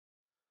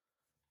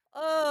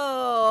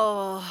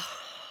Oh,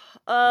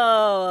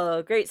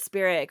 oh, great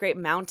spirit, great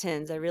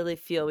mountains. I really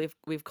feel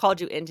we've called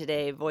you in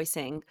today,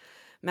 voicing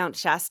Mount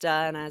Shasta,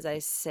 and as I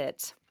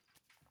sit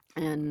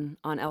and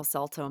on El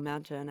Salto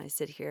Mountain, I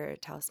sit here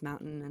at Taos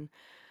Mountain, and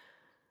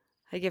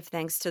I give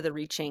thanks to the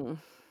reaching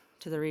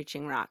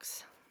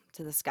rocks,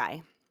 to the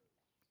sky.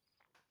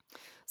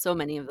 So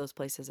many of those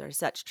places are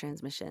such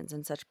transmissions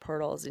and such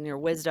portals, and your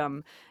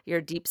wisdom,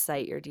 your deep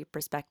sight, your deep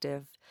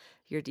perspective,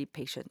 your deep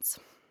patience.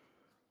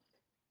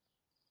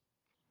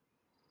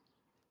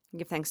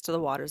 Give thanks to the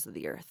waters of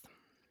the earth.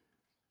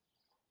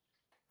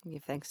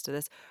 Give thanks to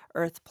this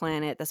earth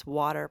planet, this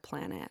water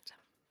planet.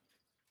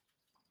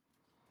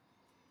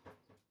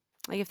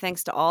 I give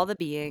thanks to all the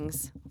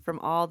beings from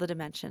all the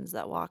dimensions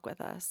that walk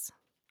with us,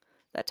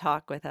 that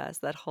talk with us,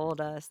 that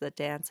hold us, that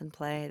dance and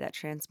play, that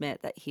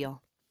transmit, that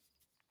heal.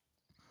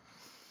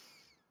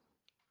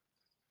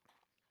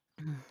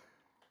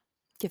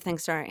 Give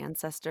thanks to our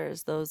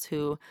ancestors, those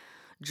who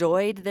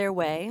joyed their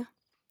way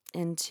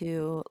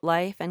into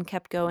life and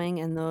kept going,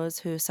 and those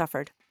who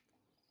suffered,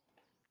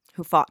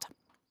 who fought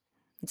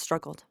and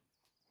struggled.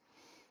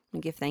 We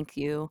give thank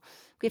you.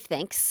 We give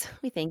thanks.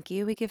 We thank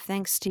you. We give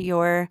thanks to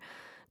your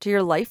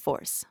life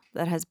force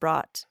that has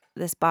brought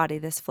this body,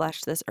 this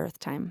flesh, this earth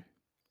time.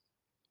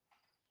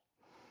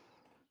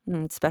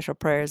 And special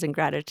prayers and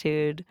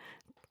gratitude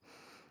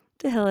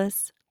to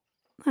Hillis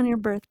on your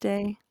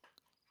birthday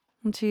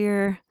and to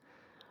your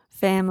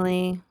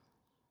family,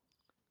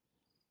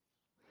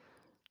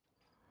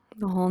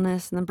 the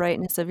wholeness and the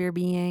brightness of your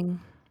being.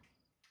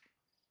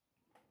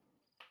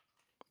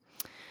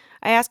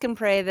 I ask and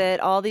pray that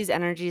all these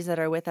energies that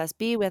are with us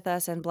be with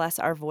us and bless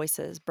our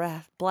voices,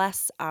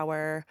 bless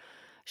our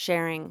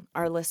sharing,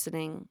 our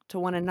listening to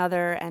one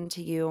another and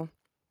to you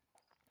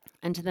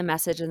and to the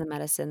message and the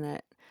medicine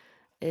that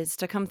is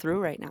to come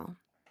through right now.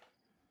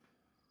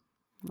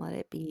 Let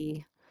it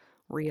be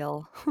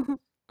real.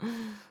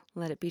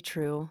 Let it be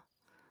true.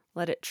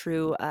 Let it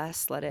true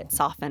us. Let it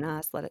soften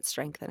us. Let it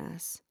strengthen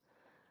us.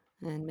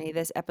 And may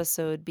this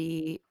episode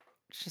be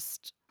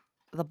just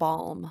the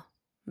balm.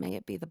 May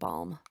it be the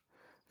balm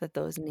that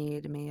those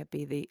need. May it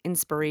be the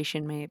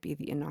inspiration. May it be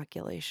the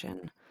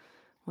inoculation,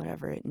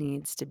 whatever it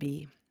needs to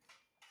be.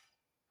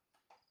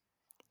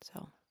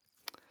 So,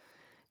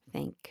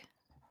 thank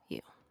you.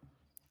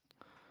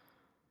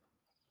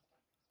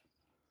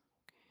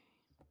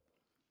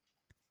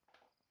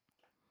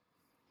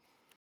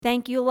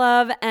 Thank you,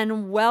 love,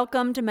 and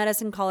welcome to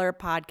Medicine Caller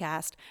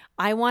Podcast.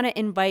 I want to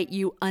invite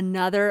you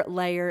another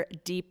layer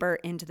deeper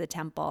into the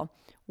temple.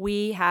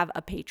 We have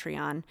a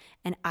Patreon,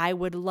 and I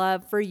would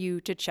love for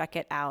you to check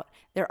it out.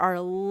 There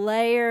are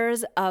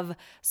layers of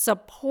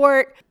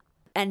support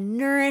and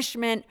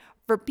nourishment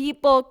for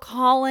people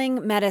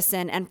calling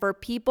medicine and for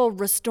people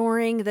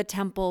restoring the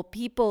temple,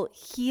 people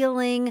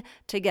healing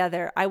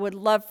together. I would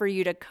love for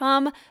you to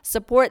come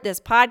support this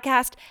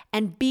podcast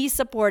and be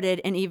supported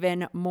in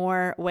even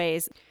more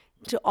ways.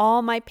 To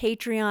all my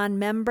Patreon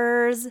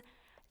members,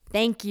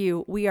 thank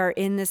you. We are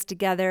in this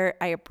together.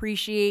 I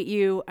appreciate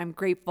you. I'm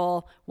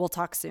grateful. We'll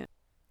talk soon.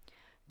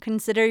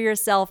 Consider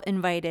yourself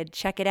invited.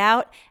 Check it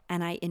out,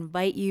 and I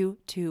invite you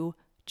to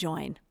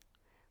join.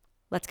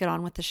 Let's get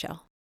on with the show.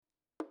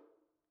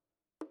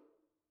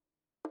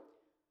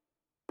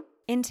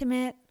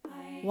 Intimate,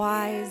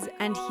 wise,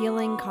 and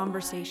healing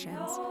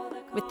conversations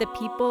with the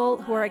people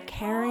who are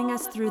carrying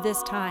us through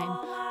this time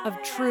of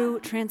true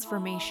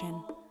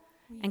transformation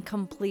and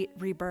complete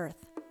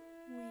rebirth.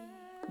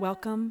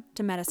 Welcome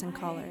to Medicine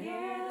Caller,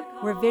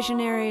 where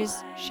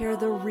visionaries share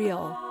the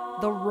real,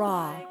 the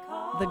raw,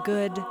 the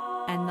good,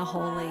 and the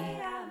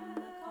holy.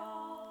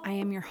 I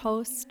am your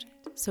host,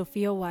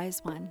 Sophia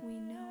Wise One.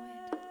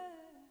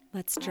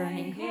 Let's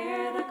journey. I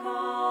hear the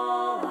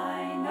call,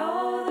 I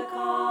know the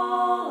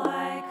call,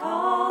 I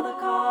call the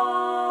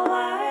call,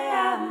 I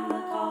am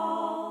the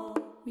call.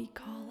 We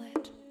call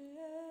it,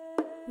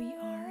 we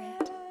are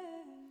it.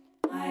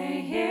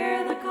 I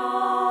hear the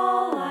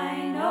call,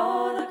 I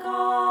know the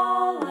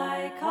call,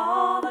 I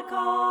call the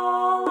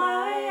call,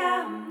 I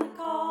am the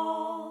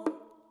call.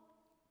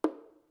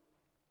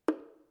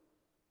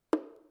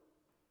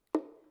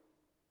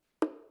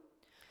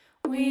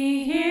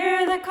 We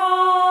hear the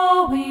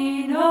call,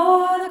 we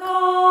know the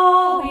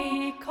call,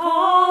 we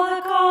call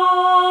the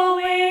call,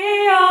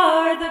 we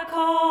are the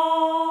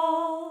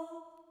call.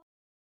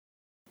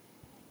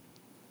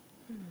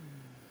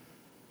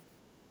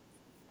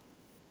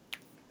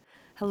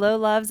 Hello,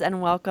 loves,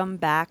 and welcome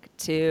back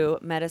to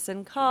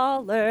Medicine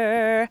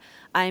Caller.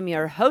 I'm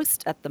your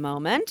host at the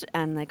moment,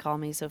 and they call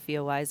me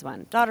Sophia Wise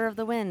One, Daughter of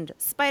the Wind,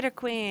 Spider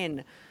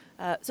Queen,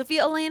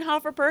 Sophia Elaine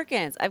Hoffer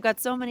Perkins. I've got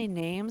so many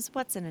names.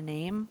 What's in a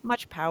name?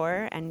 Much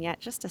power, and yet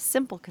just a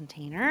simple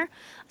container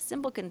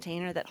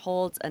that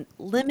holds a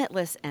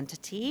limitless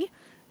entity,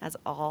 as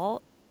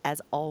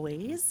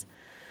always.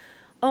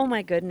 Oh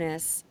my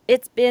goodness.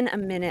 It's been a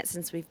minute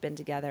since we've been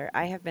together.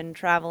 I have been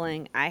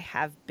traveling. I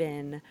have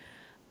been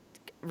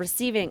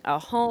receiving a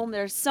home.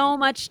 There's so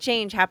much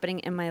change happening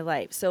in my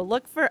life. So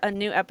look for a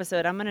new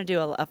episode. I'm going to do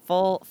a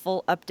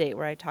full update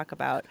where I talk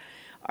about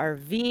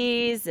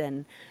RVs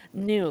and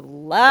new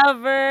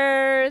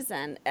lovers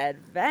and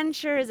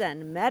adventures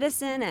and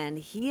medicine and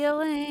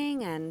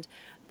healing and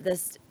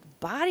this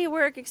body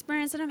work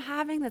experience that I'm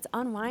having that's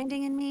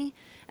unwinding in me.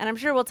 And I'm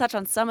sure we'll touch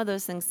on some of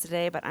those things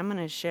today, but I'm going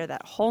to share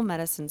that whole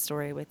medicine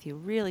story with you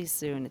really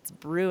soon. It's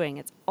brewing.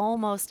 It's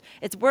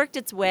worked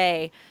its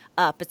way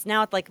up. It's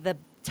now at like the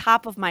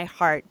top of my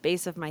heart,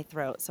 base of my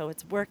throat. So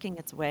it's working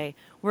its way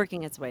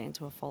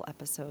into a full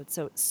episode.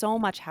 So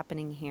much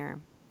happening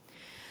here.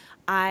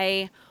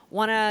 I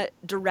want to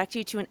direct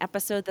you to an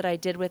episode that I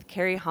did with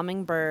Carrie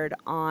Hummingbird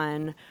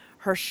on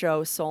her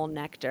show Soul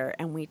Nectar,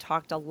 and we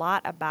talked a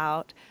lot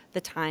about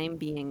the time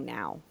being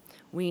now.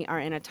 We are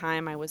in a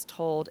time, I was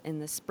told in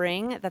the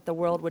spring, that the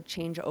world would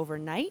change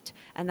overnight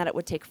and that it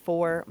would take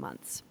 4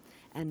 months.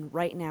 And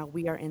right now,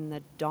 we are in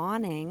the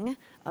dawning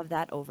of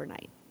that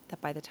overnight,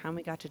 that by the time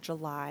we got to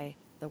July,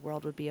 the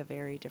world would be a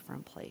very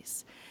different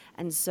place.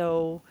 And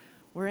so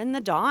we're in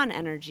the dawn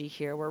energy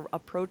here. We're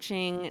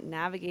approaching,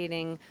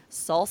 navigating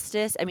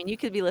solstice. I mean, you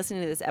could be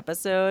listening to this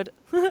episode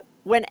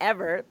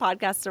whenever.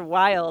 Podcasts are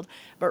wild.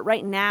 But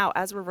right now,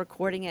 as we're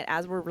recording it,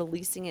 as we're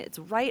releasing it, it's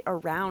right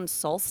around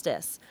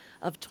solstice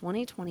of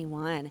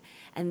 2021.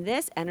 And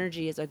this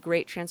energy is a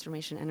great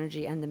transformation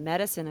energy. And the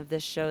medicine of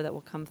this show that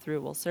will come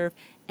through will serve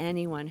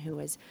anyone who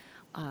is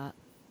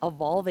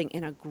evolving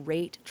in a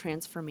great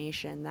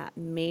transformation, that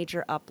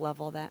major up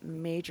level, that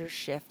major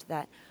shift,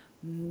 that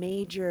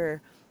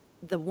major,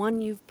 the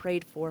one you've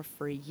prayed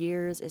for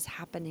years is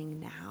happening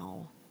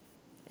now.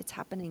 It's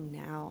happening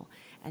now.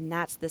 And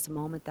that's this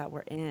moment that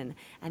we're in.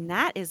 And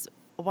that is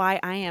why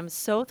I am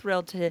so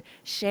thrilled to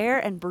share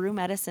and brew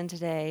medicine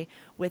today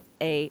with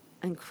a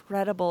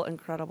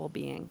incredible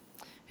being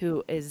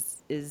who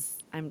is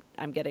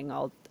I'm getting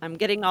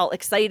all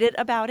excited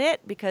about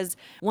it, because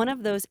one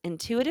of those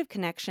intuitive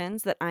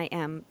connections that I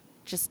am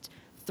just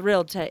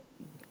thrilled to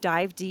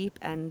dive deep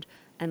and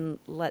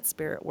let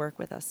spirit work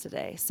with us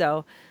today.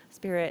 So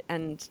spirit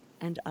and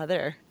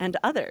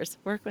others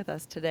work with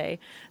us today.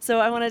 So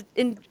I want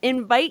to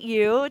invite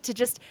you to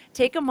just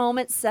take a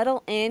moment,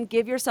 settle in,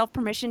 give yourself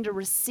permission to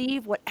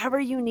receive whatever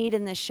you need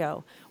in this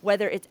show,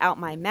 whether it's out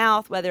my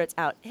mouth, whether it's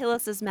out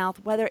Hillis's mouth,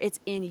 whether it's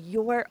in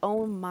your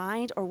own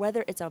mind, or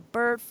whether it's a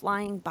bird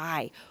flying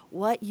by.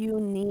 What you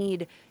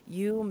need,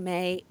 you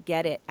may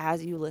get it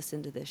as you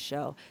listen to this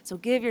show. So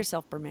give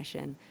yourself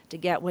permission to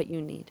get what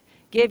you need.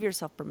 Give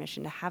yourself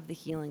permission to have the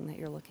healing that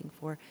you're looking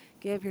for.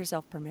 Give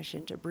yourself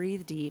permission to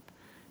breathe deep,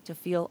 to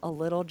feel a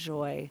little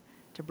joy,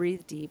 to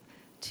breathe deep,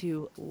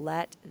 to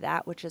let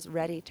that which is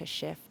ready to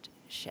shift.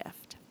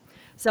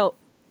 So,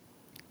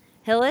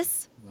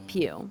 Hillis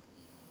Pugh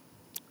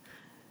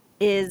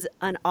is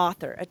an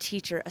author, a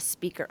teacher, a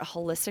speaker, a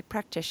holistic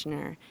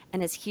practitioner,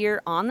 and is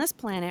here on this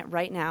planet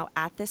right now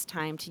at this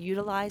time to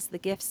utilize the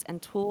gifts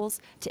and tools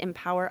to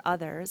empower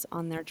others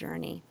on their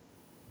journey.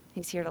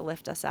 He's here to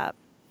lift us up.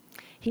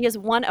 He is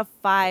one of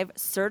 5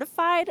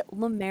 certified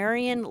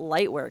Lemurian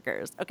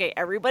lightworkers. Okay,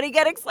 everybody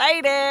get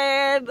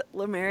excited!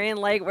 Lemurian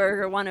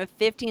lightworker, one of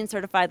 15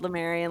 certified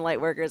Lemurian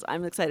lightworkers.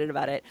 I'm excited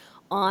about it,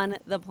 on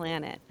the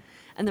planet.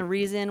 And the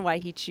reason why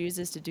he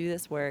chooses to do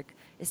this work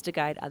is to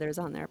guide others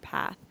on their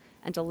path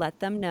and to let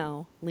them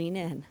know, lean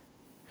in,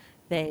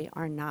 they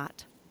are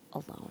not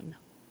alone.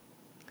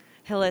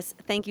 Hillis,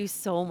 thank you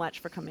so much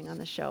for coming on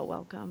the show.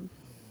 Welcome.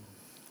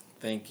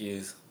 Thank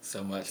you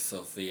so much,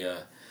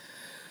 Sophia.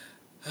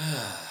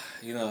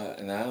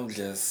 And I'm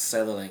just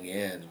settling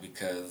in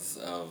because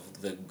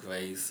of the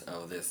grace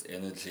of this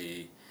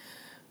energy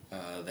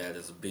that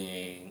is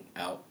being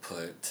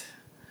output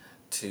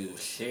to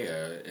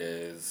share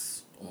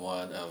is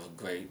one of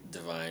great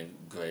divine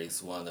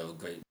grace, one of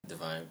great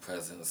divine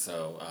presence.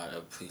 So I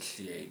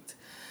appreciate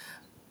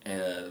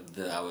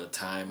our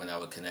time and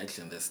our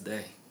connection this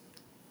day.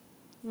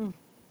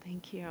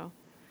 Thank you.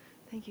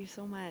 Thank you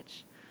so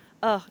much.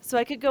 Oh, so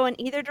I could go in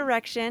either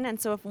direction.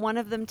 And so if one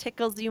of them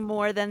tickles you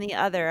more than the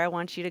other, I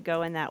want you to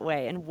go in that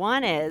way. And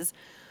one is,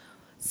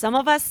 some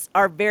of us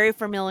are very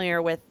familiar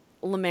with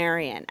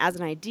Lemurian as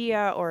an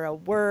idea or a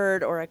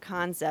word or a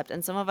concept.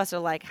 And some of us are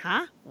like,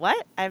 huh?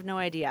 What? I have no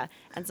idea.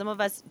 And some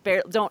of us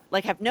don't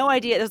like have no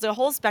idea. There's a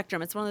whole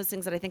spectrum. It's one of those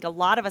things that I think a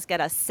lot of us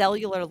get a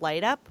cellular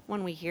light up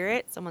when we hear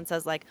it. Someone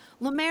says like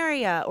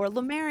Lemuria or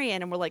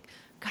Lemurian, and we're like,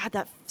 God,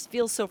 that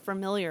feels so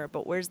familiar,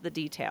 but where's the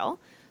detail?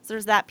 So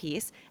there's that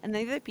piece. And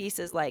the other piece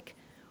is like,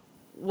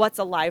 what's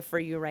alive for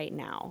you right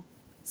now?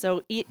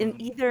 So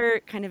in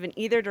either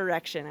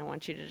direction, I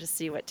want you to just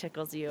see what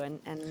tickles you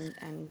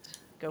and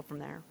go from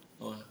there.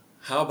 Well,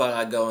 how about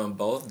I go in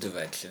both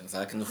directions?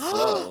 I can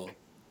flow.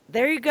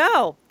 There you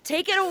go.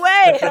 Take it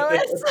away,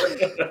 Hillis.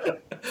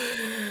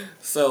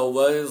 So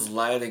what is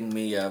lighting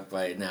me up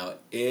right now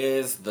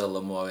is the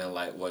Lemurian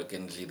light work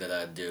energy that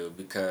I do,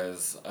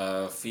 because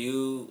a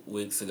few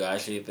weeks ago,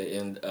 actually at the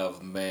end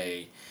of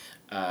May,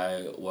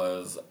 I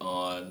was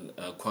on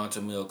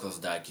Quantum Miracles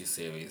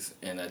docu-series,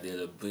 and I did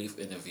a brief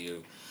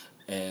interview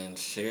and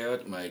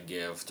shared my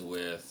gift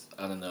with,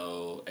 I don't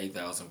know,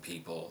 8,000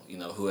 people,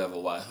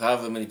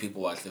 however many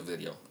people watched the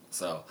video.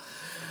 So,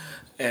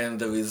 And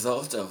the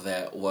result of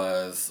that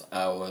was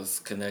I was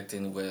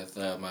connecting with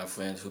my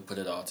friend who put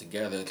it all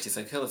together. She's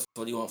like, Hillis,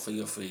 what do you want for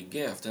your free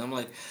gift? And I'm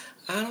like,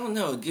 I don't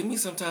know. Give me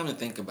some time to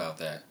think about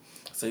that.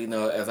 So,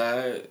 as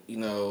I,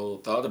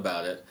 thought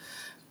about it,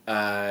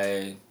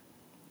 I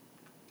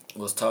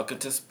was talking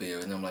to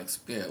Spirit, and I'm like,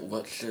 Spirit,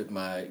 what should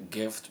my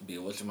gift be?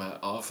 What should my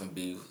offering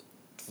be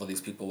for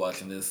these people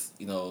watching this,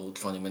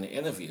 20-minute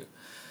interview?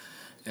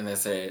 And I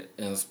said,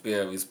 and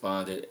Spirit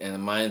responded,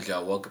 and mind you, I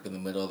woke up in the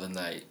middle of the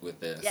night with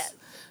Yes. this.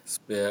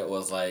 Spirit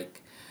was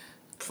like,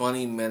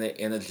 20-minute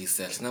energy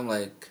session. I'm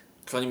like,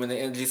 20-minute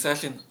energy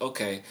session?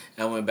 Okay.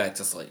 And I went back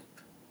to sleep.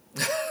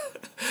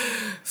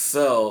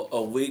 So,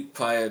 a week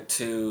prior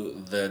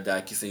to the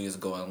docuseries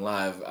going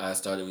live, I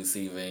started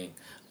receiving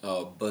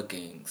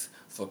bookings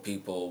for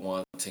people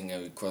wanting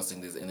and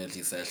requesting these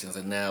energy sessions.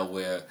 And now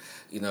we're,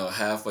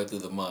 halfway through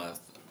the month.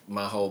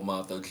 My whole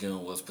month of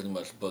June was pretty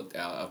much booked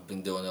out. I've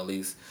been doing at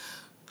least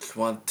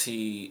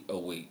 20 a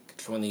week,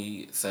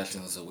 20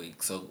 sessions a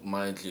week. So,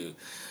 mind you,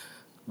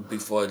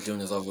 before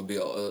June is over, be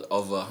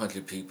over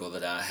 100 people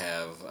that I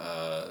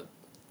have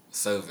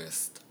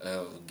serviced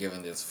of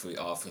giving this free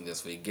offering,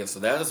 this free gift.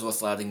 So that is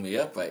what's lighting me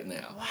up right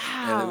now.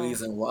 And the Wow.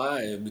 reason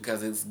why,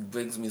 because it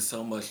brings me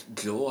so much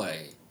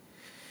joy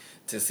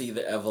to see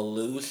the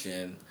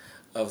evolution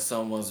of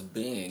someone's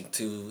being,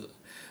 to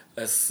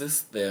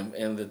assist them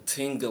in the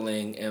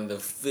tingling and the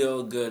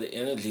feel good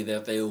energy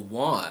that they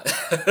want.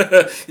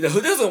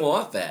 Who doesn't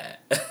want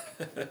that?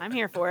 I'm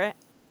here for it.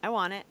 I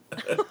want it.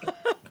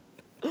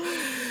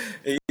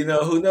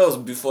 Who knows?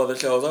 Before the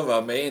show's over,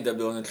 I may end up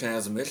doing a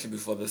transmission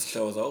before this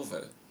show's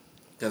over.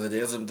 Because it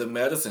is the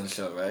medicine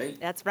show, right?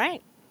 That's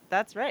right.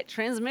 That's right.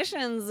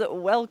 Transmissions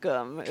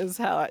welcome is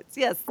how it's.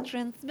 Yes,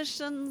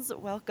 transmissions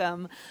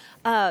welcome.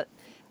 Uh,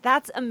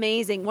 that's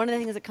amazing. One of the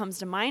things that comes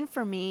to mind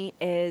for me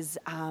is,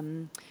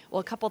 well,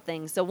 a couple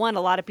things. So, one,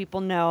 a lot of people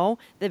know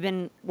they've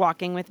been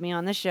walking with me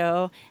on the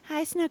show.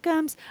 Hi,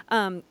 Snookums.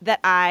 That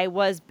I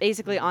was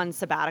basically on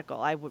sabbatical.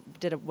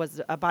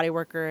 Was a body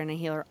worker and a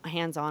healer,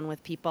 hands on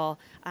with people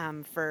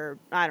for,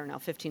 I don't know,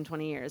 15,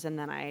 20 years. And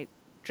then I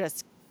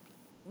just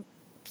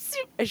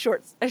a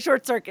short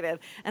circuited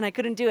and I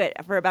couldn't do it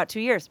for about 2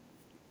 years.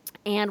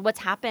 And what's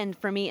happened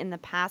for me in the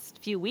past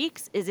few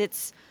weeks is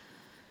it's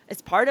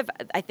part of,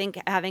 I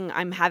think, I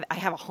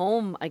have a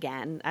home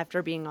again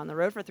after being on the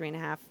road for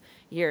 3.5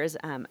 years,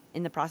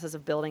 in the process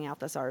of building out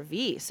this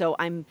RV. So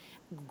I'm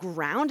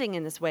grounding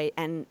in this way,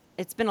 and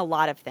it's been a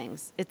lot of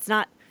things. It's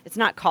not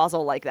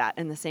causal like that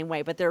in the same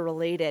way, but they're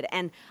related.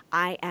 And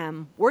I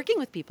am working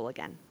with people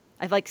again.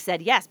 I've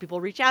said yes. People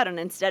reach out, and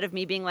instead of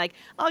me being like,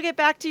 "I'll get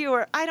back to you,"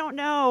 or "I don't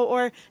know,"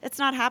 or "It's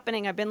not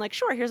happening," I've been like,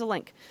 "Sure, here's a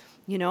link,"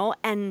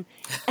 and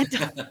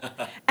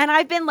and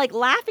I've been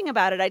laughing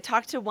about it. I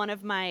talked to one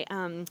of my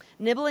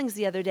nibblings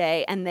the other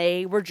day, and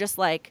they were just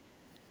like,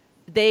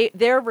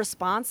 their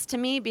response to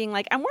me being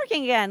like, "I'm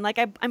working again,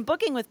 I'm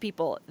booking with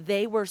people."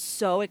 They were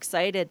so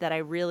excited that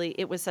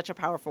it was such a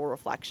powerful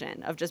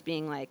reflection of just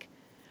being like,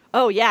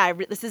 "Oh yeah,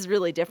 this is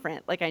really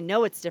different." I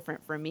know it's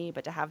different for me,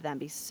 but to have them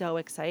be so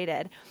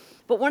excited.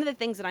 But one of the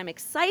things that I'm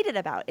excited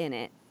about in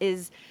it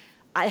is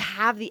I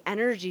have the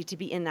energy to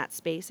be in that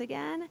space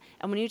again.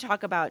 And when you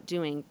talk about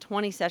doing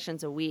 20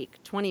 sessions a week,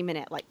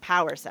 20-minute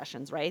power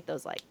sessions, right?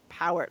 Those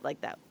power,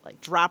 that,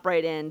 drop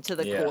right into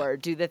the Yeah. core,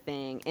 do the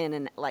thing in,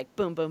 and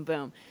boom, boom,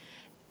 boom.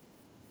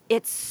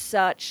 It's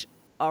such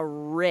a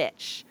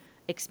rich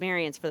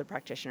experience for the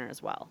practitioner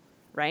as well,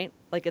 right?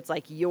 It's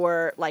It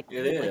you're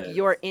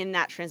is. in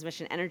that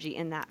transmission energy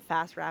in that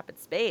fast rapid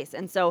space.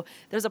 And so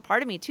there's a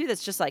part of me too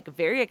that's just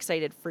very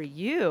excited for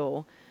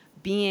you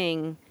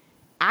being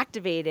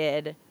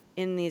activated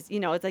in these,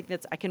 it's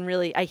that's,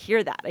 I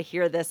hear that. I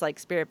hear this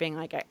spirit being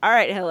like, "All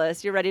right,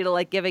 Hillis, you're ready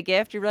to give a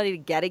gift. You're ready to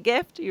get a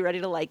gift. You're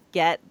ready to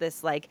get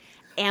this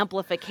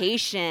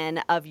amplification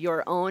of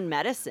your own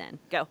medicine.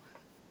 Go."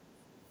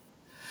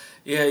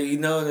 Yeah,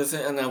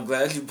 and I'm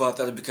glad you brought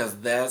that up because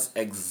that's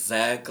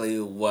exactly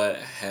what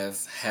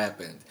has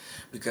happened.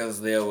 Because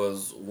there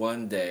was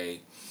one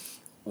day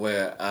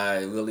where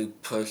I really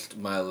pushed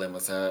my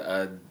limits.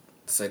 I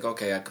said,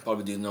 okay, I could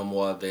probably do no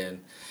more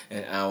than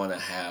an hour and a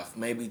half,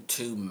 maybe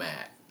two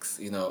max,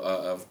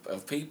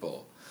 of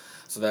people.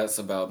 So that's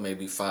about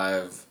maybe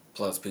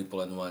 5+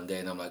 people in one day.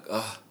 And I'm like,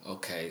 oh,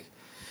 okay.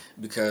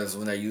 Because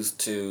when I used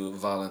to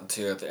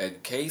volunteer at the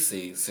Ed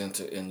Casey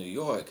Center in New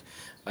York,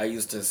 I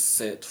used to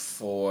sit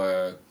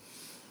for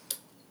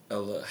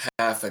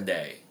half a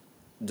day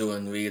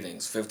doing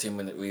readings,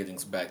 15-minute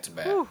readings back to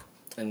back. Whew.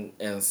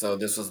 And so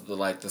this was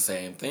the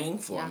same thing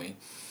for Yeah. me,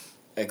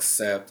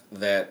 except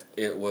that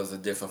it was a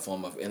different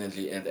form of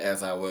energy. And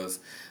as I was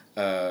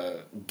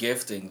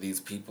gifting these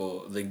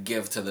people the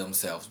gift to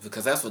themselves,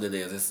 because that's what it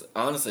is. It's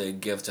honestly a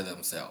gift to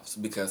themselves.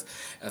 Because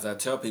as I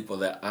tell people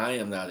that I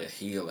am not a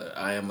healer,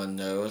 I am a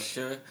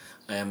nourisher,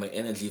 I am an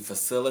energy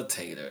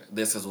facilitator.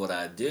 This is what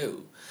I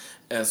do.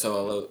 And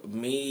so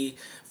me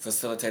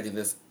facilitating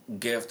this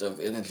gift of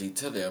energy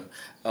to them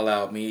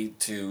allowed me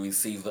to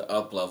receive the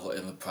up level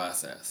in the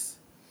process,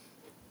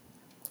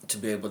 to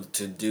be able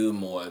to do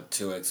more,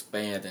 to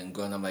expand and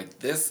grow. And I'm like,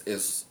 this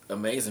is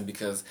amazing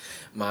because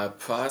my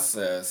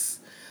process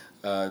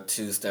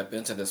to step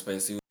into the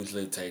space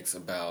usually takes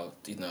about,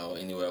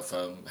 anywhere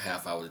from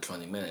half hour to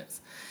 20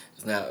 minutes.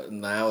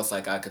 Now it's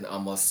like I can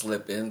almost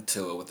slip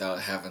into it without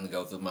having to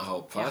go through my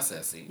whole Yeah. Yeah.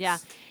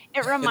 processes.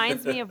 It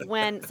reminds me of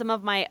when some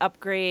of my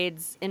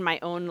upgrades in my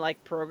own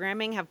like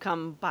programming have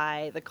come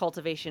by the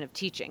cultivation of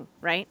teaching,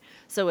 right?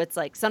 So it's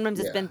like sometimes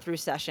it's Yeah. been through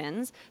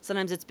sessions,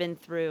 sometimes it's been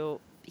through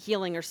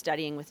healing or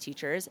studying with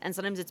teachers, and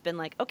sometimes it's been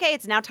like, okay,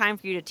 it's now time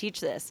for you to teach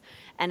this.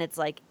 And it's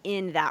like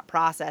in that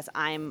process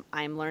I'm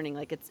learning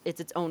like it's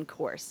its own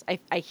course.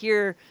 I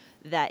hear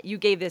that you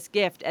gave this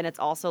gift and it's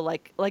also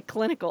like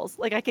clinicals.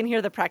 Like I can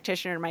hear the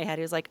practitioner in my head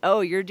who's like,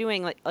 "Oh, you're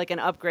doing like an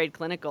upgrade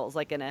clinicals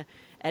like in a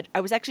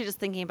I was actually just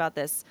thinking about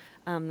this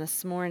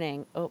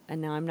morning. Oh,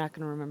 and now I'm not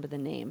going to remember the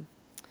name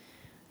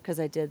because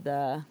I did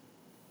the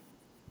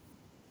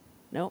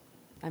nope.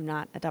 I'm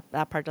not.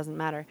 That part doesn't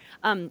matter.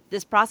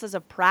 This process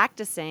of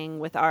practicing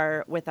with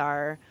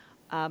our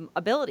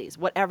abilities,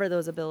 whatever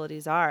those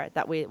abilities are,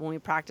 that we when we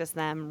practice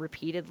them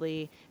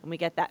repeatedly and we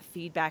get that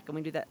feedback and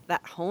we do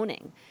that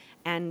honing,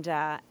 and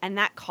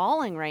that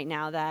calling right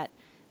now that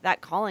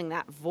calling,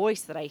 that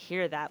voice that I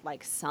hear, that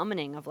like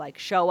summoning of like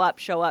show up,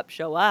 show up,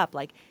 show up,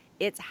 like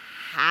it's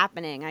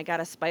happening. I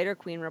got a Spider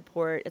Queen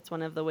report. It's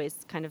one of the ways,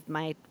 kind of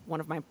one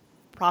of my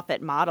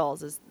prophet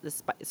models is the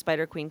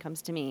Spider Queen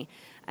comes to me,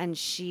 and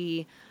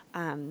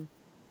um,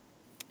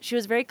 she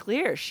was very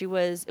clear. It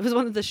was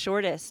one of the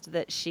shortest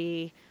that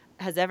she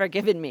has ever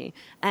given me,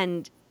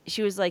 and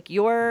she was like,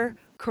 "You're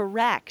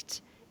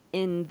correct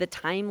in the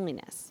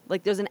timeliness.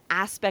 Like there's an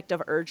aspect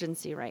of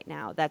urgency right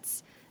now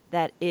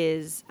that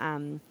is,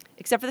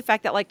 except for the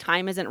fact that like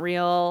time isn't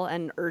real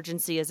and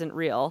urgency isn't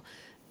real."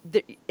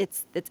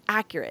 It's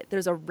accurate.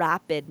 There's a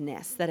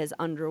rapidness that is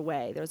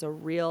underway. There's a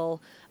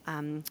real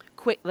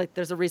quick, like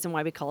there's a reason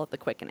why we call it the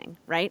quickening,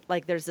 right?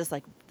 Like there's this Yeah.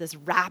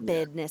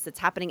 rapidness that's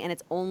happening and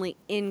it's only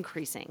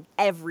increasing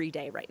every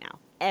day right now,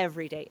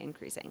 every day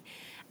increasing.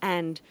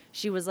 And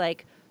she was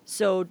like,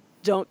 so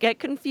don't get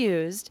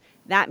confused.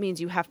 That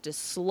means you have to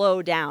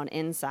slow down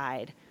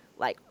inside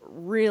like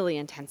really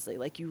intensely.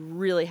 Like you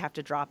really have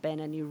to drop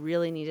in and you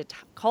really need to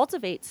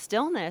cultivate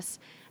stillness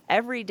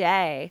every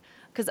day,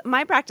 because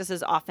my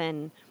practices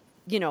often,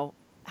 you know,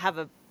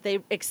 they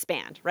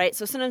expand, right?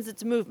 So sometimes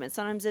it's movement,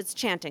 sometimes it's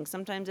chanting,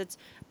 sometimes it's,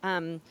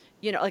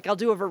 like I'll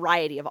do a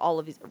variety of all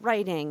of these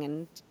writing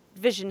and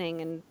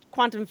visioning and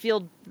quantum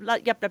field,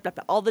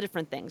 all the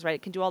different things, right?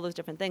 It can do all those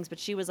different things. But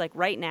she was like,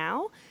 right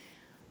now,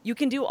 you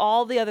can do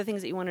all the other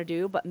things that you want to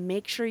do, but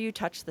make sure you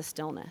touch the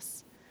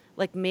stillness.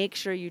 Like make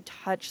sure you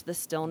touch the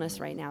stillness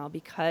right now,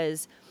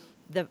 because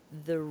the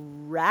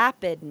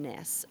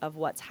rapidness of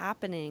what's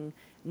happening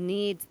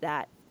needs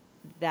that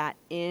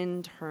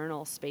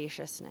internal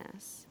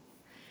spaciousness.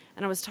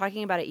 And I was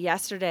talking about it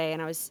yesterday,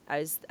 and I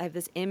have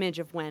this image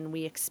of when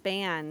we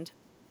expand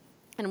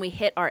and we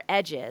hit our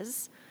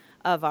edges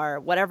of our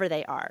whatever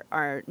they are,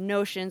 our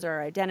notions,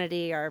 our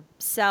identity, our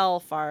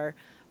self, our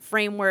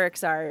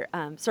frameworks, our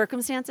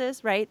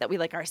circumstances, right? That we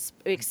like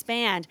we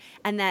expand,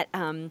 and that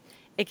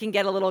it can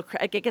get a little,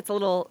 it gets a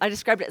little. I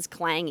described it as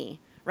clangy,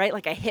 right?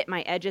 Like I hit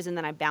my edges and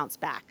then I bounce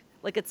back.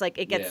 Like it's like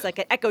it gets Yeah. like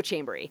an echo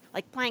chambery,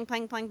 like plang,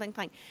 plang, plang, plang,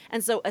 plang.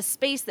 And so a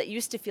space that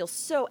used to feel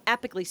so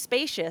epically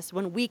spacious,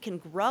 when we can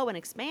grow and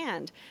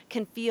expand,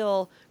 can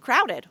feel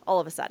crowded all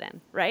of a sudden,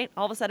 right?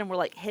 All of a sudden we're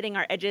like hitting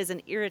our edges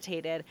and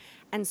irritated.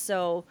 And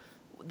so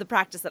the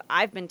practice that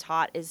I've been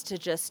taught is to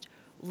just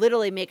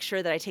literally make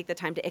sure that I take the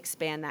time to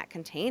expand that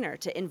container,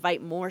 to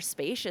invite more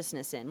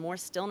spaciousness in, more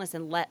stillness,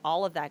 and let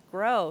all of that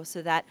grow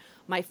so that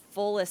my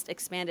fullest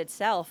expanded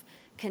self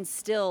can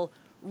still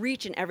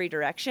reach in every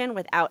direction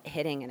without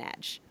hitting an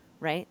edge,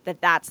 right?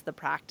 That's the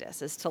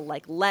practice, is to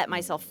like let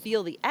myself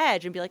feel the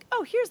edge and be like,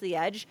 oh, here's the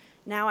edge.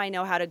 Now I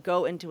know how to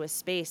go into a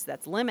space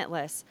that's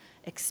limitless,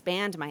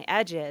 expand my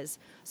edges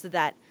so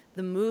that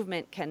the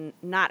movement can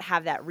not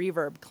have that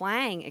reverb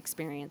clang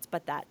experience,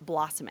 but that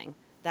blossoming,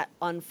 that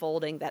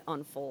unfolding that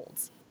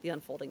unfolds, the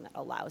unfolding that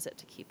allows it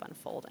to keep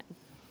unfolding.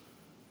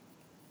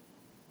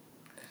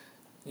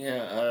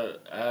 Yeah,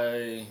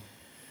 I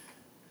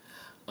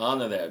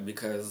honor that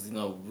because,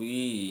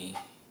 we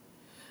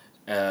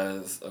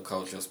as a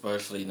culture,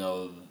 especially,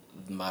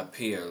 my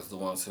peers, the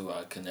ones who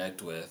I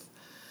connect with,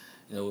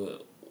 you know,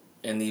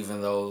 and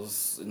even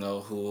those,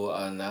 who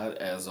are not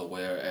as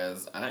aware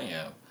as I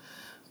am,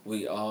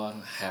 we all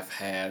have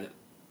had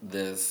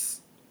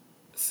this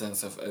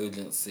sense of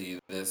urgency,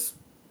 this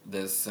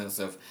sense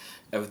of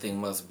everything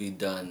must be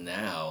done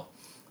now.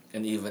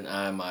 And even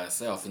I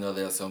myself,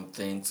 there's some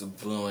things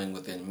brewing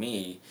within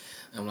me.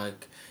 I'm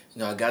like,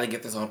 I got to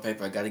get this on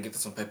paper. I got to get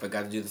this on paper. I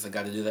got to do this. I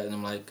got to do that. And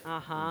I'm like,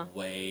 Uh-huh.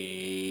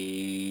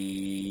 wait.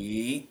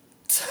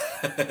 It's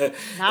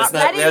Not not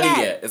ready ready yet.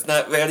 yet. It's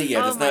not ready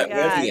yet. Oh It's my not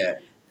ready God.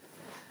 yet.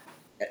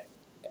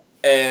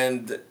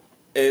 And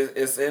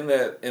it's in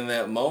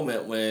that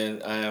moment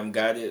when I am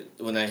guided,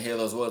 when I hear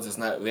those words, it's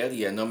not ready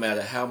yet. No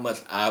matter how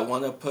much I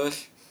want to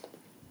push,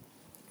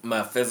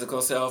 my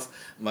physical self,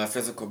 my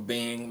physical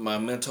being, my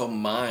mental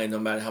mind, no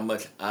matter how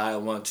much I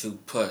want to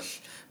push,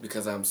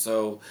 because I'm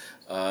so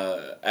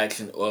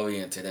action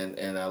oriented,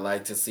 and I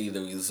like to see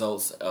the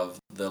results of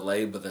the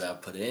labor that I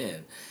put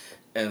in.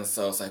 And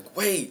so it's like,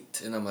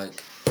 wait. And I'm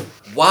like,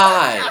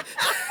 why?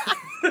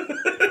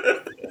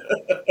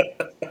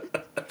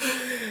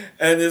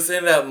 And it's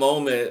in that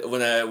moment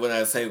when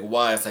I say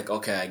why, it's like,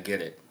 okay, I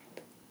get it.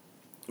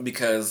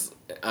 Because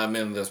I'm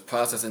in this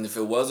process, and if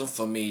it wasn't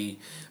for me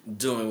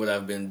doing what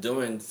I've been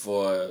doing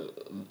for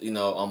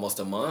almost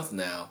a month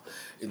now,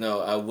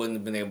 I wouldn't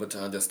have been able to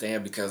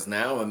understand, because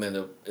now I'm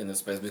in a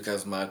space,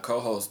 because my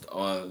co-host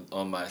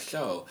on my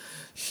show,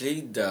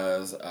 she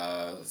does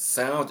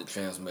sound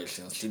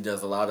transmissions. She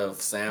does a lot of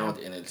Yeah. sound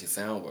energy,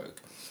 sound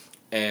work.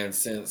 And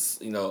since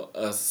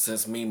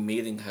me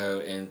meeting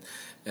her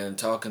and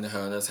talking to her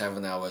and us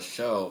having our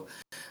show,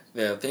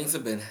 there things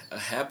have been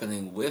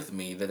happening with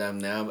me that I'm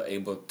now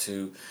able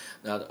to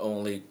not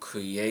only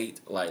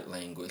create light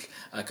language,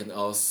 I can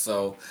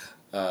also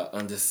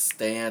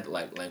understand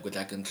light language.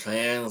 I can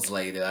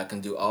translate it. I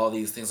can do all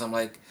these things. I'm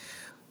like,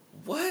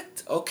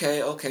 what?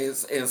 Okay, okay.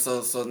 And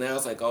so now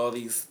it's like all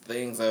these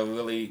things are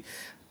really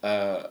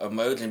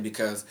emerging,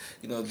 because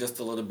just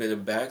a little bit of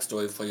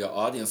backstory for your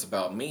audience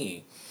about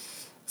me.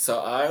 So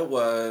I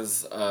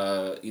was,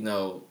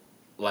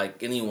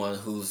 like anyone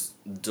who's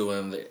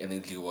doing the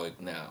energy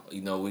work now.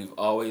 We've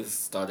always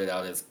started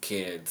out as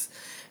kids,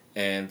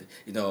 and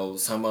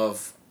some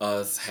of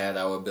us had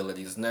our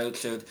abilities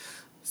nurtured.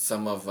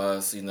 Some of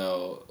us,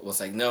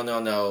 was like, no, no,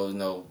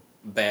 no,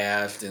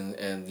 bashed,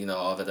 and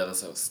all that other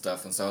sort of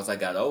stuff. And so as I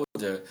got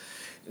older,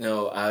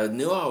 I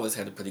knew I always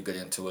had a pretty good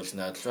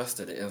intuition. I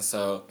trusted it, and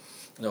so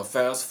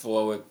fast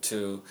forward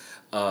to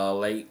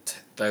late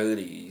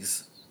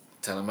 30s,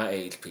 telling my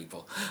age,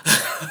 people.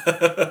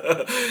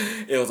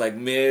 It was like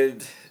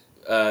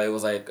it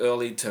was like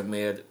early to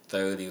mid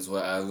 30s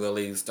where I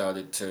really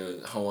started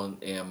to hone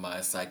in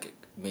my psychic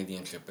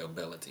mediumship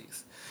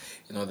abilities.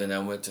 Then I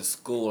went to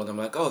school, and I'm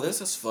like, oh,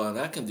 this is fun.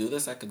 I can do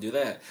this, I can do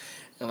that.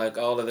 And like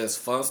all of this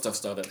fun stuff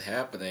started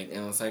happening,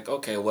 and it's like,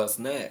 okay, what's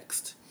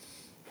next?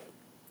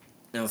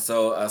 And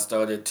so I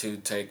started to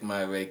take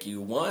my Reiki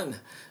 1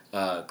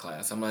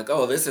 class. I'm like,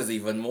 oh, this is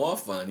even more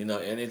fun.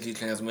 Energy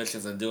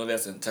transmissions and doing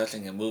this and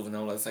touching and moving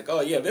on. It's like,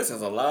 oh, yeah, this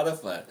is a lot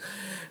of fun.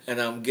 And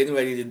I'm getting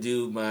ready to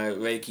do my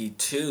Reiki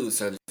 2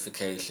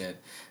 certification.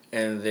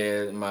 And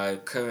then my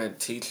current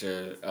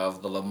teacher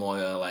of the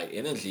Lemoyne Light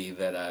Energy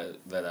that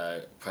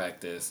I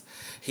practice,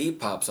 he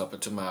pops up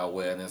into my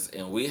awareness,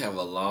 and we have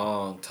a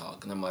long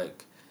talk. And I'm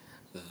like,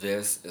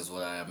 this is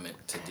what I am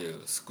meant to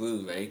do.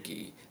 Screw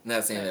Reiki.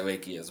 Not saying that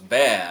Reiki is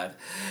bad,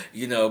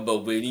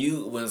 but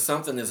when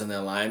something is in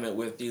alignment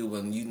with you,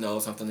 when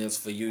something is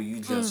for you,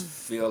 you just Mm.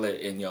 feel it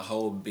in your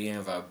whole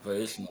being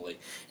vibrationally,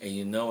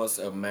 and it's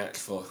a match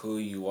for who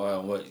you are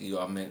and what you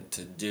are meant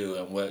to do,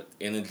 and what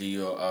energy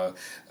you are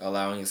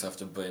allowing yourself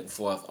to bring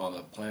forth on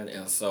the planet.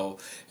 And so,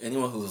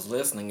 anyone who's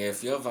listening,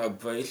 if your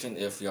vibration,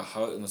 if your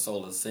heart and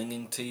soul is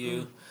singing to Mm.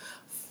 you,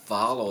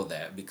 follow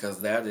that,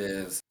 because that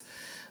is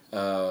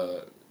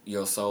uh,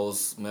 your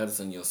soul's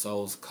medicine, your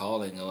soul's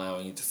calling,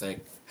 allowing you to say,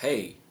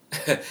 hey,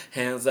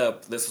 hands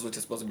up, this is what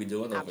you're supposed to be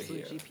doing over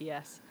Absolute here.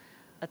 GPS.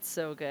 That's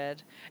so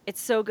good. It's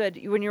so good.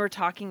 When you were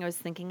talking, I was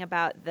thinking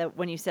about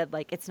when you said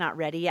like it's not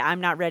ready. I'm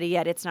not ready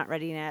yet. It's not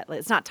ready yet. Like,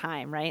 it's not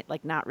time, right?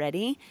 Like not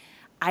ready.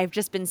 I've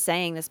just been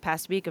saying this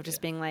past week of Yeah.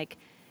 just being like,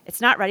 it's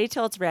not ready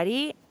till it's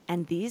ready.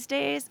 And these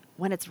days,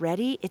 when it's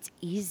ready, it's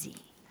easy.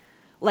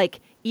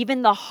 Like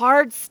even the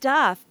hard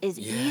stuff is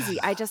Yeah.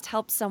 easy. I just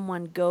helped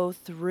someone go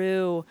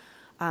through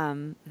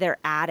their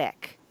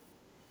attic,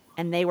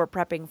 and they were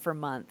prepping for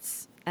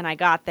months. And I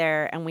got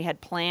there and we had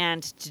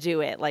planned to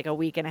do it like a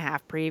week and a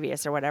half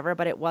previous or whatever,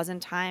 but it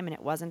wasn't time and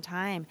it wasn't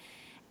time.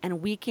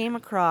 And we came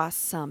across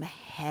some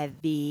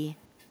heavy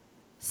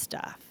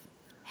stuff,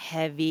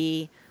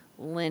 heavy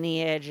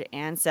lineage,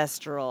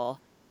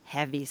 ancestral,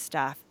 heavy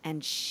stuff.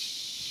 And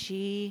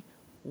she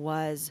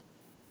was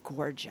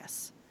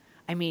gorgeous.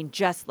 I mean,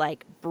 just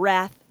like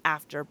breath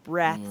after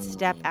breath,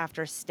 step Mm.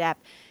 after step.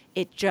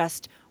 It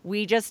just,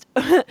 we just,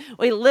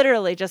 we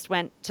literally just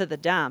went to the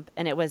dump,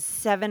 and it was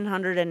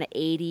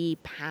 780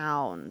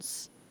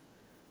 pounds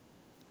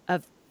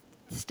of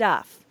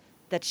stuff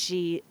that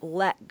she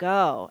let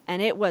go.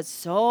 And it was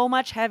so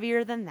much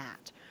heavier than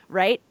that,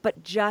 right?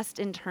 But just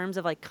in terms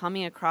of like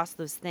coming across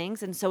those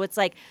things. And so it's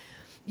like,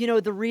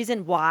 the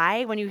reason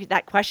why, when you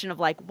that question of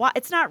like, why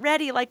it's not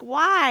ready, like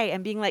why?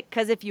 And being like,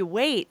 because if you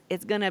wait,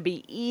 it's going to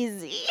be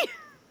easy.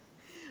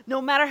 No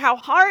matter how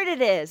hard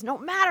it is, no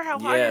matter how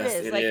hard it Yes,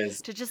 is, it like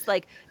is. to just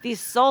like these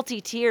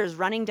salty tears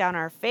running down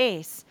our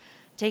face,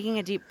 taking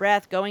a deep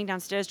breath, going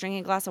downstairs,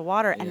 drinking a glass of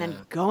water, and then Yeah.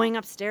 going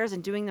upstairs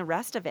and doing the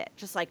rest of it.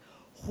 Just like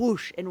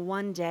whoosh in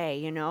one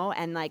day,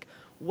 and like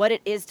what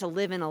it is to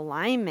live in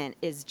alignment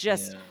is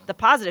just Yeah. the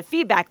positive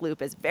feedback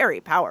loop is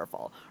very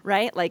powerful,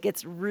 right? Like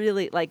it's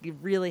really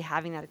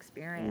having that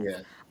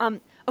experience. Yeah.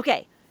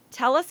 Okay,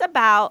 tell us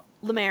about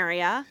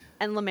Lemuria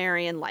and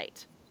Lemurian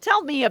light.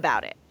 Tell me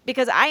about it.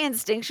 because I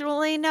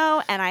instinctually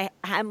know, and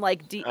I'm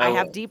like I I,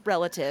 have deep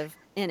relative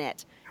in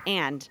it.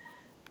 And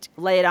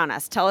lay it on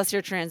us. Tell us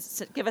your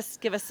give us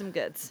some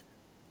goods.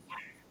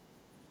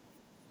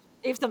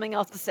 You have something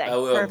else to I say.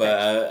 will, but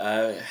Perfect.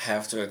 I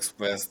have to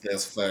express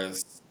this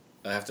first.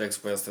 I have to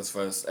express this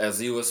first.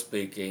 As you were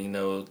speaking,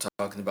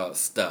 talking about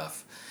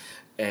stuff,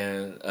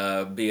 and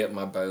be it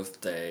my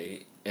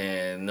birthday,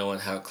 and knowing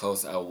how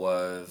close I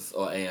was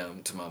or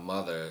am to my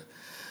mother,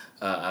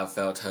 I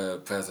felt her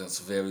presence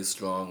very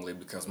strongly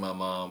because my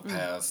mom Mm.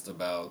 passed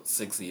about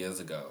 6 years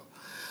ago.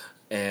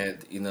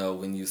 And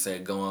when you say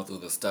going through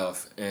the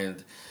stuff,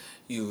 and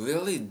you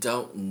really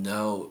don't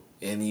know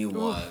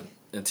anyone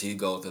Oof. until you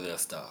go through their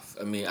stuff.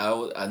 I mean,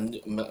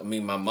 I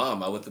mean, my mom.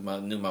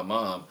 Knew my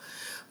mom,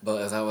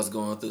 but as I was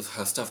going through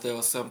her stuff, there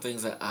were some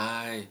things that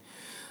I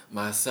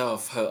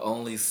myself, her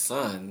only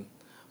son,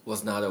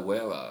 was not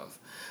aware of,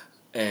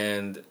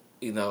 and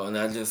and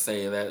I just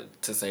say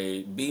that to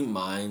say, be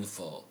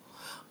mindful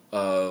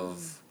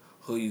of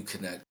who you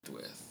connect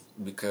with,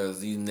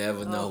 because you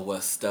never know Oh.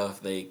 what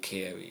stuff they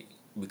carry,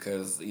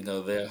 because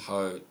their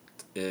heart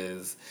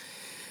is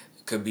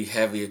could be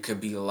heavy, it could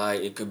be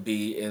light, it could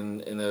be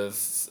in a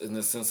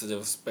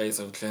sensitive space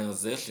of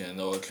transition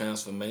or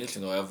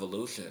transformation or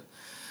evolution.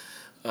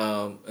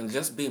 And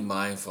just be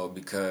mindful,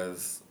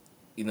 because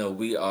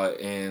we are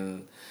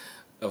in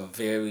a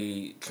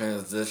very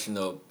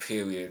transitional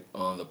period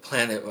on the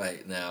planet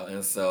right now,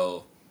 and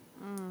so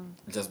Mm.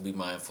 just be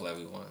mindful,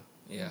 everyone.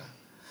 Yeah.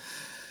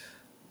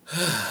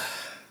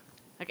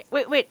 Okay.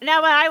 Wait.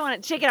 Now, what I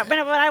want to check it out. Okay.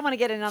 But what I want to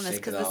get in on this Shake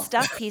it because the off.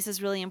 stuff piece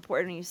is really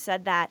important. You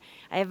said that.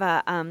 I have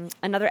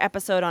another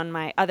episode on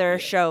my other Yeah.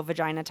 show,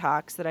 Vagina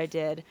Talks, that I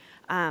did,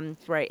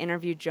 where I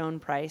interviewed Joan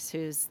Price,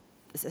 who's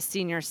a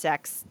senior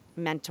sex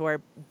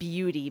mentor,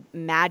 beauty,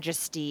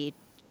 majesty,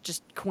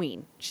 just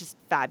queen. She's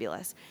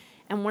fabulous.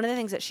 And one of the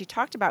things that she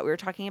talked about, we were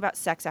talking about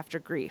sex after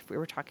grief. We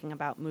were talking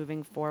about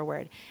moving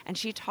forward, and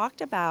she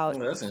talked about, Oh,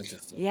 that's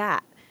interesting. yeah,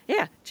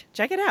 yeah,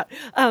 check it out.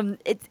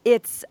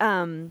 It's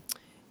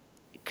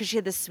because she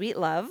had this sweet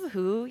love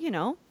who,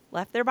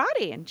 left their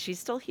body, and she's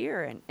still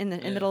here. And in the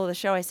Yeah. middle of the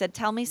show, I said,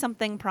 "Tell me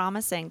something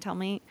promising. Tell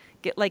me,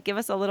 give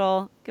us a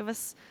little, give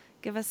us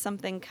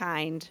something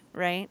kind,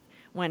 right?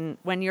 When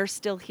you're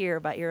still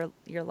here, but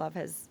your love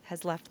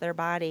has left their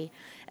body."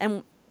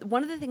 And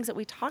one of the things that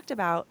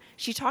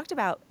she talked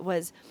about,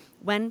 was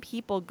when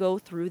people go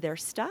through their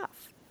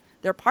stuff,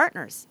 their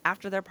partners,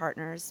 after their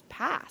partners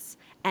pass,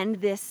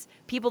 and this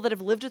people that have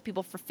lived with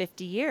people for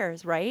 50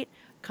 years, right,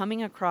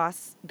 coming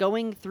across,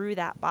 going through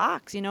that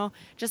box,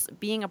 just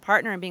being a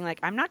partner and being like,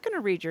 I'm not going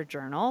to read your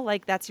journal,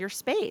 like that's your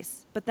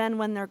space. But then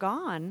when they're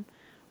gone,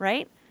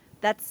 right,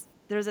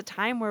 there's a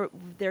time where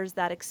there's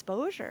that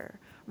exposure,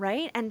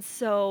 right? And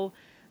so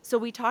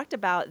we talked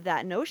about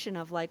that notion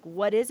of like,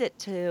 what is it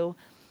to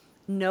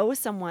know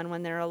someone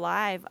when they're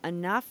alive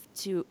enough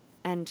to,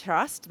 and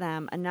trust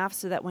them enough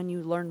so that when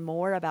you learn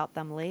more about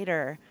them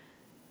later,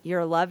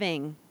 you're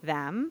loving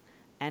them,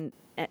 and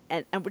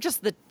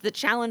just the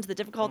challenge, the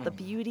difficult, the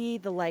beauty,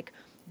 the like,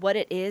 what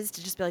it is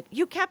to just be like,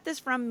 you kept this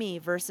from me,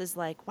 versus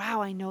like,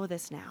 wow, I know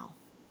this now,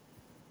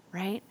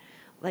 right?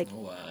 Like,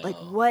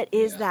 Wow. what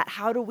is Yeah. that?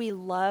 How do we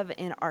love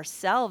in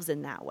ourselves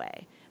in that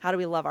way? How do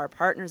we love our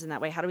partners in that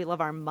way? How do we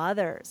love our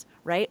mothers,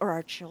 right? Or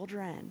our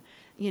children,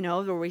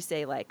 where we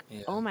say like,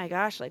 Yeah. oh my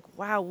gosh, like,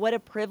 wow, what a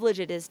privilege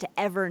it is to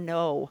ever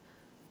know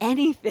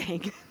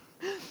anything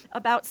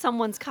about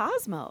someone's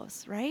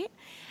cosmos, right?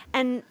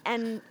 And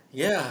Yeah.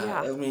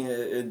 yeah, I mean,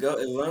 it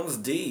runs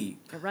deep.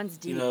 it runs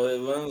deep.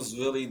 It runs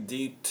really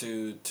deep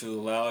to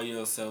allow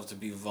yourself to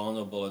be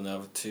vulnerable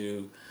enough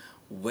to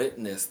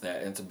witness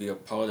that and to be a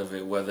part of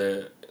it,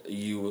 whether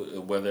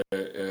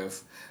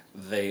if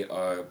they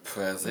are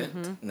present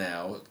Mm-hmm.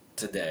 now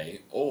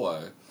today,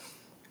 or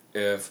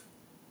if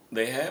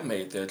they have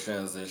made their Yeah.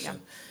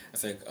 transition.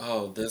 It's like,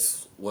 oh,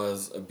 this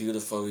was a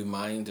beautiful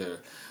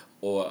reminder,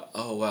 or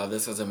oh wow,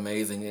 this is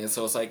amazing. And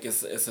so it's like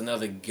it's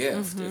another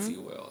gift, if Mm-hmm.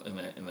 you will, in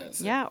that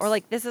Yeah. Or sense.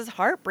 like, this is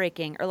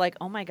heartbreaking. Or like,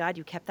 oh my God,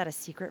 you kept that a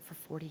secret for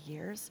 40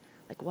 years.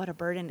 Like, what a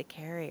burden to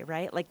carry,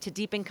 right? Like, to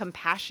deepen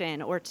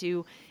compassion, or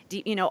to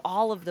deep,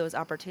 all of those Yeah.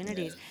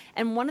 opportunities.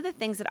 And one of the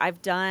things that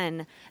I've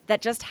done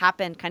that just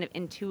happened kind of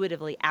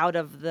intuitively out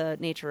of the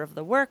nature of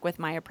the work with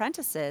my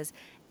apprentices,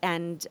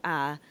 and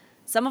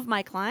some of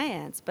my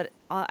clients, but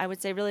I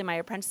would say really my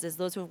apprentices,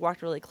 those who have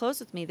walked really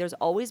close with me, there's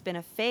always been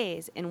a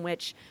phase in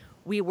which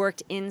we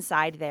worked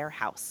inside their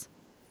house.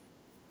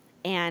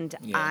 And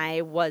Yeah.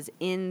 I was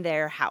in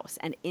their house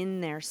and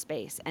in their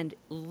space, and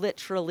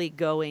literally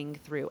going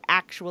through,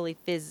 actually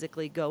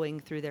physically going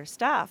through their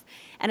stuff.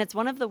 And it's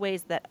one of the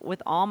ways that,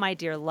 with all my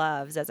dear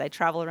loves, as I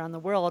travel around the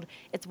world,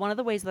 it's one of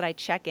the ways that I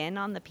check in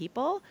on the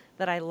people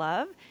that I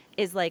love,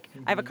 is like,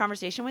 I have a Hmm.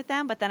 conversation with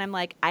them, but then I'm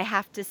like, I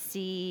have to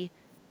see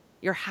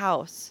your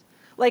house.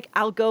 Like,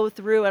 I'll go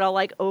through it, I'll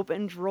like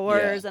open Yeah.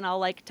 drawers, and I'll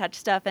like touch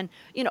stuff. And,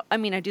 I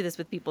mean, I do this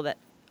with people that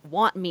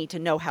want me to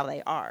know how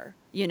they are,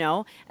 you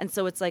know? And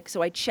so it's like,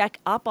 so I check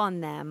up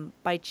on them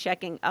by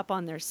checking up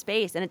on their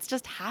space. And it's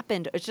just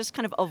happened. It's just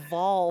kind of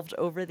evolved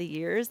over the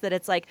years that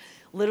it's like,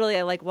 literally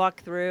I like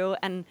walk through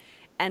and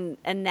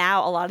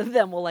now a lot of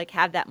them will like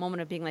have that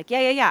moment of being like,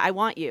 yeah, I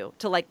want you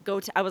to like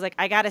go to, I was like,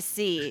 I gotta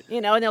see, you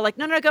know, and they're like,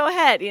 no, go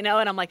ahead, you know,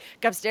 and I'm like,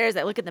 go upstairs,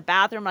 I look in the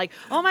bathroom, like,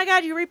 oh my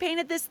God, you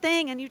repainted this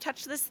thing and you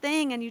touched this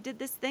thing and you did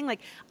this thing. Like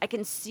I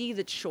can see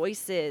the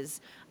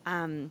choices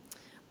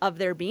of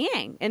their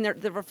being and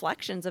the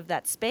reflections of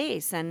that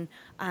space. And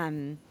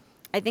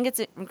I think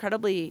it's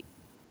incredibly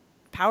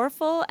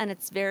powerful and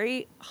it's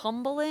very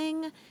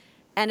humbling.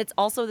 And it's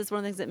also this one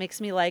of the things that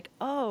makes me like,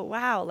 oh,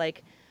 wow,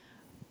 like,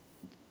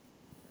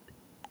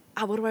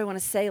 what do I want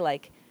to say?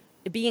 Like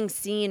being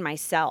seen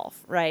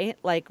myself, right?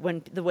 Like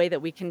when the way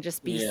that we can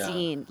just be Yeah.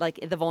 seen, like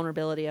the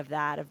vulnerability of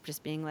that, of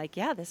just being like,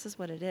 yeah, this is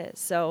what it is.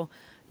 So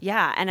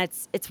yeah. And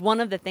it's one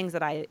of the things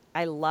that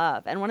I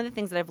love. And one of the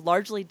things that I've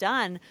largely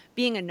done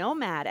being a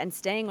nomad and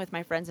staying with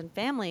my friends and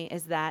family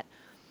is that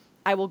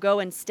I will go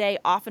and stay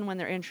often when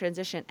they're in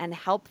transition and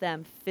help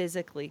them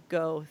physically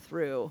go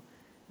through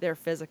their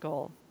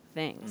physical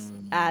things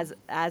as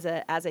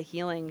a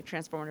healing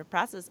transformative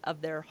process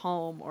of their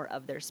home or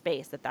of their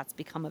space. That's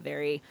become a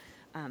very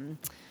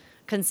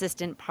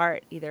consistent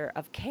part either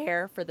of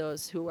care for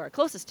those who are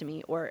closest to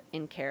me or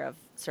in care of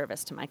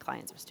service to my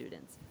clients or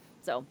students.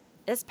 So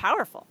it's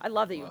powerful. I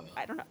love that you.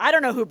 Wow. I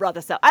don't know who brought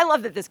this up. I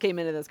love that this came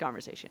into this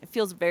conversation. It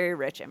feels very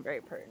rich and very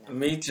pertinent.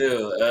 Me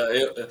too.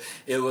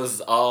 It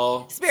was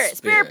all Spirit brought it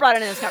spirit.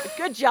 in this conversation.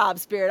 Good job,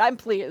 Spirit. I'm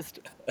pleased.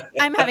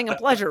 I'm having a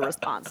pleasure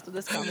response to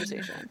this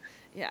conversation.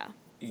 Yeah.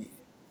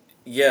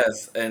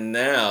 Yes, and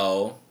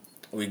now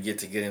we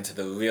get into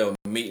the real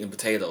meat and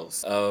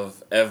potatoes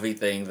of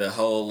everything, the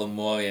whole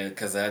Lemurian,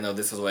 because I know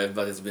this is what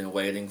everybody's been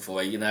waiting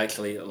for. You know,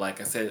 actually,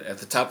 like I said at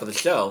the top of the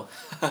show,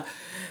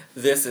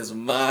 this is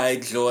my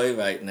joy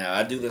right now.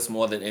 I do this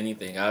more than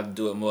anything. I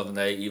do it more than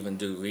I even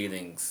do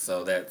readings,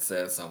 so that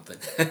says something.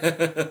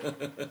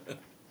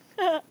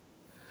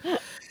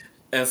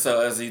 And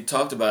so, as you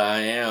talked about, I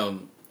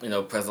am,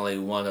 presently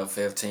one of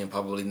 15,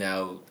 probably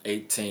now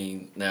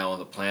 18 now on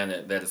the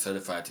planet that is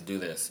certified to do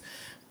this.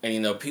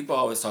 And, people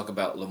always talk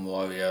about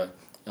Lemuria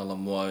and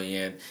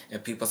Lemurian,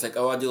 and people say,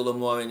 oh, I do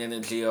Lemurian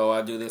energy, or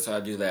I do this, or I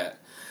do that.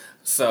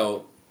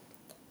 So,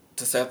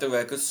 to set the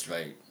record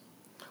straight,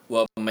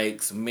 what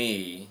makes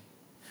me,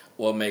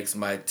 what makes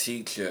my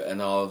teacher and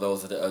all of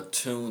those that are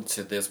attuned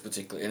to this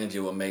particular energy,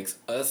 what makes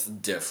us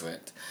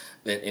different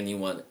than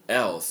anyone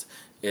else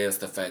is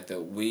the fact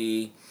that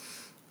we,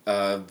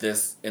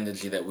 this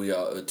energy that we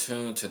are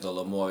attuned to, the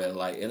Lemurian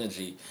light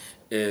energy,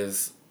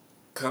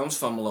 comes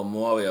from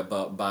Lemuria,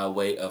 but by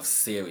way of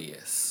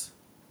Sirius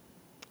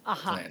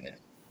Uh-huh. planet.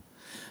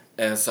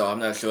 And so I'm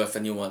not sure if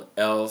anyone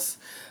else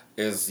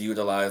is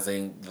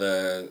utilizing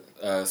the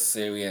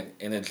Syrian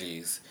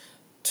energies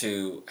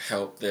to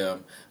help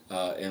them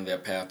in their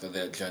path of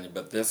their journey,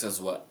 but this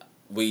is what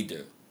we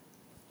do.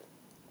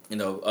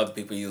 Other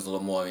people use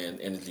Lemurian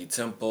energy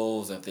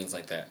temples and things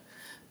like that.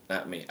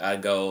 Not me. I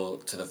go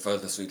to the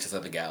furthest reaches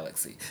of the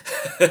galaxy.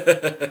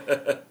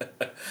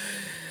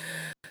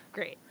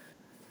 Great.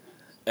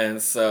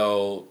 And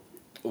so,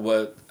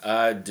 what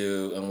I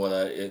do and what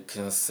it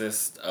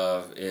consists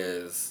of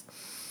is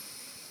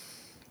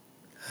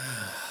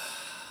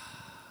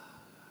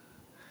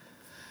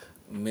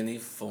many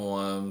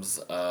forms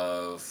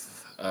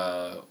of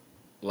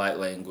light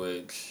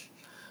language,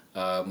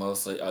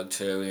 mostly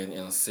Arcturian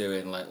and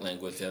Syrian light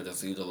language that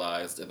is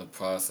utilized in the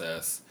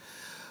process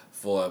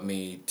for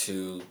me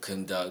to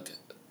conduct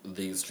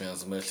these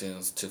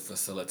transmissions to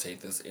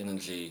facilitate this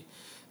energy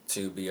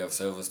to be of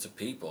service to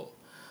people.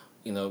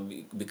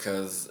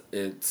 Because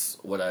it's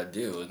what I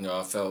do.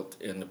 I felt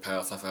in the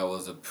past life I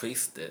was a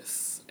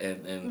priestess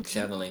and Mm-hmm.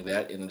 channeling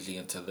that energy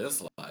into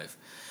this life.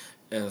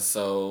 And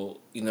so,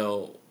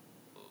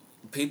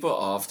 people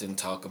often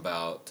talk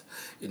about,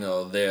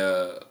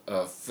 their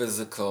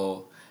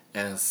physical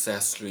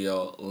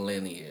ancestral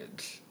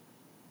lineage.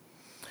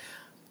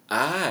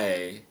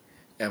 I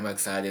am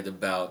excited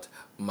about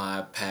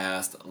my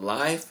past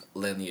life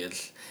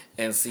lineage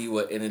and see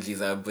what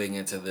energies I bring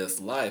into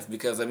this life.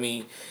 Because,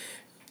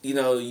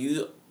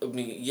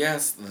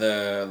 yes,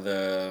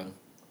 the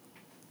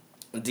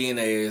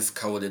DNA is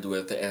coded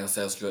with the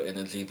ancestral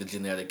energy, the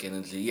genetic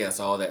energy. Yes,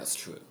 all that's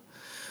true.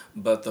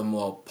 But the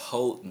more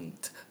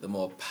potent, the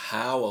more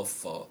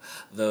powerful,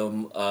 the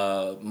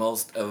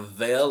most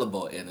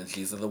available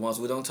energies are the ones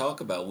we don't talk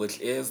about, which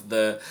is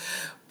the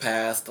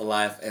past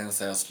life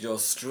ancestral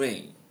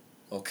stream.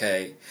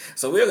 Okay,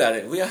 so we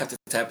have to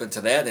tap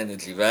into that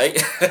energy, right?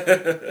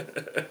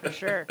 For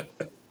sure.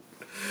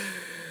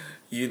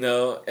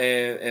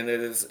 And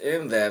it is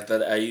in that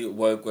I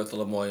work with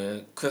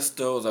Lemurian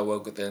crystals. I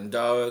work with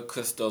Andara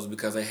crystals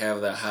because they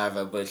have that high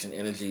vibration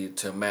energy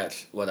to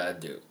match what I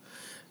do.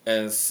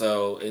 And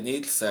so in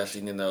each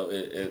session,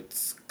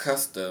 it's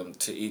custom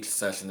to each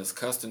session. It's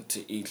custom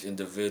to each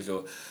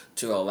individual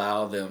to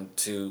allow them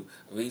to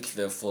reach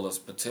their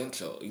fullest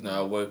potential.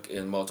 I work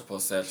in multiple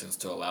sessions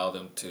to allow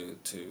them to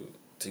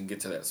to get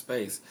to that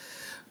space.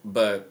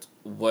 But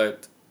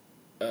what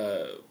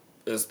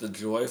is the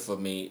joy for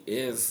me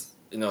is,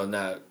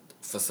 not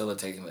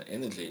facilitating the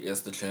energy.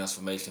 It's the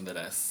transformation that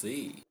I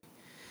see.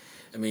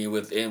 I mean,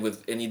 with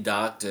any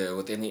doctor,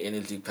 with any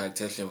energy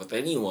practitioner, with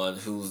anyone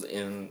who's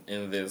in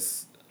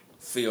this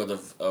field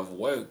of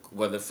work,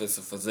 whether if it's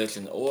a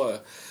physician or,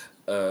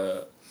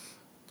 uh,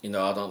 I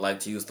don't like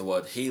to use the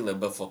word healer,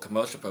 but for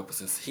commercial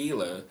purposes,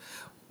 healer,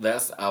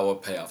 that's our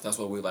payoff. That's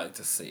what we like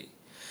to see.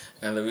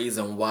 And the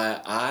reason why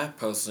I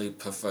personally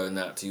prefer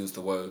not to use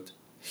the word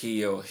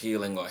heal,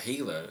 healing, or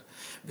healer,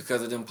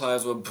 because it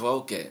implies we're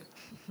broken.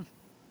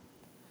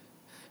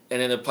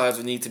 And it implies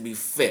we need to be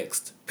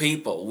fixed.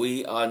 People,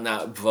 we are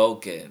not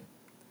broken.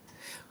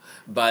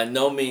 By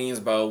no means,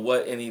 by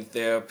what any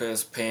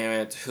therapist,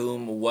 parent,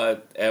 whom,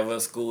 whatever,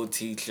 school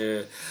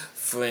teacher,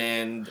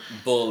 friend,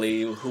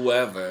 bully,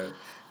 whoever,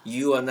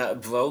 you are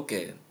not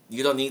broken.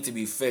 You don't need to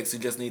be fixed. You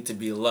just need to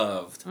be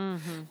loved.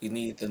 Mm-hmm. You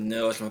need the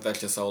nourishment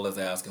that your soul is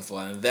asking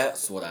for. And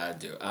that's what I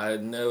do. I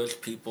nourish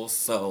people's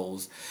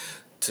souls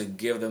to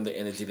give them the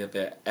energy that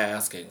they're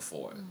asking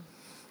for.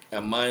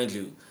 And mind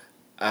you,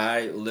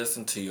 I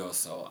listen to your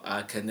soul.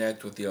 I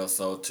connect with your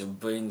soul to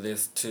bring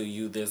this to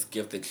you, this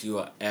gift that you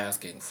are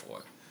asking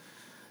for.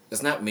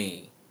 It's not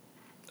me.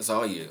 It's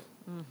all you.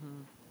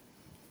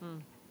 Mm-hmm.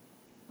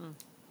 Mm-hmm.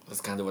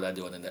 That's kind of what I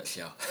do in a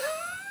nutshell.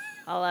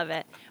 I love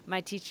it. My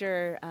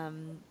teacher,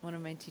 one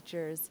of my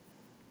teachers,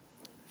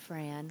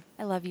 Fran.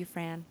 I love you,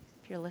 Fran.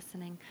 If you're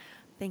listening,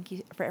 thank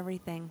you for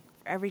everything,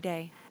 for every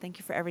day. Thank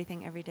you for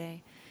everything every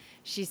day.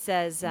 She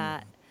says,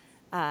 that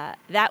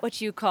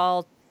which you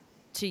call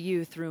to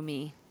you through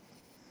me.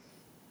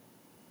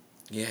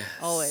 Yes.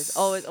 Always,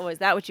 always, always.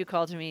 That which you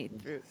call to me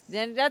through.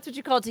 Then that's what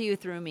you call to you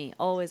through me.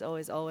 Always,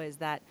 always, always.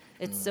 That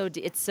it's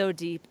it's so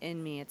deep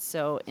in me. It's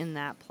so in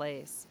that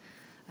place.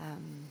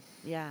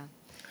 Yeah.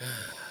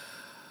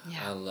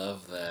 Yeah. I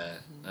love that.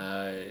 Mm-hmm.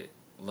 I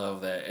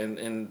love that.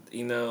 And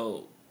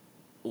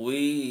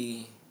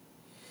we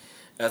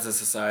as a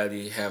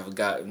society have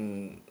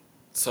gotten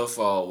so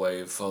far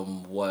away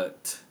from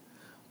what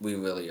we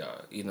really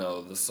are.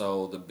 The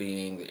soul, the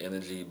being, the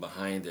energy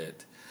behind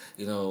it.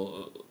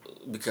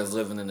 Because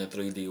living in a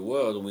 3D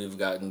world, we've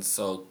gotten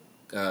so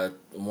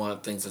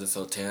want things that are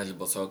so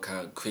tangible, so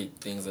concrete,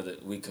 things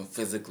that we can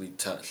physically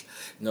touch.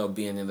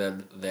 Being in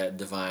that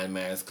divine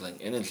masculine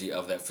energy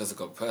of that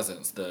physical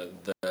presence, the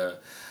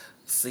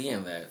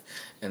seeing that.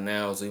 And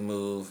now as we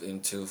move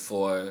into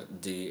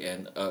 4D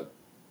and up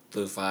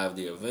through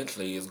 5D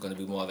eventually, is going to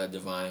be more of that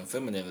divine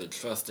feminine, the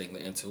trusting,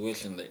 the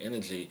intuition, the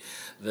energy,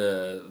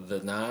 the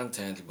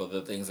non-tangible,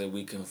 the things that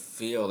we can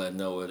feel and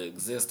know it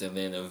exists, and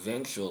then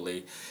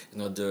eventually,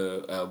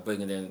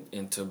 bring it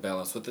into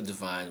balance with the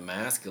divine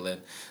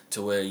masculine,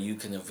 to where you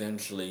can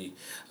eventually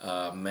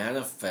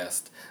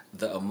manifest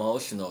the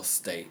emotional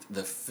state,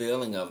 the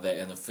feeling of that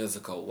in a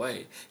physical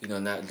way,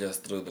 not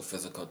just through the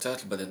physical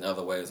touch, but in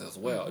other ways as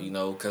well,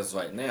 because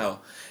right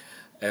now,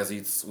 as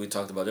we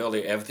talked about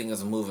earlier, everything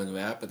is moving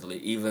rapidly.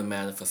 Even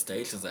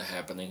manifestations are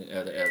happening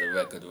at a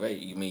record rate.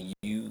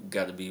 You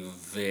got to be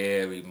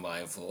very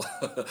mindful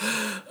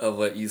of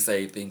what you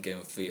say, think,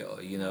 and feel.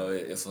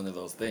 It's one of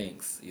those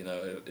things.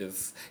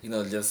 It's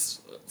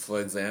just for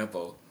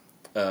example,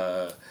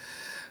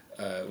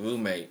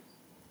 roommate.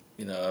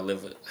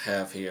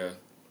 Have here,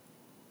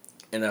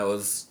 and I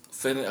was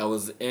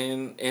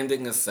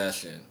ending a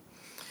session,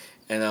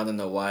 and I don't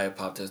know why it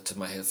popped into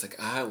my head. It's like,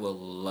 I would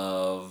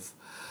love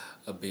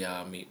a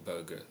Beyond Meat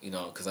burger,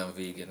 because I'm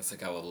vegan. It's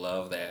like, I would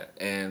love that.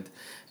 And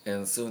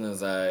as soon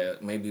as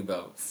maybe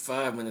about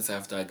 5 minutes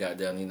after I got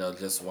done,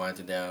 just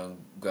winding down,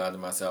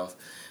 grounding myself,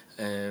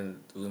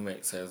 and the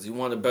roommate says, "You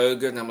want a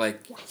burger?" And I'm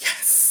like,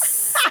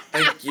 "Yes!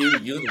 Thank you,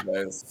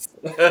 universe."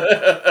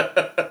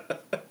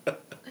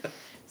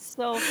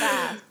 So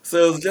fast.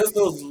 So it's just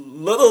those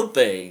little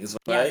things,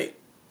 Yes. right?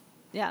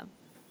 Yeah.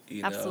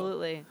 You know?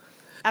 Absolutely.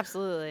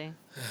 Absolutely.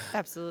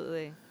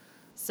 Absolutely.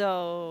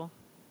 So,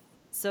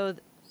 so,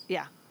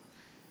 yeah.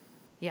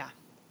 Yeah.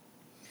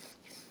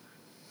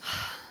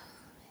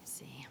 Let's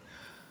see.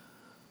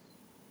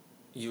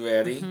 You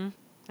ready? Mm-hmm.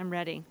 I'm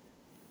ready.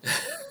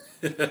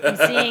 I'm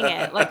seeing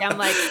it. I'm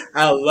like,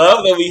 I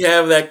love that we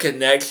have that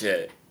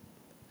connection.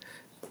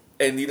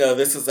 And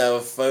this is our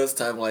first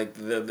time, like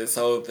this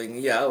whole thing.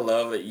 Yeah, I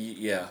love it.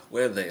 Yeah,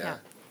 we're yeah.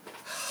 there.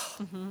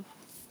 Mm-hmm.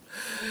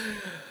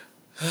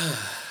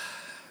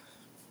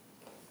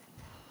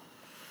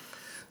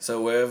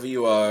 So wherever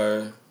you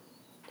are,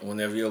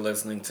 whenever you're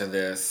listening to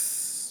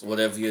this,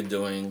 whatever you're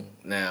doing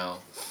now,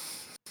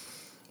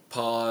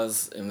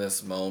 pause in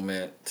this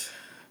moment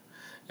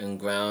and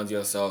ground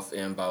yourself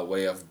in by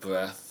way of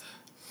breath.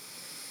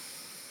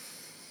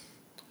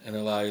 And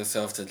allow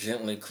yourself to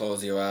gently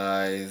close your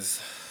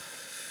eyes,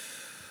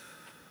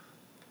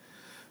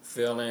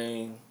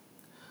 feeling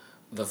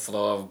the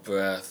flow of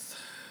breath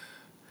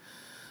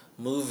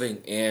moving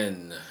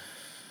in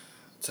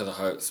to the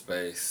heart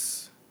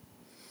space,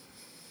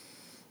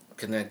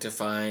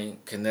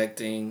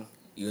 connecting,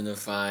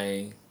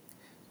 unifying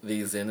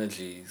these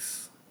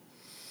energies.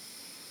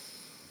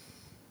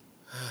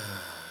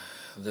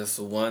 this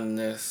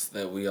oneness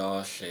that we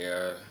all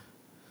share,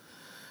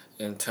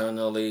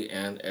 internally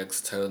and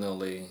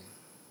externally.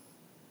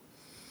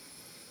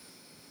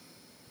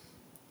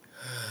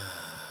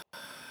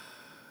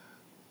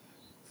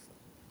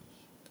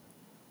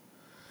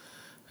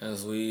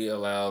 As we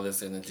allow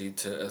this energy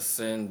to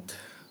ascend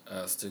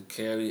us, to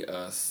carry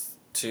us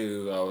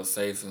to our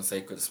safe and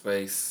sacred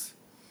space.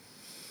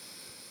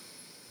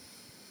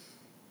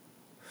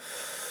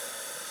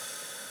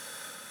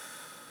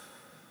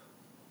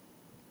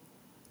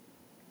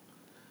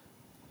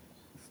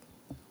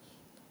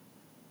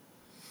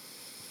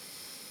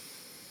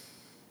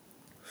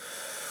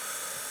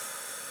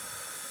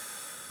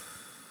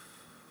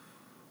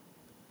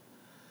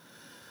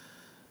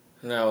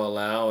 Now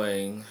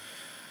allowing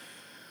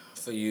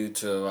for you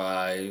to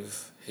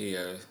arrive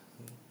here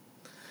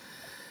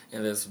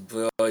in this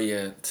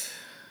brilliant,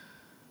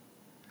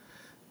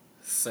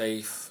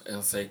 safe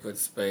and sacred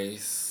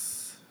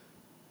space.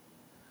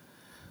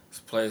 This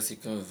place you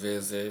can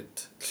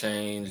visit,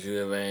 change,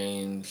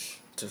 rearrange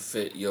to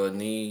fit your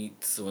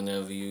needs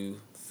whenever you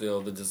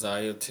feel the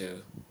desire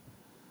to.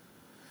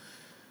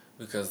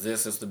 Because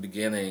this is the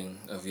beginning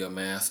of your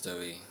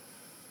mastery.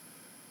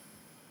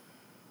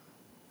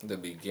 The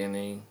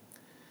beginning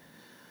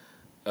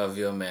of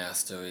your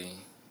mastery.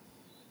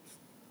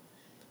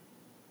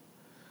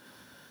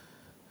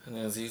 And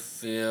as you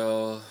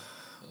feel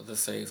the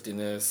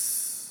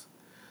safetiness,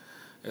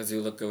 as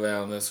you look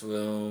around this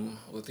room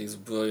with these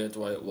brilliant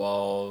white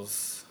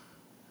walls,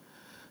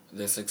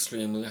 this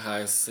extremely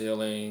high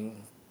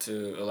ceiling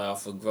to allow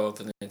for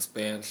growth and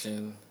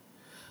expansion,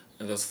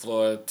 and this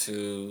floor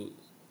to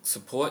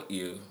support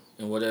you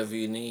in whatever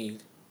you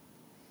need.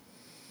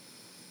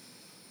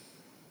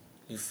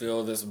 You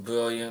feel this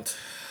brilliant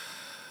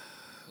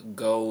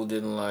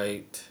golden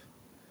light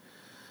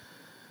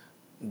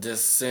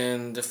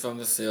descend from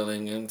the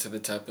ceiling into the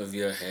top of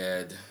your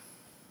head,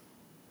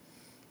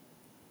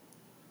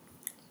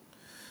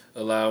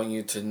 allowing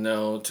you to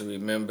know, to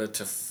remember,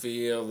 to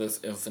feel this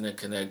infinite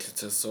connection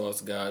to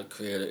Source, God,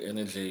 Creator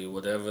energy.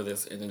 Whatever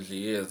this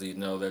energy is, you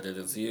know that it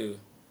is you.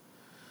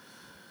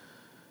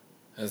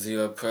 As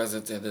you are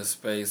present in this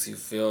space, you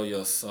feel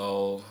your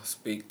soul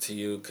speak to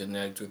you,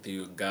 connect with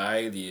you,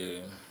 guide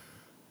you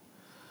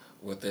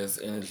with this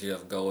energy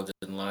of golden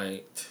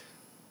light.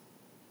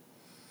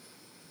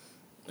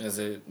 As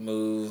it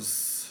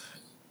moves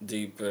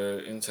deeper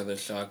into the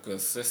chakra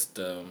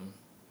system,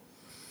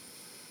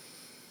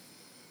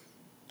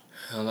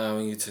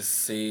 allowing you to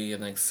see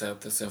and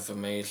accept this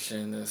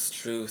information as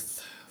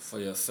truth for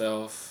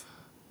yourself.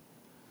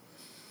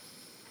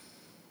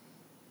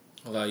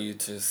 Allow you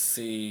to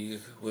see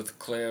with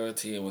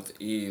clarity and with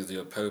ease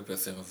your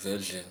purpose and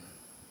vision.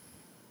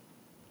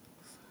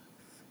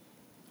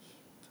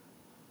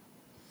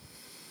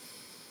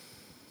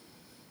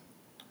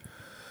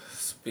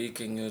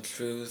 Speaking your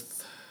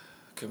truth,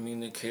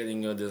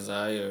 communicating your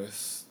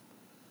desires,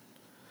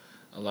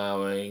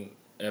 allowing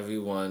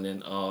everyone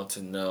and all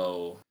to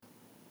know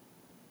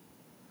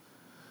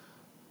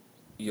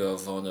your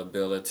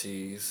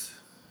vulnerabilities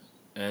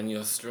and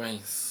your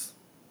strengths.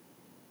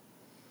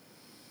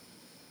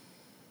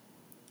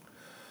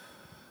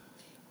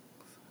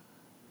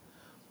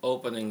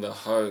 Opening the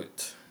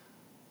heart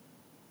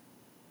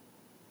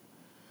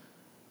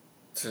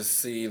to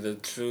see the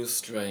true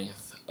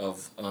strength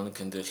of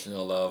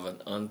unconditional love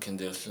and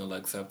unconditional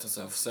acceptance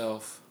of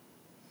self.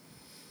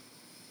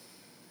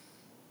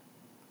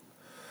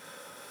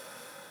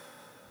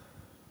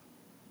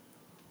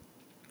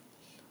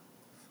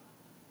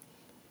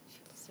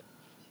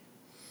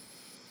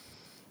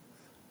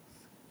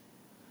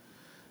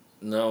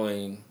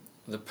 Knowing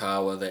the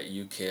power that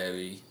you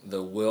carry,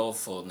 the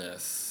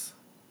willfulness,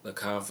 the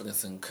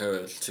confidence and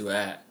courage to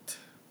act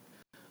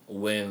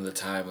when the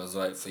time is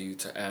right for you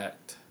to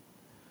act.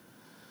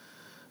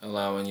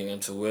 Allowing your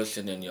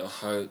intuition and your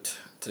heart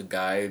to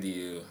guide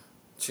you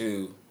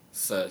to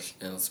such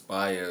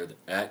inspired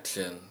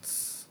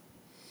actions.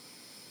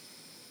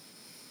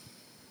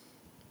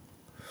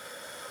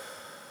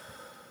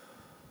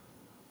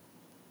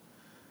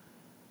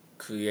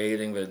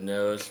 Creating the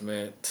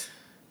nourishment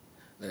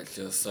that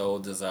your soul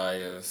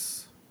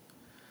desires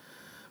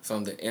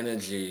from the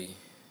energy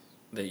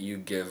that you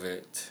give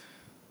it,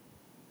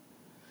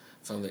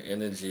 from the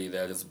energy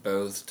that is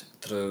birthed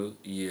through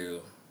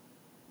you.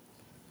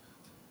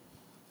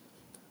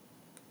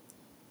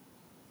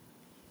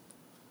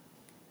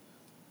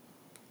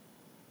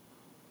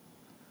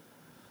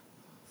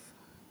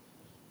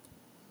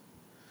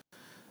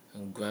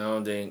 And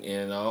grounding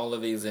in all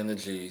of these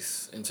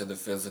energies into the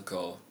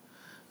physical,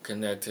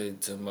 connected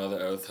to Mother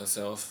Earth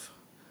herself,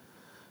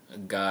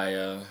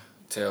 Gaia,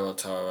 Terra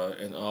Tara,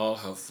 in all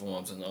her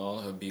forms and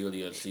all her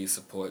beauty, as she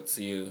supports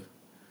you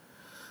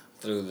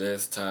through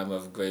this time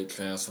of great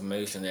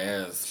transformation,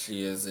 as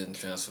she is in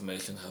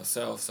transformation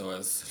herself. So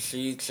as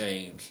she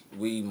changed,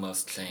 we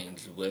must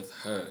change with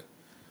her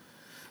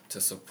to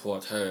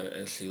support her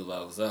as she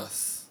loves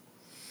us.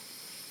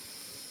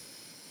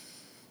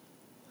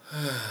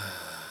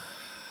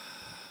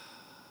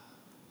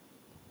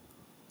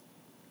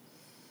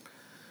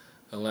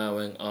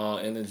 allowing all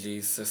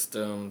energy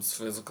systems,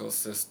 physical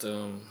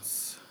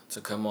systems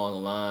to come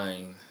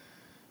online.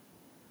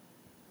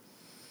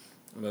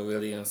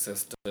 Meridian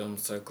system,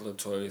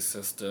 circulatory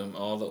system,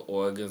 all the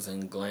organs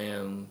and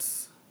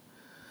glands,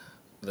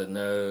 the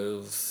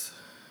nerves,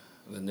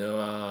 the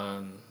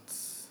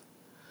neurons,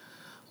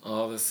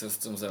 all the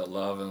systems that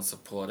love and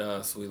support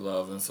us, we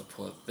love and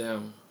support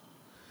them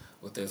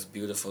with this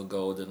beautiful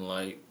golden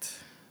light.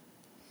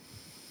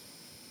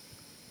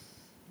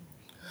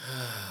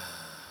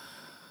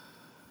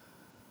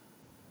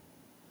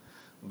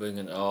 Bring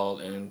it all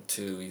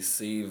into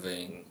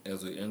receiving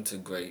as we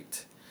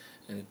integrate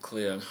and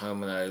clear and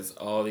harmonize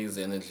all these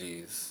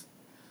energies.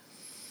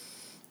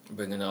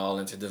 Bring it all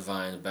into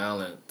divine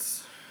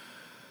balance.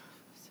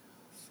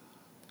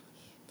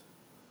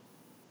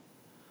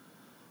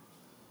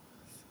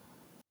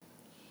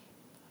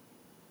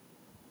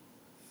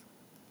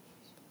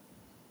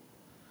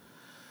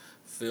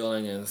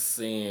 Feeling and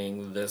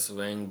seeing this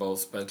rainbow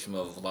spectrum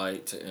of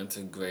light to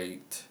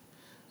integrate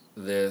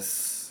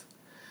this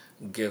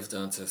gift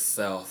unto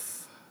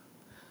self,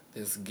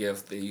 this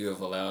gift that you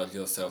have allowed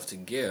yourself to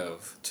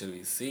give, to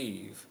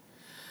receive,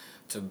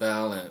 to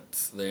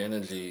balance the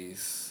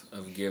energies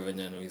of giving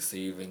and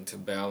receiving, to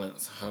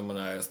balance,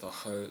 harmonize the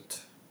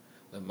heart,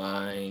 the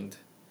mind,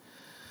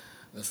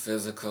 the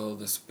physical,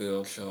 the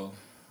spiritual,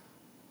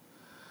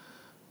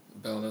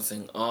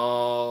 balancing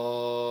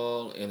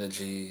all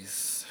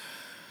energies.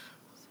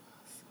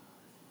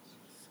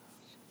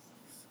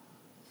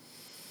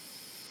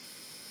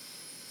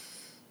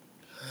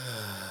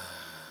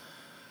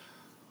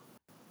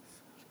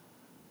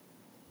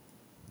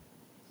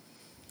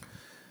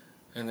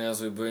 And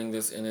as we bring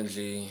this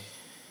energy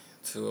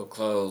to a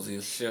close, you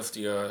shift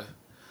your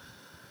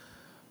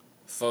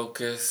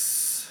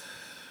focus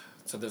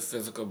to the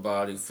physical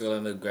body,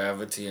 feeling the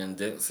gravity and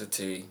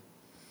density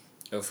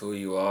of who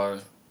you are.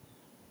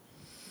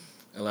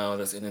 Allow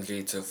this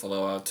energy to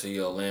flow out to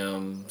your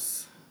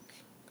limbs,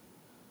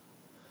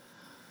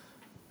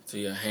 to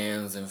your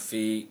hands and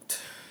feet,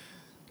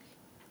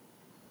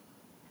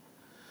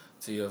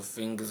 to your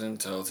fingers and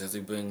toes as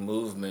you bring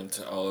movement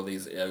to all of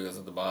these areas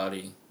of the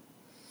body.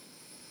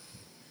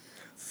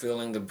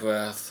 Feeling the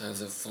breath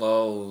as it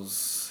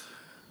flows,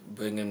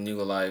 bringing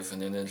new life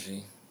and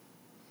energy.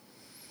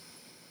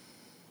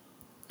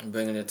 And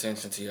bringing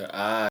attention to your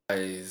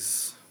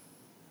eyes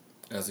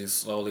as you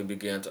slowly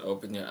begin to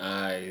open your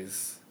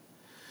eyes,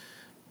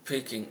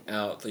 peeking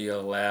out through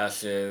your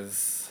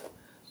lashes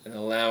and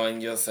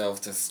allowing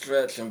yourself to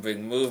stretch and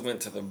bring movement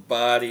to the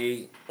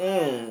body.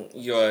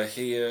 You are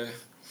here.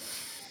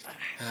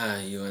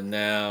 You are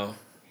now.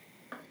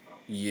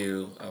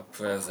 You are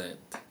present.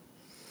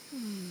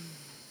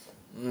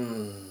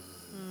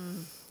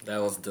 That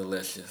was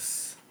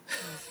delicious. That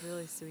was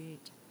really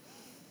sweet.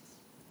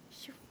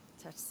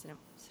 Touch, sit up.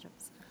 Yep.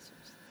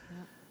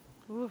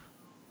 Ooh,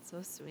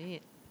 so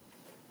sweet.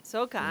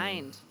 So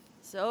kind.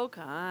 So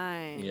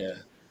kind. Yeah.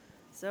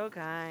 So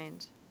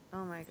kind.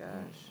 Oh my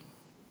gosh.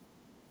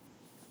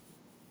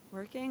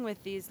 Working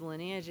with these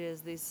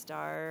lineages, these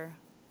star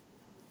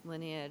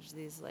lineage,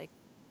 these like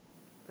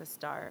the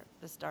star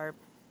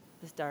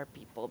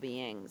people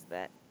beings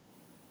that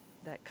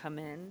come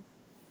in.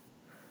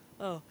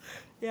 Oh,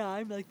 yeah,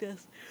 I'm like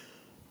this.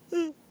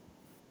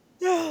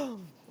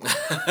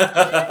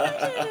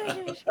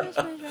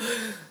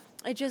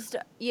 I just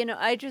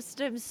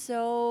am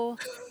so,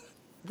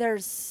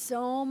 there's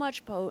so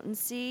much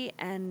potency,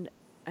 and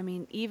I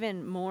mean,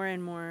 even more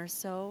and more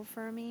so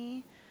for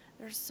me,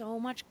 there's so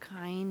much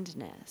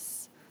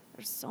kindness.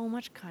 There's so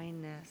much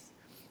kindness.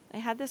 I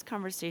had this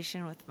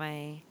conversation with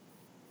my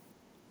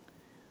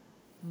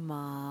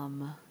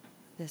mom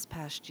this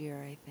past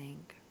year, I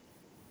think.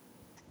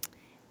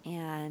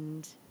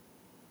 And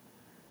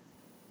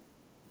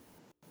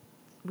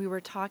we were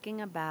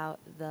talking about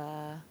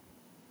the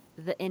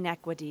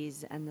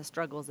inequities and the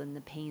struggles and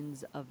the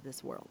pains of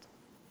this world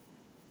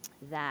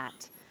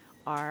that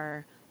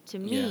are, to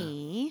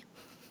me,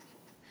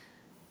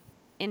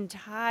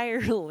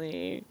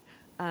 entirely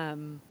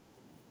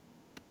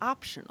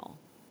optional.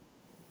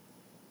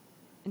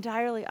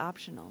 Entirely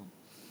optional.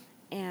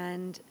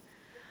 And,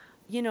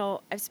 you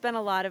know, I've spent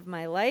a lot of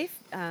my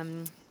life,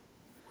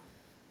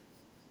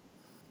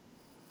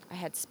 I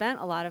had spent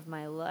a lot of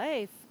my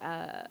life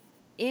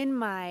in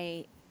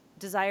my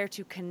desire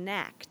to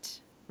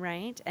connect,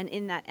 right? And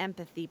in that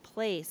empathy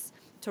place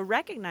to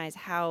recognize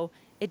how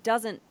it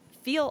doesn't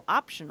feel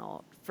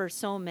optional for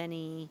so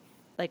many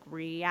like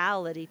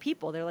reality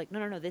people. They're like,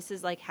 no, this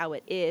is like how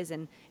it is.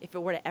 And if it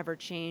were to ever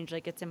change,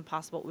 like it's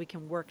impossible. We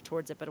can work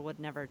towards it, but it would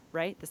never,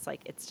 right? This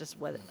like, it's just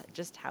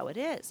just how it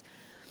is.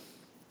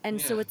 And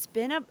so it's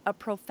been a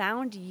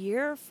profound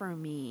year for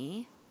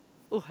me.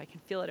 Oh, I can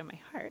feel it in my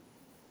heart.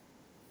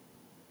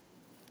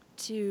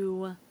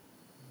 To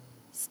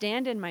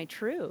stand in my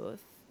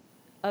truth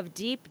of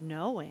deep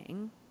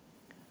knowing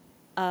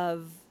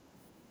of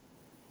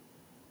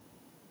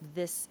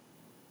this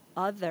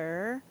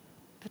other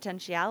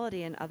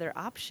potentiality and other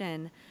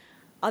options,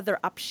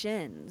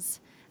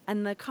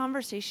 And the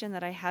conversation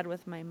that I had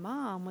with my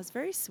mom was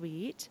very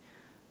sweet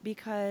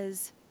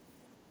because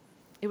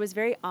it was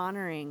very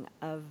honoring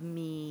of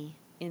me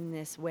in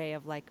this way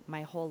of like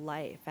my whole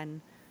life.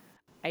 And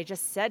I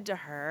just said to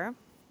her,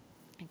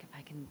 like, if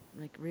I can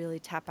like really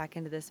tap back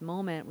into this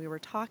moment, we were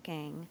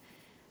talking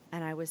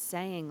and I was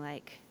saying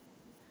like,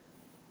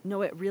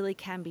 no, it really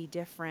can be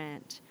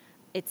different.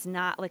 It's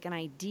not like an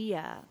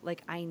idea,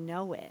 like I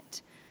know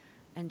it.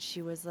 And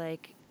she was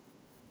like,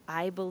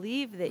 I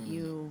believe that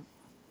you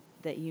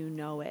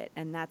know it,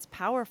 and that's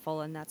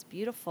powerful and that's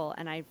beautiful.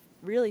 And I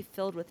really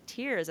filled with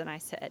tears and I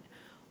said,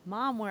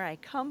 Mom, where I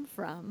come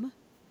from,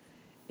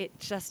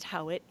 it's just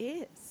how it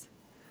is.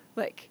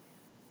 Like,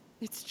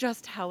 it's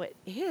just how it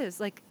is.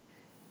 Like,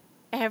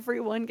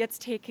 everyone gets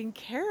taken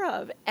care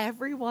of,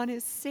 everyone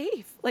is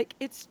safe. Like,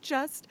 it's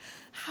just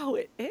how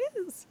it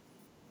is.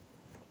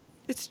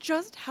 It's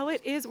just how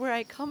it is where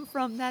I come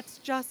from. That's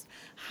just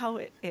how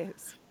it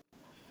is.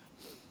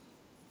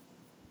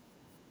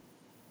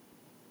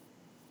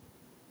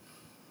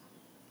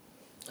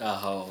 I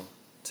hold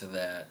to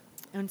that.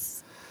 And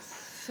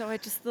so I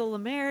just, the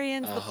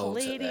Lemurians, I the hold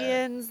to that.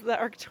 Palladians, the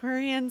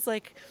Arcturians,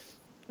 like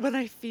when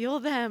I feel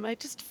them, I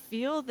just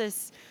feel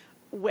this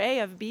way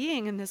of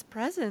being in this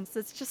presence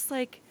that's just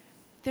like,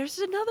 there's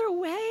another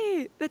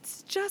way.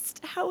 That's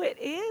just how it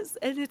is.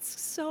 And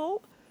it's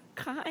so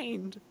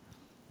kind.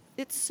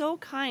 It's so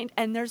kind.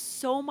 And there's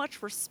so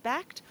much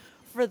respect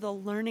for the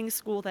learning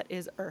school that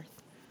is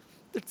Earth.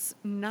 It's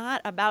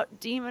not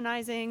about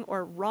demonizing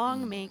or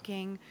wrong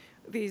making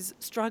these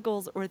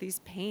struggles or these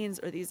pains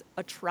or these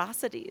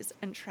atrocities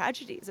and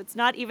tragedies. It's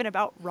not even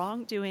about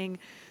wrongdoing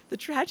the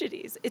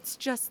tragedies. It's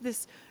just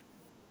this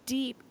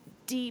deep,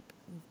 deep,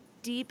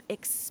 deep,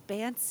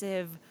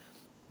 expansive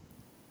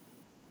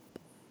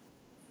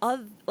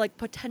of like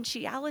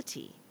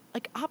potentiality,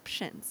 like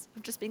options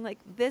of just being like,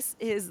 this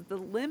is the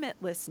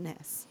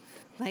limitlessness.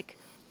 Like,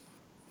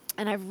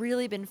 and I've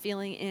really been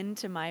feeling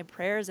into my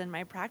prayers and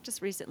my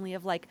practice recently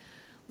of like,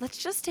 let's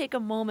just take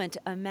a moment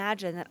to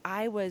imagine that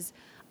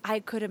I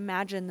could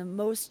imagine the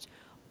most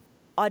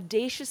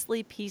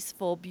audaciously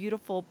peaceful,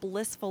 beautiful,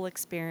 blissful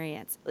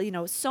experience,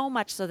 so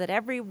much so that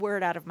every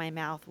word out of my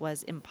mouth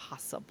was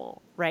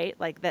impossible, right?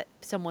 Like that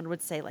someone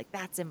would say, like,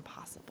 that's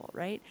impossible,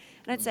 right?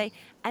 And I'd say,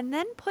 and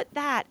then put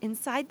that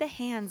inside the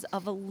hands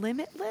of a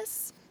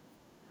limitless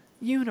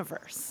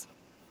universe.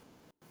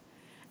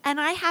 And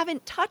I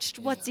haven't touched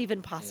Yeah, what's even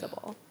yeah.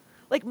 possible.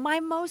 Like my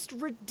most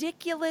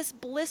ridiculous,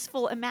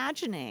 blissful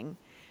imagining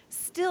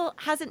still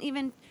hasn't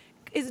even,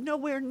 is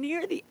nowhere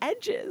near the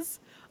edges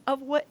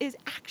of what is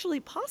actually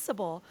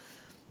possible.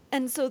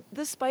 And so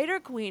the Spider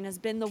Queen has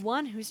been the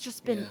one who's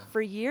just been Yeah.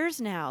 for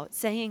years now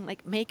saying,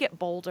 like, make it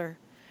bolder,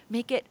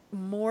 make it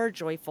more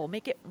joyful,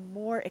 make it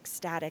more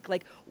ecstatic.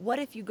 Like, what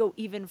if you go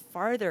even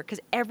farther? Because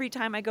every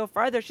time I go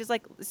farther, she's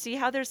like, see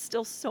how there's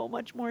still so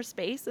much more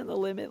space in the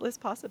limitless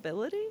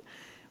possibility?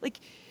 Like,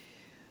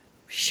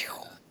 phew,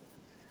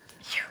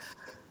 Yeah. phew.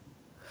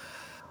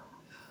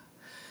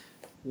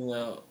 You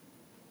know,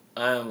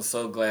 I am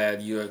so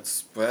glad you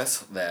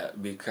expressed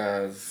that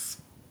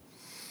because,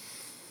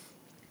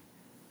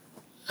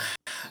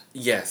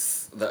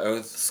 yes, the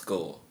Earth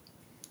School,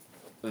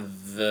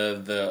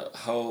 the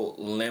whole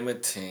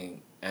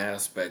limiting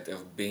aspect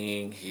of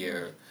being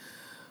here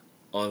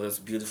on this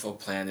beautiful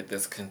planet,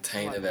 this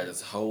container Love that it.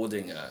 is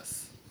holding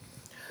us,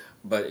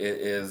 but it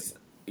is,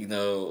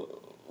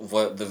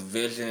 what the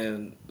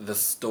vision, the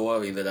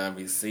story that I'm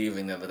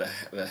receiving and that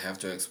I have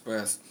to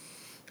express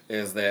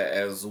is that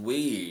as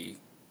we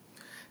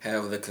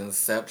have the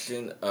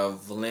conception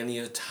of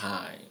linear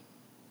time,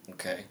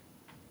 okay,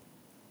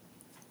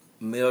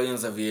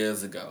 millions of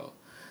years ago,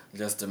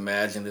 just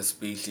imagine the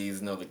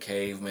species, the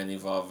cavemen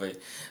evolving,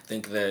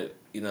 think that,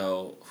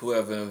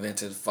 whoever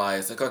invented fire,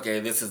 it's like, okay,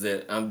 this is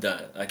it, I'm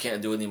done, I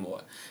can't do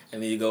anymore.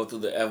 And then you go through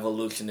the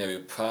evolutionary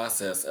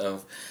process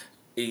of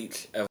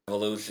each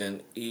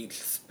evolution, each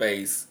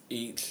space,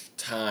 each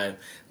time,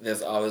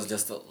 there's always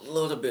just a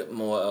little bit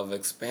more of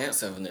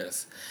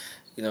expansiveness,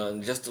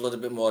 and just a little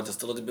bit more,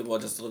 just a little bit more,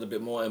 just a little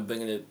bit more, and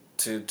bringing it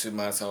to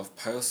myself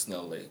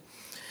personally.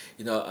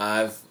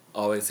 I've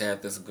always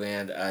had this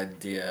grand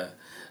idea,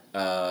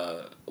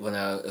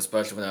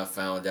 especially when I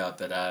found out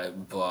that I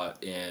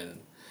brought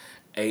in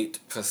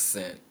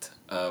 8%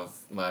 of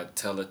my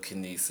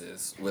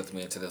telekinesis with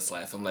me into this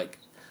life. I'm like,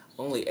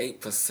 only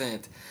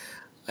 8%?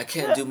 I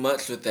can't do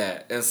much with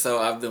that. And so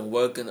I've been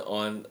working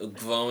on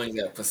growing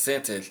that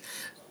percentage,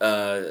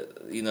 As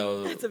of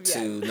yet.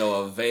 to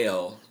no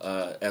avail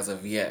as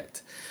of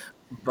yet.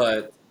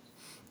 But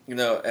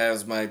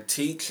as my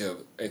teacher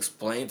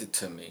explained it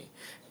to me,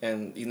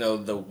 and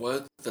the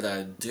work that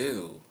I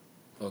do,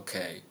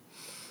 okay,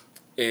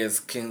 is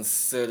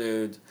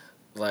considered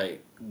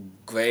like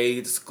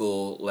grade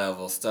school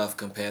level stuff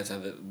compared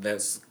to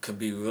that's could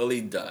be really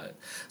done.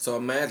 So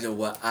imagine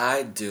what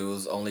I do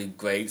is only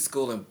grade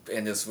school,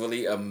 and it's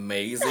really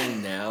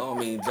amazing now. I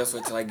mean, just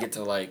wait till I get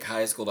to like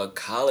high school or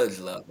college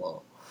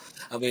level.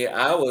 I mean,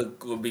 I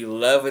would be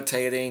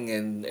levitating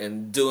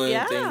and doing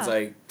things Yeah.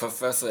 like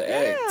Professor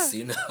Yeah. X.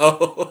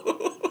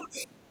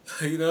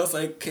 It's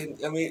like,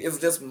 it's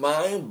just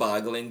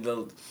mind-boggling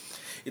of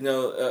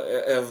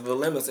the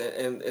limits.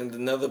 And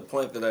another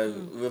point that I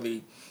Mm.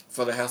 really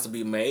feel that has to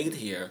be made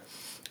here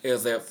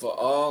is that for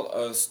all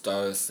us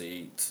star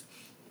seeds,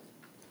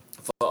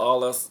 for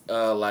all us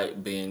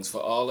light beings,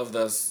 for all of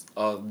us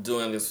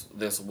doing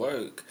this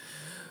work,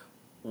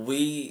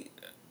 we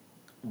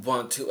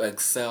want to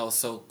excel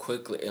so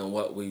quickly in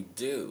what we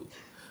do.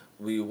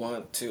 We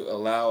want to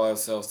allow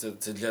ourselves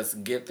to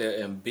just get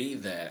there and be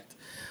that.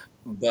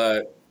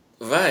 But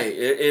right,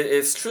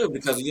 it's true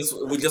because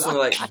we just want to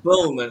like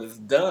boom and it's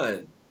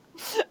done.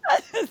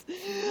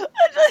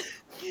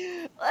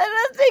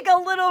 Let's take a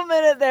little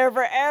minute there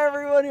for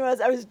everyone who has.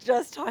 I was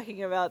just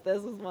talking about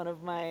this with one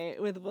of my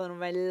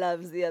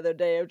loves the other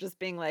day of just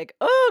being like,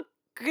 oh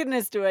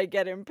goodness, do I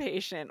get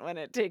impatient when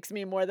it takes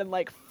me more than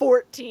like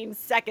 14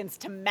 seconds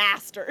to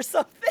master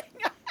something?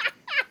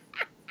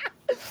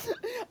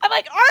 I'm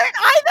like, aren't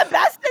I the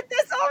best at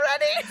this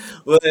already?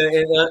 Well,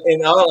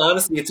 in all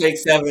honesty, it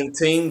takes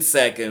 17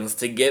 seconds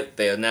to get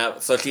there. Now,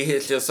 so she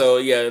hits you. So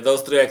yeah,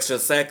 those 3 extra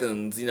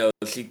seconds,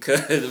 she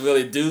could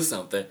really do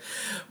something.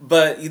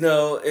 But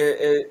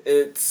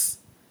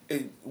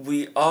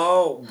we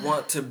all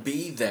want to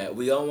be that.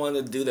 We all want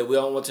to do that. We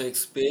all want to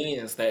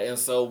experience that. And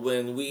so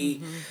when we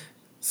Mm-hmm.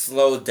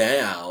 slow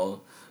down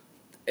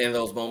in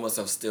those moments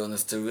of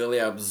stillness to really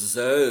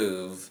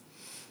observe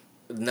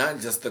not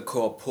just the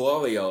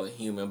corporeal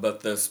human,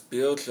 but the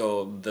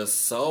spiritual, the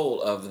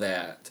soul of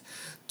that,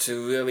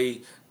 to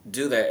really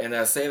do that. And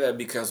I say that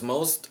because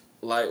most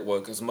light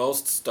workers,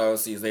 most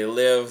starseeds, they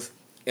live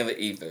in the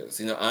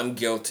ethers. I'm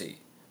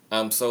guilty.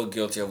 I'm so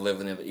guilty of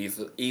living in the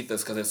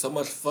ethers because there's so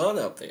much fun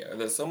up there.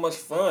 There's so much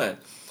fun.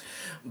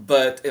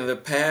 But in the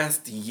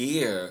past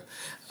year,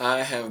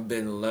 I have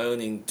been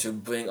learning to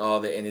bring all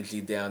the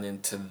energy down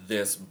into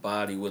this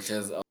body, which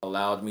has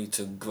allowed me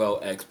to grow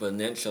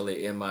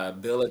exponentially in my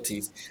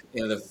abilities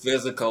in the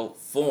physical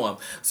form.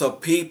 So Oh,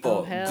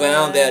 people hell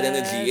ground that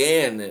energy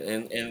yes. in,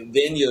 and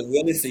then you'll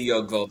really see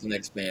your growth and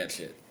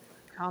expansion.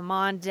 Come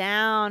on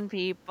down,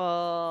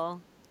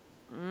 people.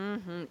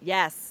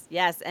 Yes,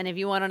 yes. And if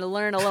you want to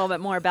learn a little bit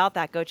more about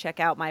that, go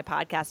check out my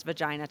podcast,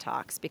 Vagina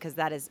Talks, because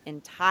that is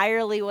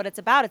entirely what it's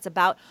about. It's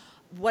about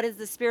what is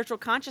the spiritual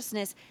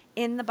consciousness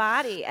in the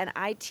body. And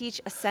I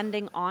teach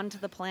ascending onto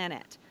the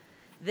planet.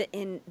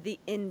 In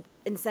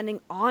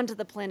sending onto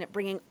the planet,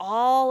 bringing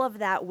all of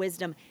that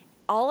wisdom,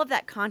 all of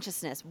that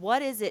consciousness.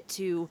 What is it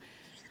to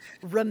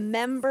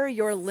remember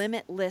your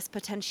limitless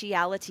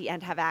potentiality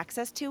and have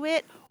access to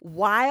it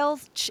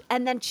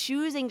and then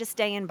choosing to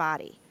stay in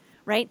body,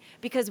 right?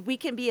 Because we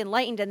can be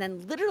enlightened and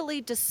then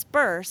literally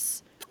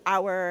disperse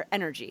our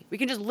energy. We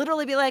can just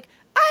literally be like,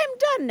 I'm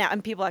done now.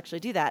 And people actually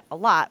do that a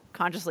lot,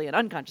 consciously and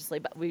unconsciously,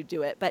 but we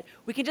do it. But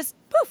we can just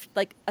poof,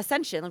 like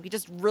ascension, like we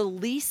just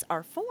release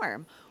our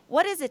form.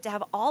 What is it to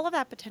have all of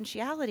that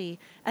potentiality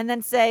and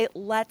then say,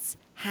 let's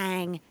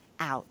hang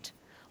out?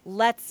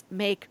 Let's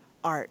make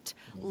art.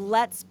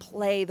 Let's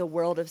play the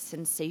world of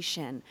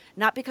sensation.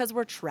 Not because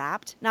we're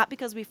trapped, not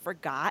because we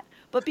forgot,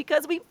 but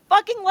because we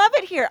fucking love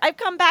it here. I've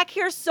come back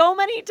here so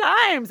many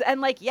times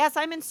and like, yes,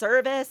 I'm in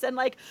service and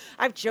like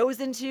I've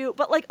chosen to,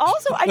 but like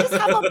also I just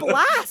have a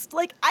blast.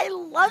 Like I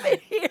love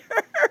it here.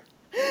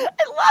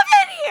 I love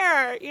it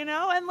here,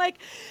 and like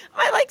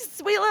my like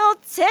sweet little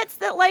tits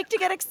that like to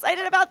get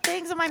excited about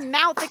things and my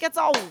mouth that gets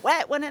all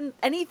wet when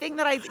anything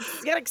that I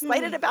get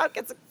excited about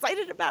gets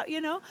excited about.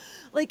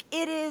 Like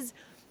it is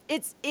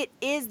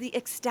the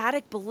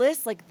ecstatic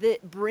bliss, like the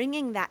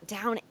bringing that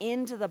down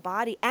into the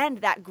body and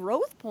that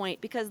growth point,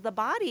 because the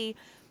body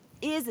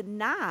is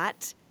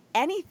not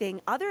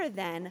anything other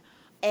than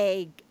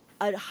a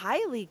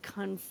highly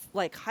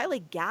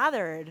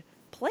gathered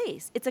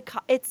place. It's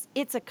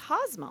a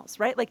cosmos,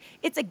 right? Like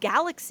it's a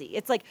galaxy.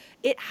 It's like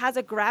it has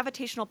a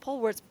gravitational pull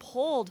where it's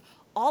pulled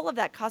all of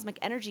that cosmic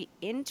energy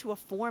into a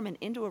form and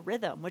into a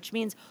rhythm, which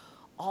means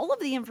all of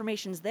the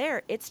information's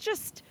there. It's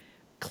just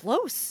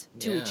close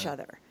to each Yeah.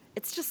 other.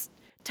 It's just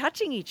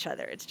touching each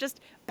other. It's just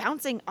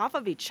bouncing off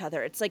of each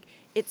other. It's like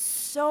it's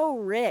so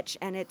rich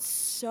and it's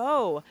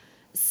so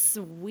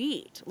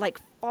sweet, like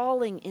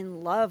falling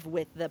in love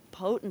with the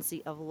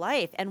potency of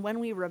life. And when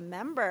we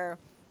remember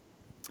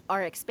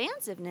our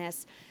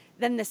expansiveness,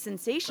 then the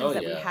sensations Oh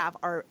that we yeah. have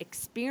are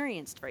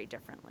experienced very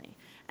differently.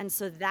 And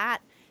so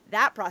that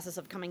process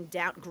of coming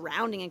down,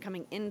 grounding and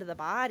coming into the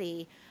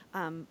body,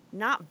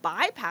 not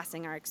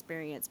bypassing our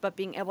experience, but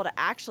being able to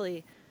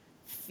actually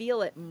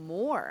feel it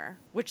more,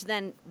 which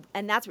then,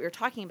 and that's what you're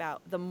talking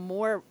about, the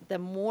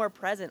more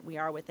present we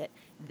are with it,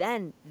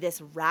 then this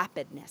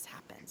rapidness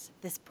happens,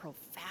 this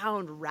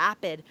profound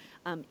rapid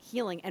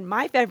healing. And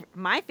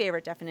my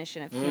favorite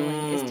definition of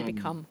healing is to Mm.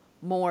 become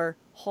more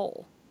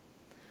whole.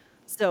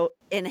 So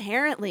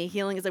inherently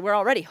healing is like we're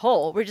already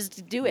whole, we're just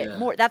to do it Yeah.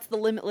 more. That's the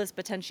limitless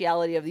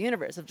potentiality of the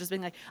universe, of just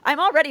being like, I'm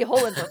already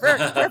whole and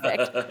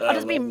perfect, I'll I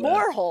just be love that.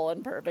 more whole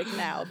and perfect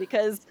now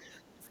because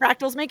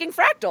fractals making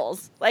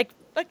fractals. Like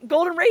like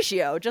golden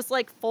ratio, just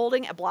like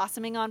folding,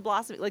 blossoming on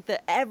blossoming, like the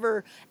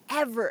ever,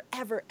 ever,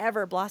 ever,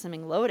 ever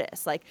blossoming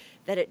lotus, like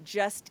that it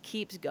just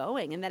keeps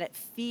going and that it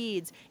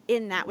feeds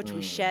in that which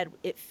we shed,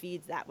 it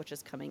feeds that which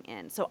is coming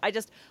in. So I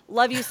just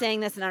love you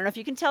saying this, and I don't know if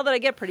you can tell that I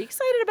get pretty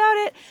excited about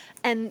it.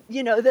 And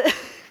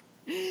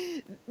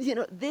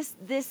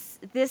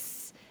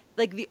this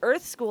like the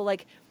earth school,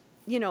 like,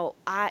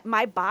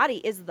 my body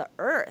is the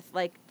earth.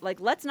 Like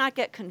let's not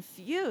get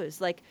confused.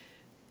 Like,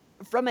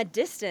 from a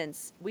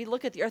distance, we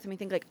look at the earth and we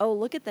think like, oh,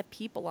 look at the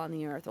people on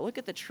the earth, or look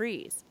at the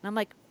trees. And I'm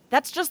like,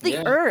 that's just the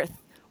Yeah.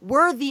 earth.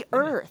 We're the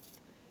earth.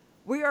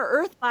 We are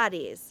earth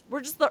bodies.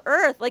 We're just the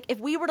earth. Like, if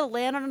we were to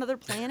land on another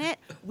planet,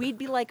 we'd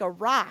be like a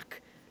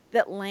rock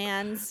that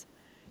lands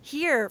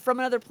here from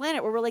another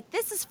planet where we're like,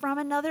 this is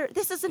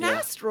an Yeah.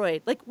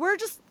 asteroid. Like, we're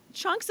just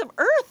chunks of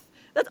earth.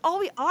 That's all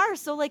we are.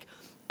 So like,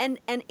 and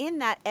in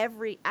that,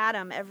 every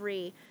atom,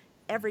 every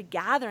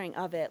gathering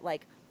of it,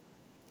 like,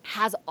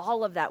 has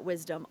all of that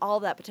wisdom, all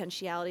of that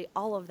potentiality,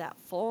 all of that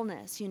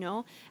fullness,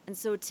 And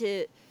so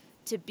to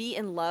be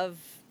in love,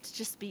 to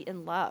just be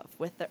in love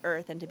with the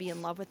earth, and to be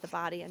in love with the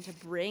body, and to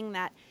bring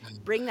that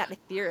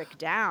etheric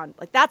down,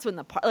 like, that's when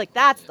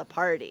that's the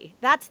party.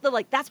 That's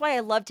why I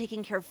love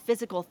taking care of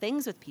physical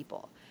things with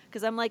people,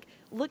 because I'm like,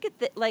 look at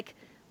this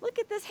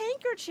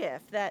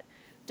handkerchief that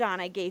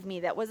Donna gave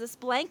me, that was this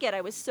blanket.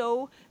 I was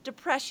so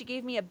depressed. She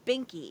gave me a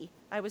binky.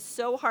 I was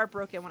so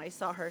heartbroken when I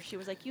saw her. She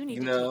was like, you need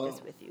You to keep know,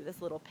 this with you, this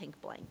little pink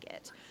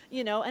blanket,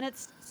 and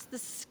it's the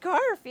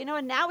scarf,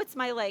 and now it's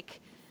my,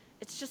 like,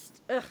 it's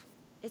just,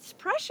 it's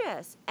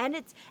precious. And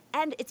it's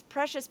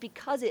precious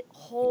because it yeah.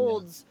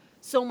 holds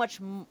so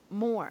much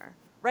more,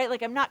 right?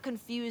 Like, I'm not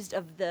confused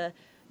of the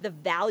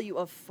value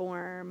of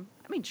form.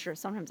 I mean, sure,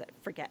 sometimes I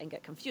forget and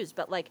get confused,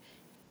 but like,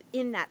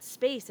 in that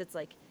space, it's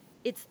like,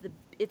 it's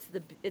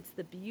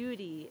the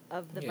beauty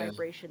of the Yeah.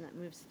 vibration that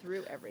moves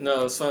through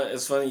No, everything.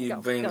 it's funny you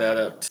Go bring go that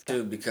ahead, up Caleb. Go.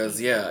 too, because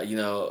yeah,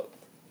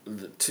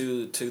 the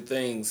two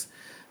things.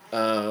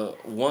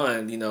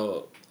 One,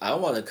 I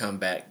want to come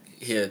back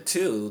here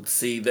too,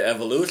 see the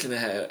evolution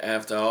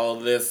after all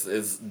this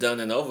is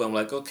done and over. I'm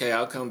like, okay,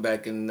 I'll come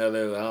back in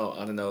another,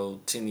 I don't know,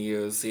 10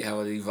 years, see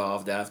how it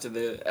evolved after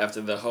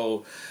the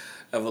whole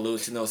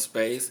evolution of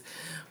space.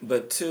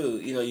 But two,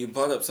 you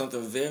brought up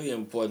something very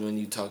important when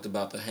you talked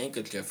about the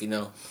handkerchief.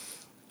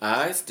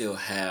 I still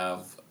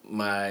have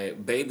my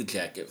baby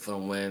jacket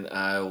from when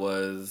I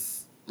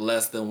was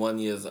less than 1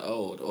 years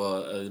old,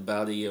 or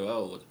about a year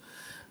old.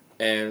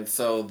 And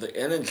so the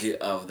energy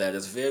of that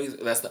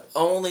that's the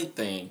only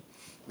thing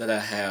that I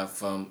have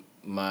from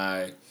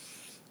well,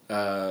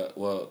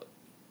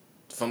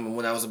 from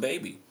when I was a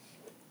baby.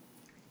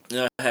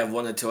 I have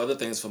one or two other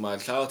things from my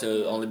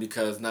childhood, only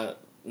because not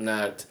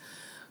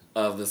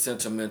of the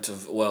sentimental,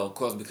 well, of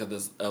course,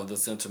 because of the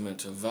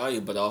sentimental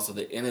value, but also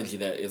the energy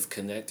that is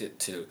connected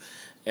to.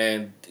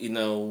 And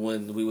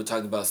when we were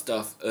talking about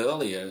stuff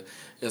earlier,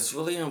 it's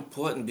really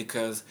important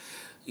because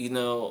you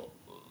know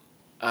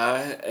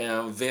I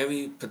am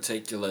very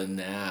particular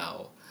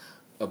now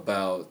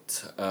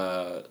about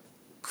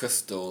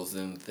crystals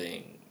and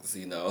things,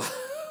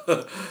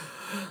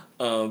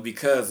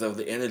 because of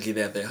the energy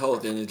that they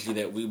hold, the energy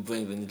that we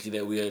bring, the energy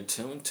that we are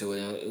attuned to.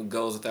 And it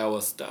goes with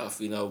our stuff,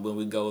 when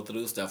we go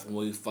through stuff, when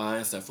we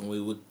find stuff,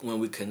 when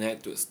we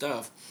connect with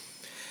stuff.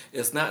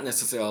 It's not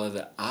necessarily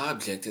the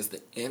object, it's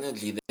the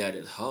energy that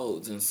it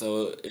holds. And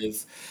so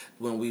it's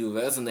when we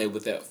resonate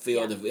with that Yeah.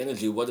 field of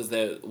energy, what is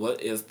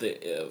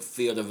the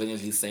field of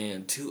energy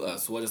saying to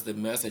us? What is the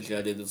message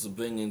that it is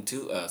bringing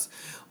to us?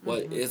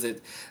 What Mm-hmm. is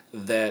it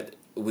that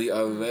we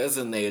are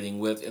resonating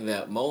with in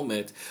that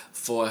moment,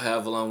 for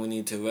however long we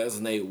need to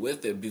resonate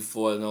with it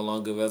before it no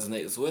longer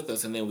resonates with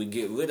us, and then we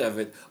get rid of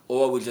it,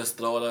 or we just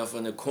throw it off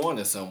in the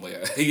corner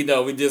somewhere.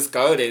 We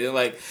discard it, and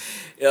like,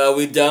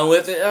 we done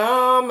with it.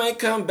 Oh, I may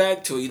come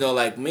back to it.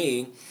 Like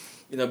me,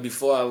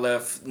 before I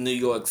left New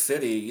York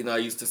City, I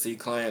used to see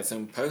clients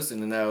in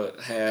person, and I would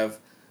have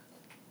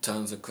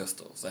tons of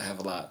crystals. I have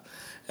a lot.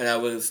 And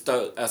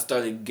I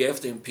started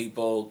gifting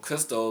people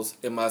crystals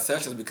in my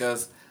sessions,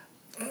 because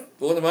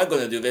what am I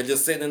going to do? They're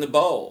just sitting in the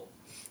bowl.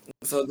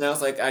 So now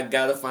it's like I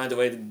gotta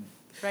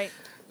Right.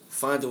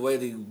 find a way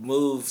to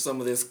move some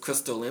of this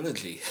crystal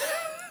energy.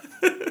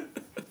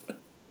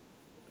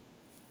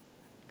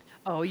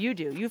 Oh, you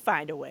do. You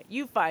find a way.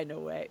 You find a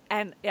way.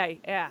 And yeah,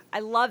 yeah,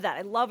 I love that.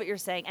 I love what you're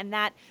saying. And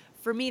that,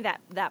 for me,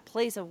 that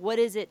place of what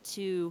is it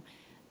to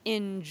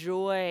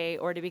enjoy,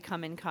 or to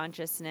become in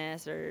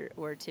consciousness,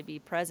 or to be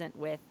present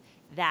with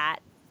that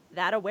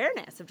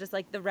awareness of just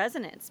like the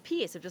resonance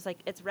piece of just like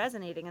it's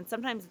resonating. And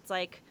sometimes it's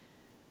like,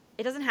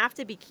 it doesn't have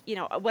to be,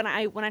 when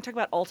I talk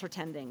about altar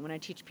tending, when I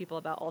teach people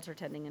about altar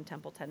tending and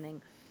temple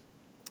tending,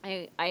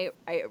 I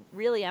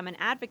really am an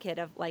advocate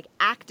of like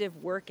active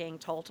working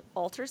to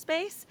altar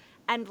space,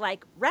 and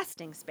like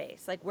resting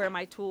space, like where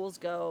my tools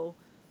go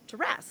to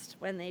rest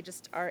when they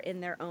just are in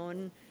their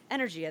own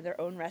energy and their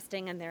own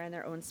resting, and they're in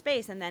their own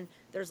space. And then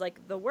there's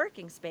like the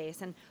working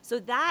space. And so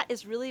that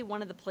is really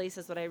one of the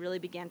places that I really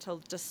began to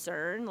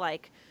discern,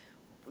 like,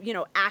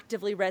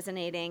 actively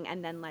resonating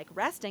and then like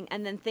resting,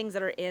 and then things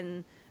that are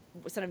in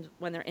sometimes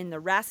when they're in the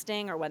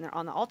resting or when they're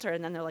on the altar,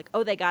 and then they're like,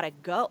 oh, they gotta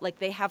go, like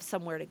they have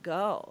somewhere to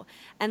go.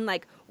 And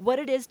like what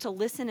it is to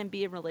listen and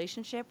be in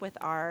relationship with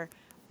our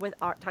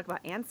talk about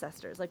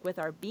ancestors, like with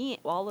our being,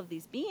 all of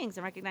these beings,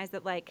 and recognize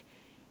that like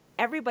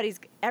everybody's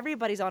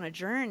on a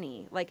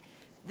journey. Like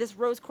this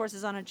rose course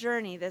is on a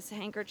journey, this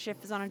handkerchief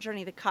is on a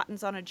journey, the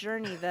cotton's on a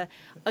journey, the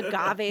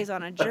agave's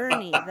on a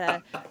journey,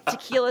 the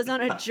tequila's on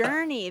a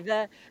journey,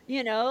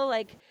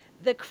 like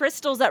the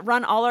crystals that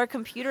run all our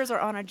computers are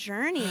on a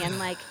journey. And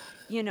like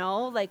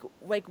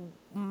like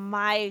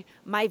my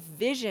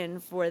vision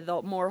for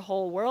the more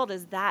whole world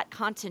is that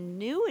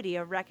continuity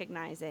of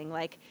recognizing,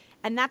 like,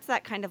 and that's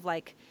that kind of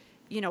like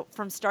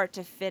from start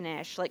to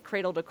finish, like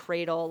cradle to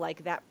cradle,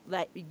 like that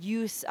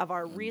use of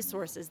our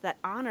resources that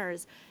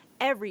honors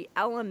every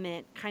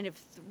element kind of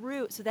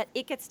through, so that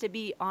it gets to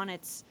be on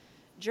its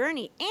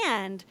journey.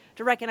 And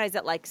to recognize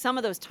that like some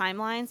of those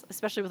timelines,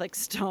 especially with like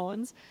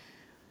stones,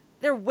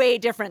 they're way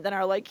different than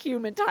our like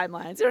human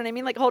timelines. You know what I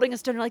mean? Like holding a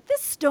stone, you're like,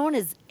 this stone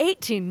is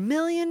 18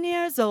 million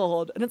years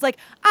old. And it's like,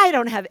 I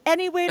don't have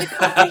any way to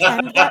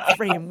comprehend that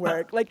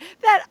framework. Like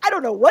that, I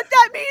don't know what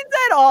that means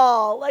at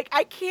all. Like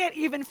I can't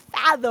even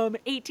fathom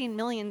 18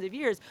 millions of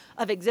years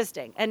of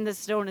existing. And the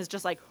stone is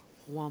just like,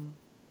 whum,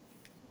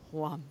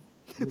 whum.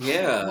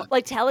 Yeah.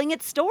 Like telling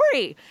its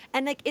story,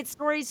 and like its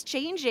story's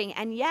changing,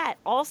 and yet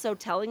also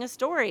telling a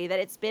story that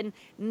it's been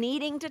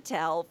needing to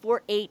tell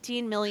for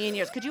 18 million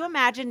years. Could you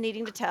imagine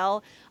needing to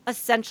tell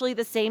essentially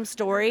the same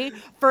story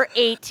for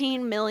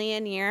 18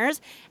 million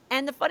years?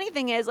 And the funny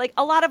thing is, like,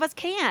 a lot of us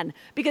can,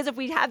 because if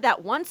we have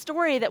that one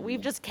story that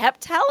we've just kept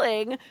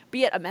telling,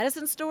 be it a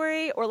medicine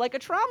story or like a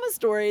trauma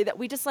story that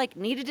we just like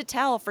needed to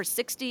tell for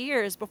 60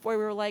 years before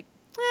we were like,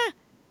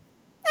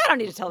 I don't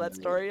need to tell that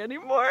story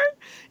anymore.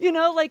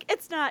 Like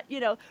it's not,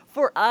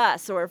 for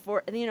us or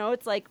for,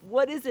 it's like,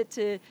 what is it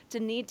to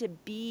need to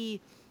be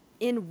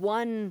in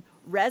one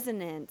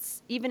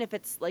resonance, even if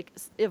it's like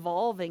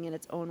evolving in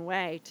its own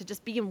way, to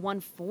just be in one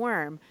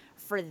form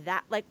for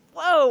that. Like,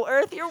 whoa,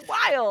 Earth, you're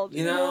wild.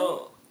 You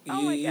Oh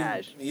my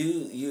gosh.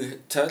 you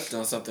touched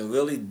on something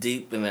really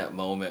deep in that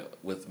moment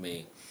with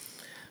me,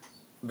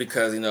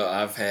 because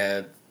I've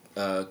had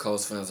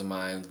close friends of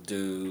mine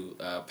do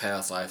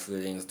past life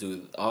readings,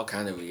 do all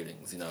kind of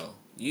readings.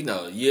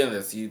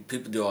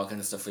 People do all kind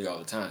of stuff for you all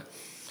the time.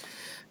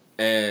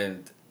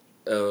 And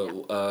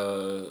Yeah.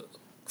 a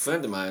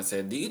friend of mine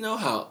said, "Do you know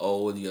how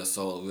old your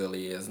soul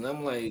really is?" And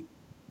I'm like,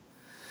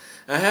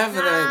 "I have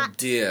an Ah.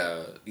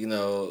 idea,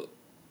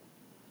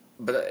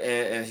 But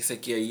and he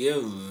said, "Yeah,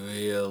 you're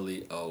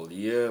really old.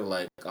 You're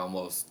like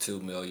almost 2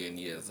 million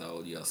years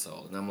old, your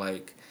soul." And I'm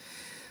like,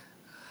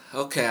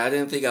 "Okay, I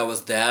didn't think I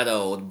was that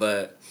old,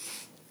 but."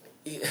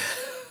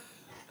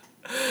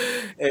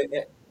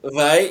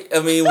 Right? I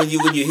mean, when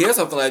you hear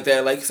something like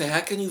that, like you say,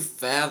 how can you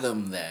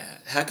fathom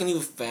that? How can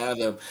you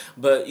fathom?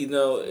 But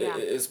Yeah.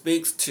 it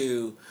speaks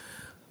to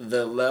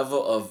the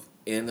level of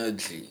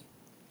energy.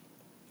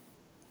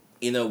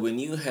 When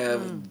you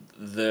have Mm.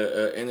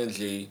 the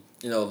energy,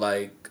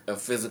 like a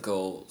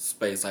physical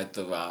space like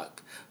the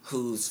rock,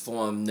 whose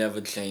form never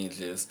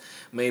changes,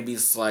 maybe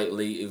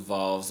slightly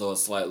evolves or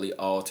slightly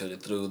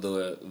altered through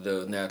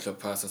the natural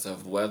process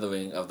of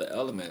weathering of the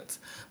elements.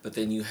 But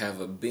then you have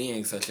a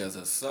being such as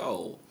a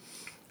soul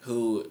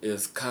who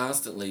is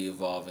constantly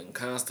evolving,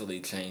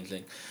 constantly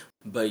changing,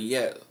 but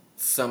yet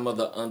some of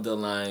the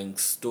underlying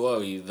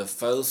story, the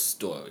first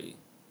story,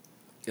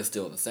 is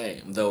still the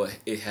same, though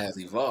it has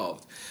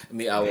evolved. I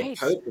mean, our Right.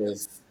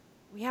 purpose.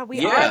 Yeah, we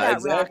are Yeah,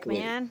 that rock, exactly.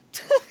 man.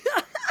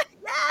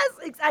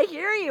 Yes, I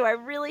hear you. I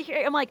really hear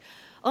you. I'm like,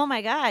 oh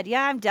my God.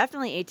 Yeah, I'm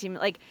definitely 18.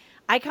 Like,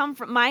 I come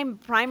from my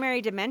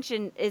primary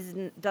dimension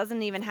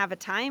doesn't even have a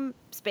time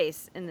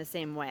space in the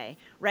same way,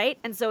 right?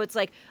 And so it's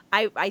like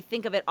I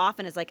think of it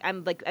often as like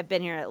I've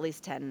been here at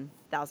least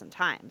 10,000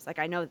 times. Like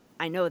I know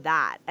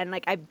that, and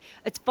like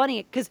it's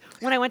funny because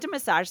when I went to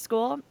massage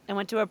school, I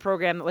went to a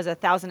program that was a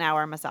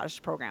 1,000-hour massage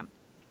program.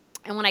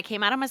 And when I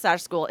came out of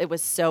massage school, it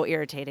was so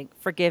irritating.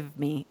 Forgive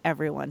me,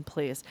 everyone,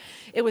 please.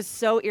 It was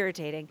so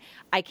irritating.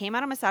 I came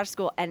out of massage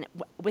school, and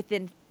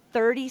within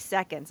 30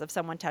 seconds of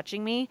someone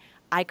touching me,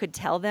 I could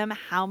tell them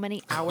how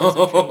many hours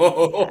of training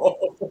they had.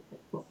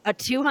 A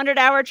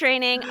 200-hour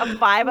training, a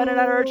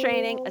 500-hour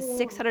training, a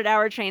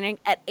 600-hour training,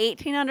 an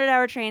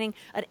 1,800-hour training,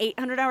 an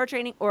 800-hour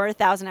training, or a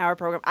 1,000-hour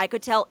program. I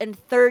could tell in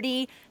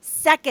 30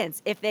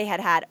 seconds if they had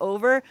had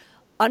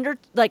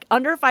under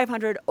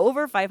 500,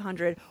 over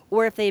 500,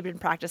 or if they've been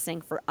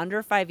practicing for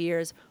under 5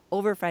 years,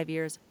 over 5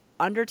 years,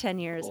 under 10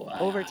 years,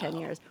 over 10 Wow.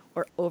 years,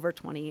 or over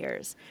 20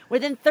 years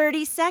within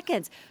 30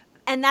 seconds.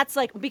 And that's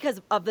like because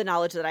of the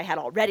knowledge that I had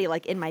already,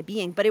 like in my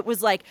being. But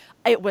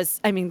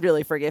I mean,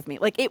 really forgive me.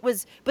 Like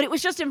but it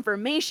was just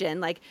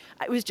information. Like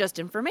it was just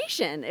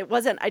information. It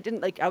wasn't, I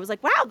was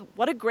like, wow,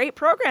 what a great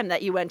program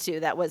that you went to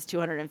that was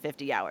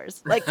 250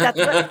 hours. Like that's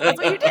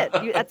what you did.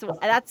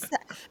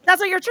 That's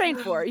what you're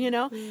trained for.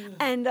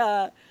 And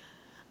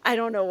I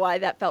don't know why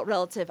that felt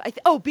relative.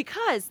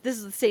 Because this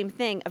is the same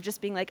thing of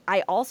just being like,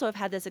 I also have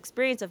had this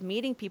experience of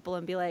meeting people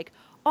and be like,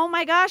 oh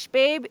my gosh,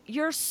 babe,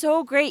 you're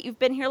so great. You've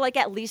been here like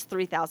at least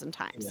 3,000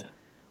 times. Yeah.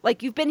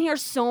 Like you've been here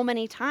so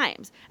many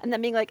times. And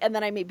then being like, and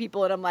then I meet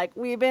people and I'm like,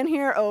 we've been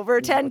here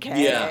over 10K.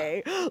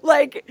 Yeah.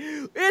 Like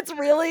it's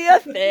really a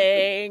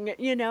thing,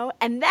 you know?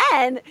 And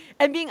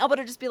being able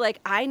to just be like,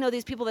 I know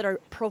these people that are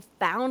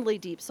profoundly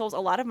deep souls. A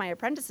lot of my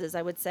apprentices,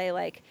 I would say,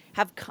 like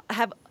have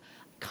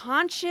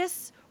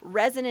conscious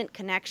resonant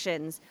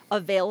connections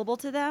available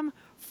to them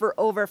for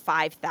over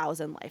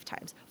 5,000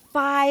 lifetimes.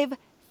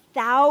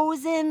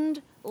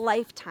 5,000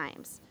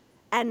 lifetimes.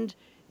 And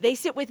they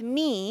sit with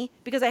me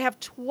because I have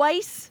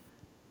twice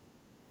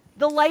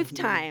the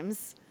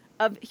lifetimes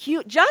of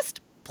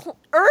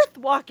earth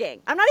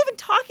walking. I'm not even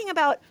talking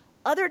about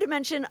other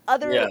dimension,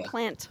 other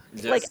plant,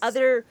 like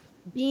other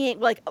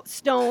being, like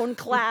stone,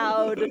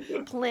 cloud,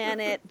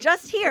 planet,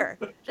 just here.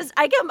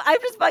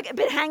 I've just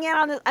been hanging out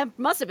on this. I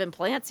must have been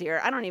plants here.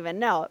 I don't even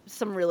know.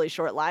 Some really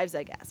short lives,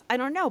 I guess. I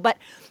don't know.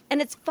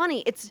 And it's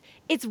funny. It's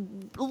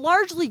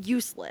largely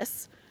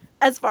useless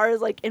as far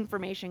as like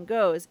information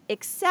goes,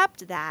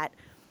 except that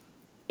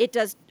it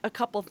does a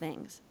couple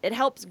things. It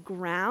helps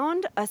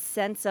ground a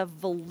sense of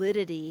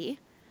validity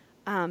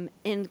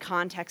in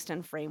context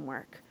and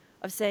framework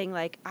of saying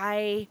like,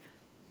 I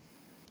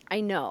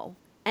know.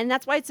 And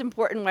that's why it's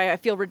important, why I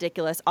feel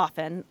ridiculous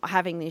often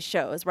having these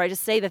shows where I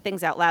just say the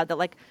things out loud that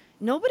like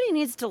nobody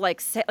needs to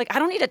like say, like I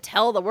don't need to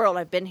tell the world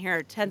I've been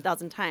here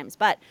 10,000 times.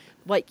 But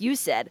what you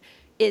said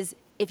is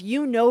if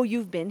you know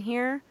you've been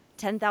here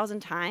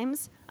 10,000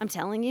 times, I'm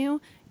telling you,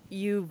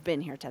 you've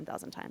been here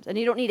 10,000 times. And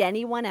you don't need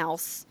anyone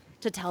else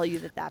to tell you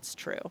that that's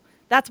true.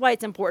 That's why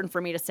it's important for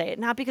me to say it,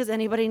 not because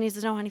anybody needs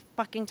to know how many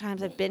fucking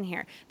times I've been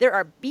here. There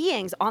are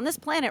beings on this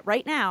planet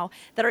right now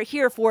that are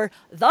here for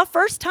the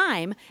first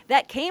time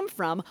that came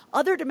from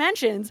other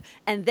dimensions,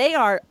 and they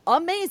are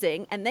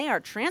amazing, and they are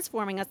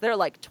transforming us. They're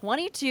like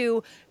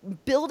 22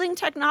 building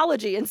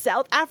technology in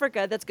South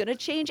Africa that's going to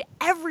change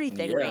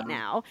everything right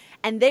now,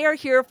 and they are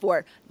here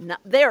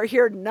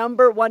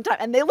number one time,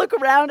 and they look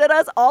around at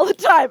us all the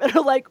time and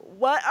are like,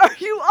 what are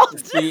you all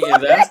doing? See,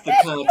 and that's the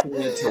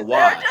continent to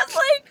watch. They're just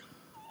like,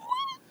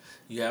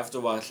 you have to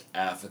watch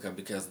Africa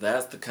because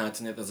that's the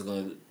continent that's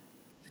going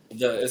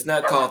to... It's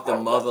not called the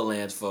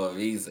motherland for a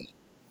reason.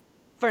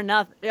 For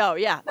nothing. Oh,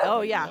 yeah.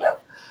 Oh, yeah.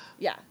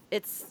 Yeah.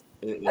 It's...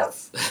 Yeah.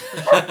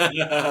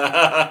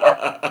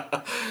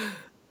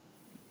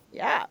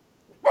 Yeah.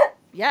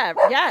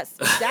 Yes.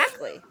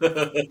 Exactly.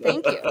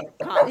 Thank you.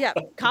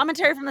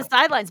 Commentary from the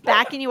sidelines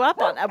backing you up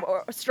on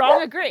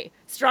strong agree.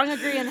 Strong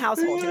agree in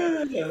household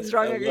here.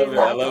 Strong agree in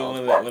household.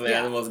 I love when the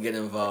animals get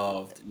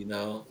involved, you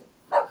know?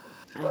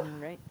 I know,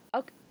 right?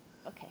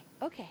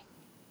 Okay.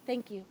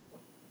 Thank you.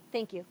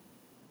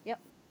 Yep.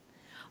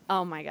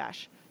 Oh my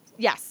gosh.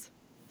 Yes.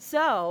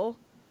 So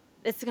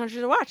it's the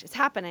country to watch. It's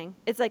happening.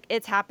 It's like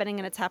it's happening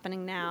and it's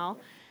happening now.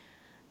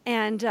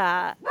 And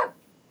what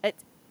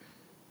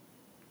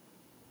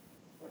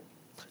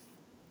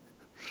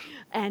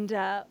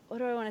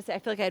do I want to say? I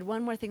feel like I had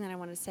one more thing that I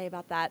wanted to say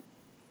about that.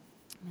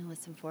 Let me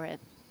listen for it.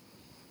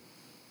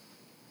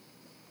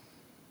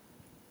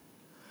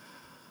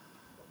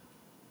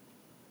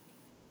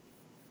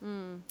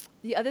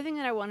 The other thing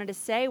that I wanted to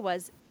say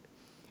was,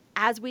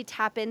 as we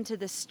tap into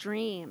the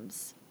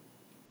streams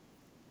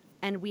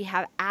and we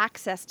have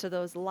access to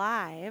those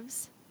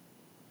lives,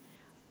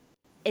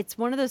 it's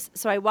one of those.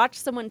 So I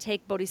watched someone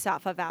take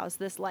bodhisattva vows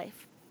this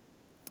life,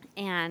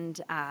 and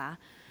I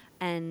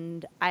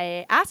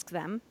asked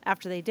them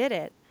after they did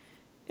it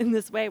in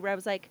this way where I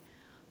was like,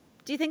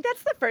 do you think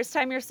that's the first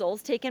time your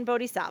soul's taken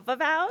bodhisattva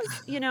vows?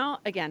 You know,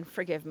 again,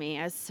 forgive me.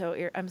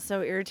 I'm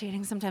so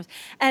irritating sometimes.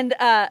 And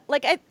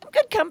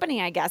good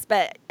company, I guess.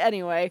 But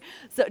anyway,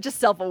 so just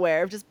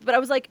self-aware. But I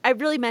was like, I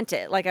really meant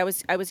it. Like I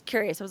was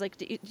curious. I was like,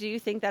 do you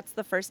think that's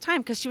the first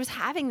time? Because she was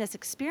having this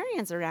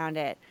experience around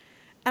it,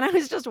 and I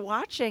was just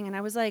watching, and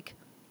I was like,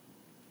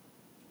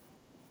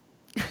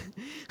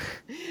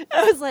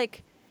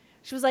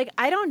 she was like,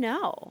 I don't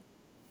know,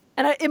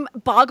 and it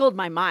boggled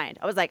my mind.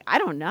 I was like, I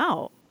don't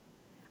know.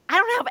 I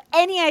don't have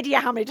any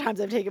idea how many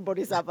times I've taken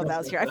bodhisattva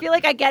vows here. I feel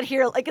like I get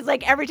here, like it's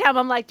like every time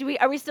I'm like,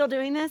 are we still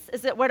doing this?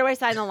 Where do I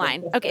sign the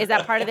line? Okay, is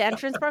that part of the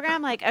entrance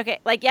program? Like, okay,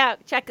 like yeah,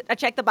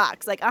 check the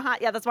box. Like,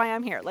 yeah, that's why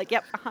I'm here. Like,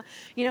 yep,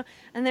 you know.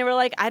 And they were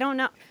like, I don't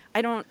know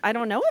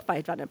if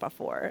I've done it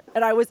before.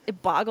 And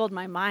it boggled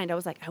my mind. I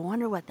was like, I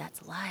wonder what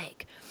that's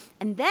like.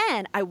 And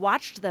then I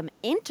watched them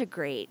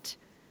integrate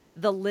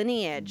the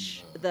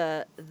lineage,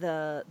 the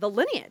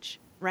lineage,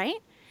 right?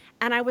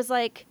 And I was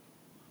like,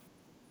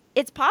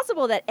 it's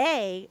possible that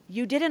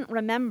you didn't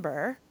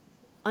remember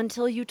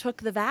until you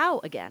took the vow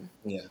again.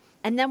 Yeah.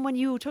 And then when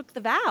you took the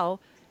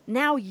vow,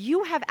 now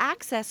you have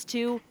access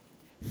to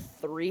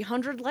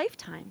 300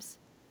 lifetimes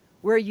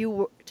where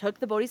you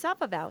took the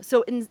bodhisattva vow.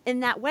 So in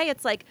that way,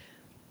 it's like,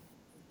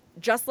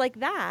 just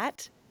like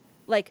that,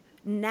 like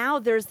now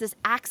there's this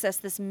access,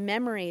 this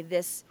memory,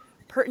 this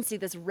pertinency,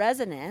 this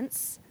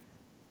resonance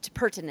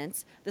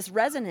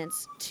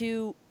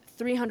to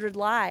 300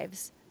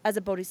 lives as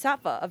a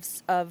bodhisattva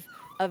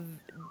of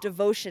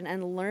devotion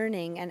and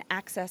learning and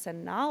access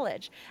and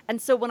knowledge.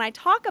 And so when I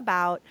talk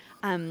about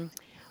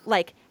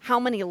like how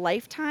many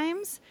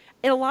lifetimes,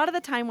 and a lot of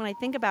the time when I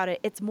think about it,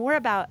 it's more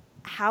about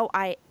how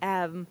I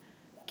am,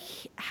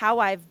 how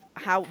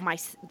my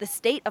the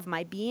state of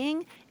my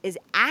being is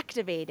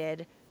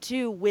activated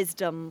to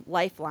wisdom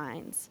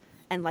lifelines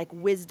and like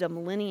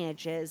wisdom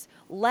lineages,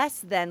 less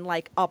than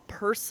like a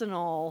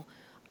personal,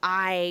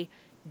 I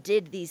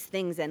did these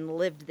things and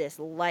lived this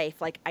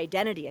life, like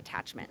identity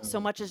attachment, so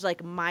much as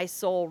like my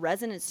soul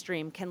resonance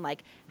stream can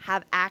like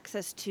have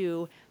access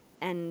to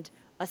and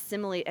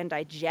assimilate and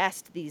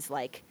digest these,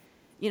 like,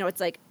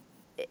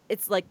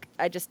 it's like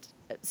I just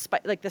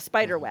like the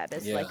spider web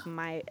is Yeah.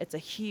 like it's a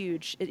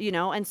huge,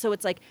 and so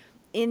it's like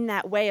in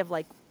that way of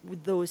like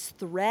with those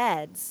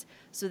threads,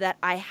 so that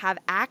I have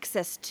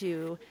access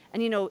to,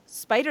 and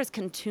spiders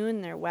can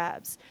tune their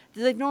webs.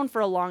 They've known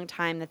for a long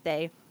time that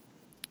they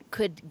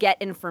could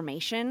get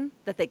information,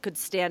 that they could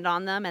stand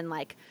on them and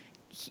like,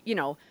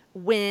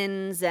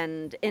 winds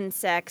and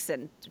insects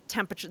and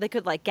temperature, they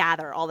could like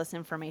gather all this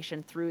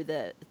information through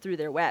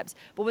their webs.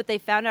 But what they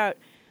found out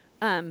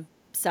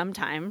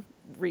sometime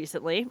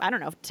recently, I don't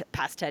know,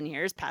 past 10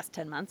 years, past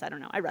 10 months, I don't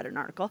know, I read an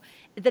article,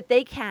 that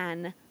they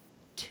can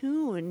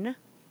tune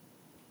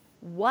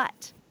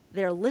what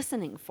they're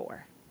listening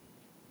for.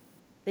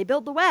 They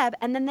build the web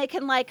and then they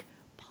can like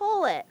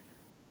pull it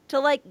to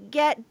like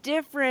get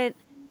different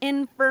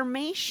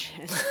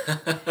information.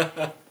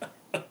 And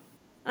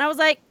I was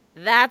like,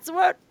 that's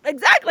what,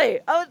 exactly.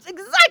 Oh, it's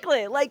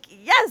exactly. Like,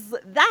 yes,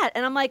 that.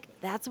 And I'm like,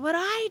 that's what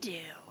I do.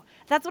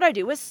 That's what I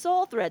do with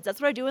soul threads. That's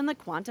what I do in the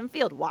quantum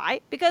field.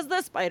 Why? Because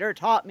the spider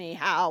taught me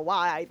how,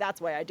 why. That's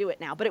why I do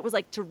it now. But it was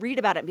like to read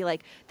about it and be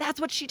like, that's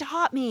what she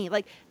taught me.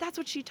 Like, that's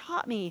what she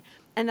taught me.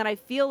 And then I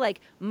feel like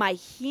my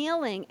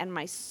healing and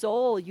my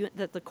soul,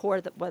 that the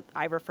core, that what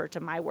I refer to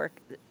my work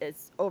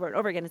is over and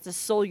over again, it's a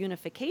soul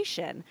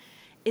unification,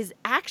 is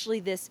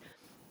actually this,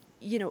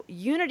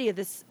 unity of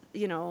this,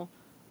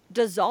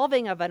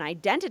 dissolving of an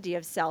identity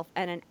of self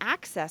and an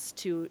access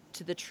to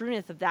the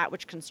trueness of that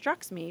which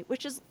constructs me,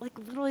 which is like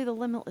literally the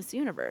limitless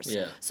universe.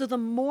 Yeah. So the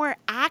more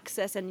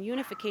access and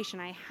unification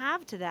I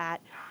have to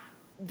that,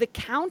 the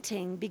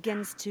counting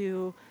begins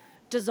to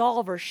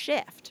dissolve or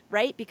shift,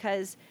 right?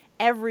 Because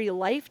every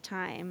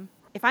lifetime,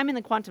 if I'm in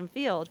the quantum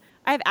field,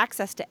 I have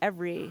access to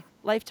every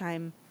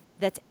lifetime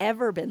that's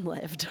ever been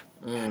lived.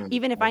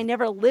 Even if I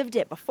never lived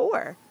it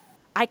before,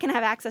 I can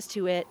have access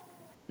to it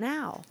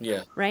now.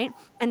 Yeah. Right?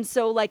 And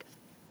so like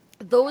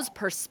those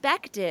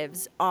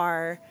perspectives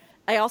are,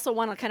 I also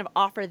want to kind of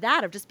offer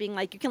that of just being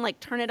like, you can like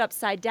turn it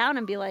upside down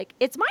and be like,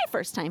 it's my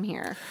first time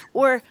here,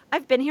 or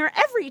I've been here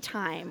every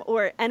time,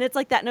 and it's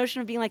like that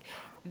notion of being like,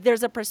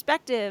 there's a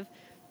perspective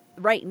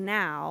right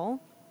now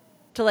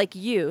to like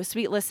you,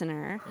 sweet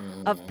listener,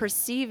 of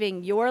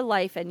perceiving your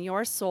life and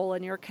your soul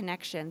and your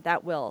connection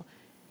that will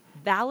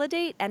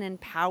validate and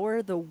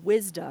empower the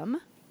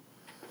wisdom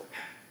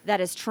that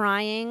is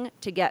trying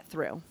to get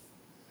through.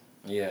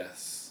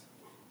 Yes.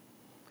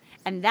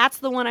 And that's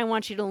the one I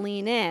want you to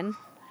lean in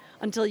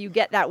until you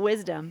get that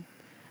wisdom.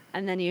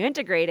 And then you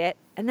integrate it,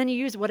 and then you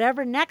use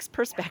whatever next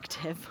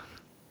perspective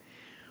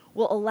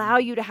will allow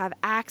you to have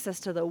access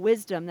to the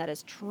wisdom that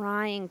is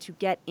trying to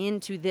get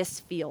into this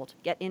field,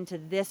 get into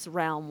this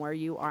realm where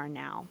you are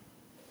now.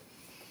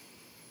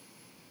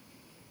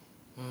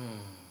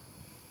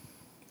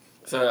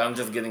 So I'm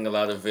just getting a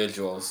lot of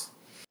visuals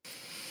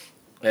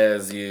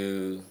as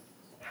you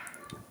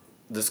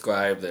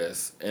describe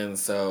this. And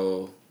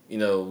so,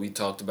 we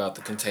talked about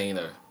the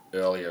container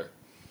earlier.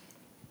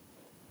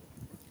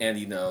 And,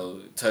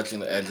 touching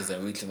the edges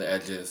and reaching the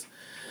edges.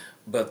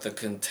 But the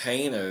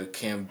container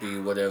can be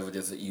whatever it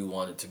is that you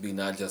want it to be,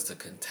 not just a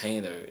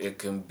container. It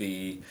can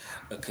be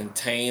a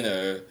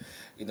container,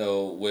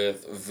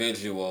 with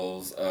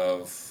visuals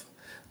of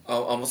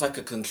almost like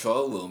a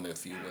control room,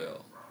 if you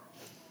will.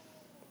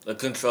 A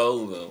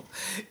control room.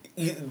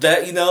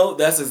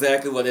 That's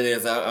exactly what it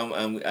is.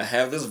 I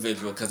have this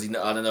visual because,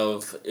 I don't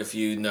know if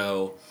you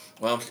know.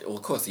 Well,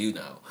 of course you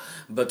know.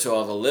 But to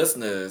all the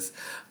listeners,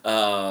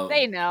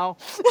 They know.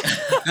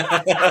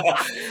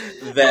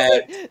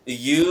 that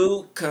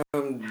you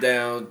come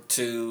down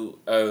to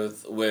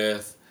earth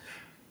with,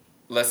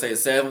 let's say,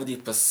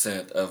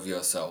 70% of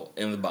your soul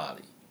in the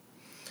body.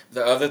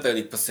 The other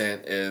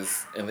 30%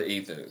 is in the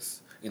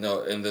ethers, in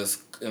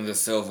the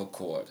silver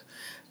cord.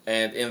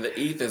 And in the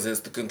ethers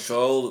is the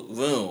control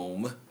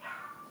room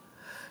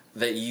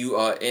that you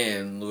are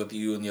in with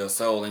you and your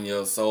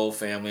soul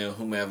family, or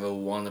whomever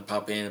want to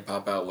pop in and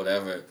pop out,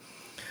 whatever.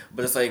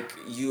 But it's like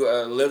you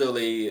are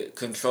literally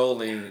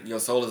controlling, your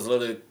soul is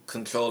literally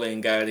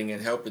controlling, guiding,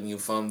 and helping you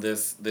from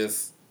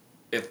this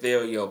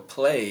ethereal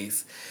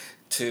place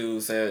to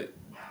say,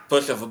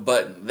 push of a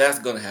button, that's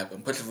going to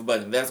happen. Push of a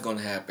button, that's going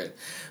to happen.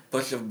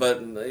 Push of a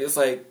button. It's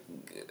like,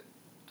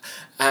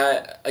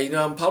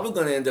 I'm probably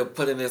going to end up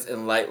putting this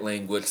in light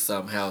language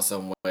somehow,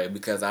 some way,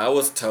 because I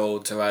was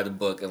told to write a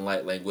book in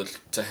light language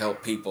to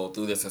help people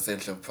through this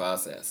ascension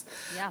process.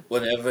 Yeah.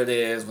 Whenever it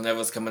is, whenever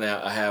it's coming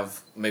out, I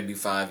have maybe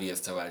 5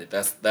 years to write it.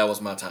 That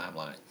was my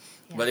timeline.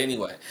 Yeah. But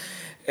anyway,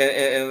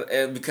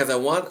 and because I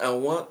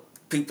want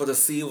people to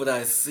see what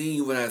I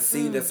see when I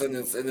see Mm. this, and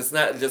it's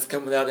not just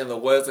coming out in the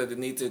words that it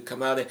need to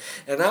come out in.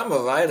 And I'm a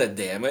writer,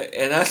 damn it,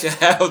 and I should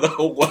have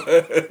the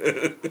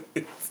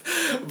words,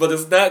 but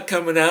it's not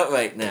coming out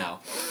right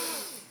now.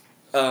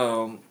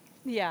 Um,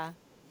 Yeah.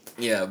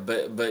 yeah,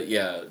 but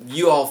yeah,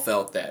 you all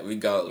felt that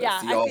regardless.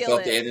 Yeah, You I all feel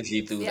felt the it.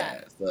 energy through Yeah.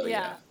 that. So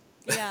yeah.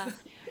 Yeah.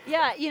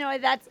 Yeah. Yeah,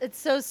 that's it's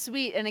so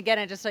sweet. And again,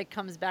 it just like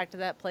comes back to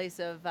that place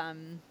of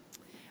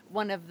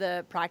one of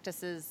the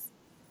practices,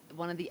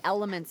 one of the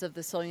elements of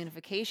the soul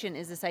unification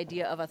is this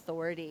idea of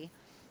authority.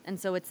 And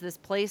so it's this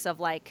place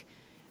of like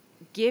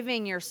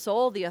giving your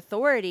soul the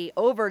authority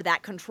over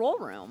that control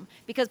room.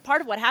 Because part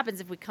of what happens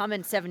if we come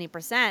in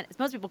 70% is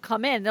most people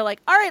come in, they're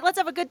like, all right, let's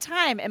have a good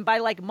time. And by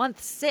like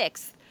month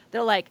 6,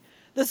 they're like,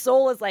 the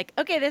soul is like,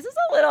 okay, this is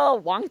a little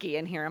wonky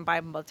in here. And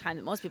by the time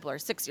that most people are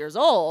 6 years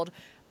old,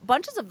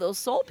 bunches of those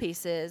soul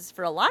pieces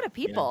for a lot of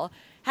Yeah. people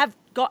have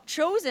got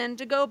chosen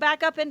to go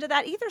back up into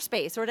that ether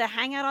space or to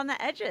hang out on the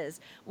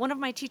edges. One of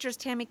my teachers,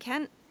 Tammy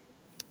Kent,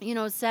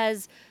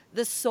 says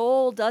the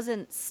soul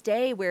doesn't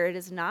stay where it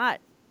is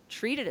not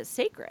treated as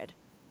sacred.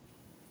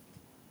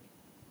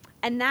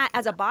 And that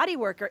as a body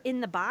worker in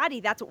the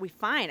body, that's what we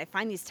find. I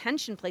find these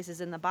tension places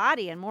in the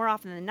body. And more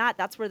often than not,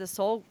 that's where the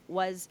soul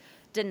was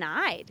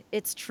denied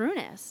its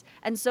trueness.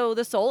 And so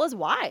the soul is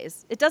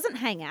wise. It doesn't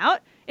hang out.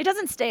 It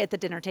doesn't stay at the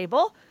dinner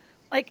table.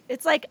 Like,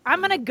 it's like, I'm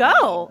going to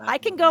go. I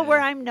can go where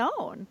I'm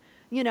known,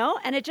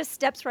 and it just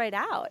steps right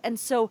out. And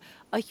so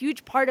a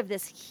huge part of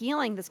this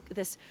healing,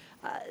 this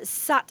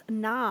Sat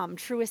Nam,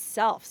 truest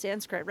self,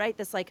 Sanskrit, right?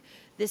 This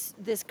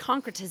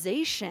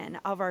concretization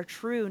of our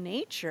true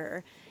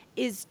nature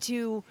is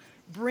to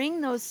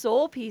bring those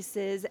soul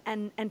pieces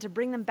and to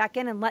bring them back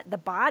in and let the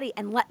body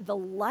and let the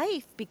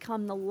life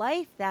become the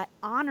life that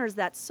honors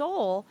that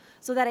soul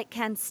so that it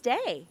can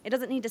stay. It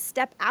doesn't need to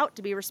step out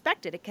to be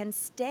respected. It can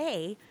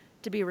stay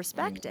to be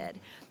respected.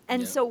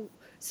 And Yeah.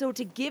 so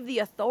to give the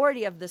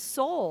authority of the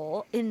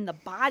soul in the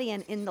body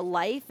and in the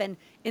life and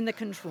in the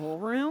control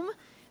room,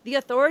 the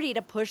authority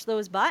to push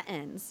those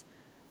buttons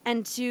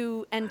and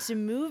to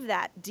move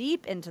that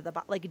deep into the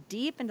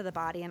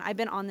body. And I've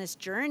been on this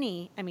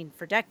journey,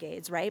 for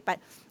decades, right?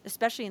 But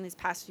especially in these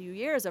past few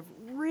years of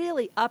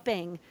really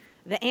upping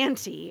the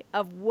ante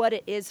of what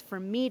it is for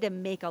me to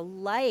make a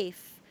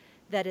life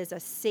that is a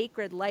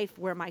sacred life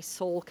where my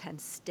soul can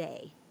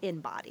stay in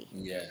body.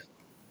 Yeah.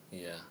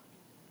 Yeah.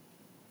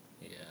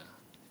 Yeah.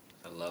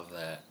 I love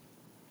that.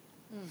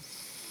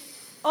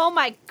 Oh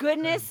my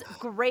goodness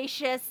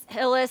gracious,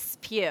 Hillis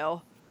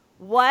Pugh.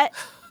 What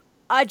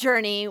a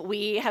journey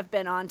we have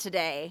been on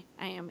today.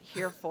 I am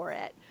here for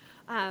it.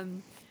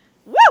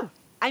 Woo!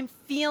 I'm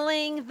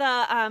feeling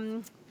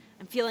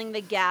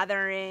the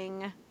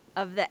gathering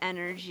of the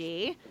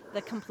energy,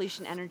 the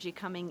completion energy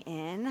coming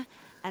in.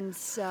 And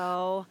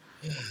so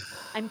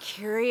I'm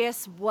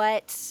curious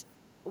what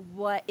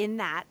in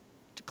that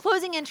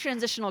closing and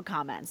transitional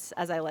comments,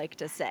 as I like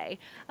to say.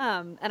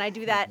 And I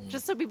do that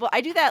just so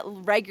I do that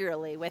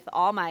regularly with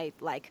all my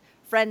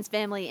friends,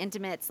 family,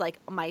 intimates, like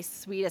my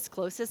sweetest,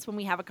 closest. When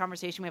we have a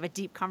conversation, we have a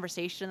deep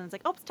conversation, and it's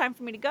like, oh, it's time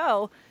for me to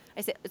go.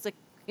 I say, it's like,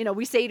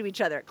 we say to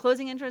each other,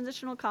 closing and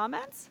transitional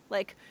comments.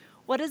 Like,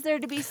 what is there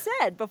to be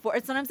said before?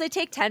 And sometimes they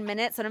take 10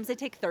 minutes, sometimes they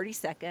take 30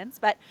 seconds,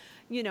 but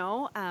 2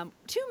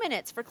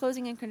 minutes for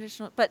closing and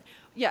conditional. But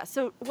yeah,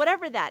 so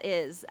whatever that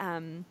is,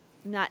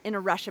 not in a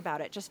rush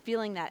about it, just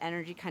feeling that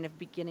energy kind of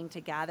beginning to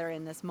gather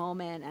in this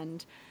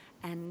moment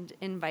and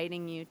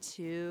inviting you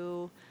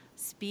to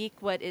speak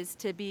what is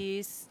to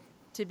be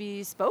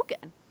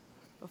spoken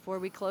before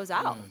we close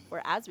out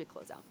or as we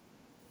close out.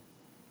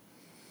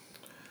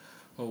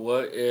 Well,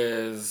 what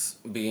is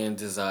being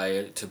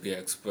desired to be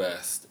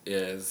expressed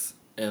is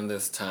in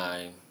this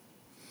time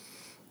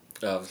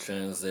of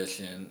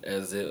transition,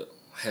 as it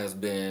has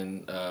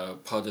been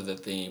part of the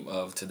theme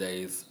of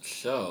today's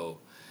show,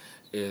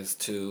 is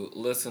to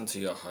listen to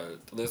your heart,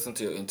 listen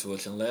to your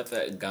intuition, let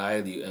that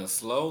guide you, and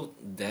slow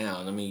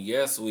down.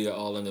 Yes, we are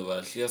all in a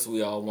rush. Yes,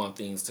 we all want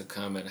things to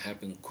come and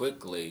happen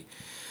quickly,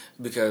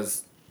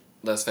 because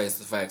let's face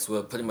the facts,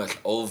 we're pretty much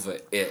over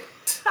it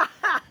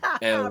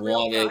and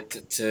want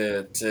it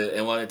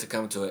to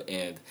come to an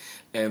end.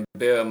 And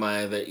bear in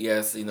mind that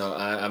yes,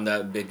 I'm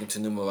not big into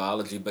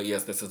numerology, but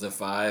yes, this is a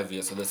 5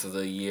 year, so this is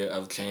a year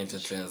of change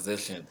and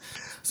transition.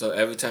 So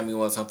every time you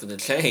want something to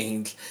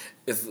change,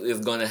 it's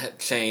going to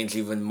change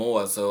even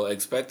more. So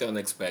expect the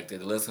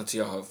unexpected. Listen to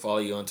your heart, follow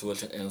your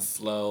intuition, and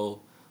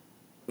slow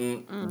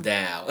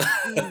down.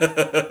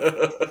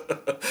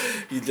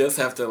 You just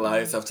have to allow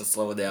yourself to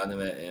slow down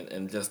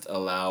and just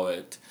allow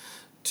it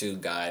to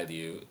guide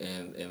you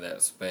in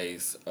that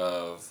space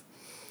of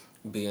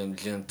being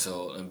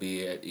gentle and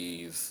be at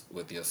ease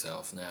with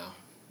yourself now.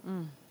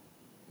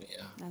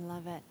 Yeah. I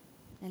love it.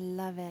 I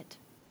love it.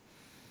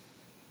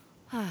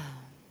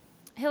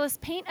 Hillis,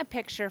 paint a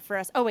picture for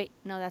us. Oh wait,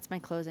 no, that's my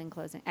closing.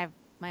 I have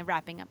my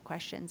wrapping up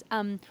questions.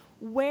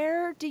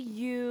 Where do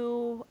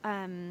you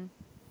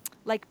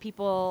like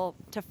people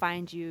to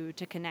find you,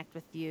 to connect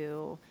with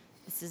you?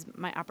 This is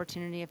my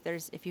opportunity.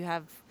 If you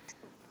have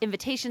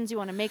invitations you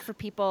want to make for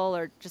people,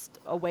 or just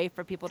a way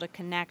for people to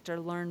connect or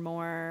learn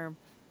more,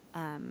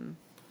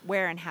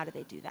 where and how do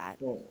they do that?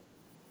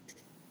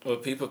 Well,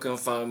 people can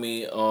find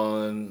me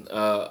on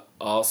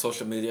all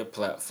social media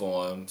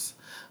platforms.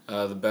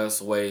 The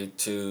best way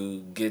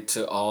to get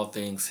to all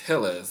things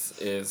Hillis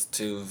is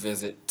to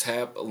visit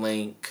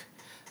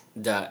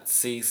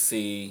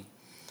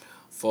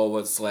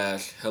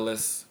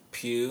taplink.cc/Hillis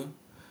Pew.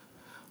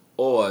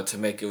 Or to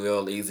make it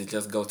real easy,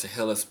 just go to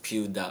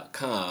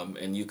hillispew.com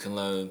and you can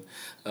learn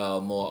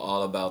more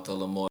all about the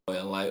Lemoyne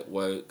light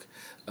work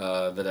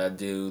that I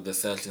do, the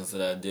sessions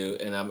that I do.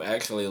 And I'm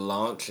actually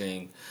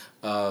launching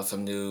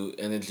some new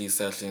energy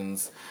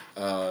sessions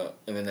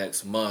in the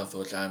next month,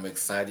 which I'm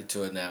excited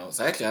to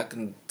announce. Actually, I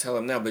can tell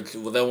them now, but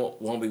they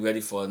won't be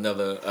ready for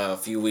another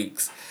few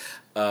weeks.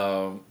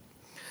 Um,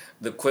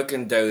 the quick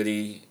and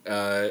dirty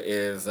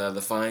is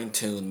the fine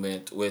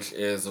tunement, which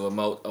is a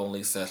remote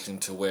only session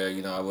to where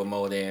I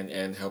remote in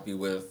and help you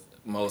with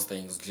most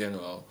things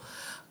general.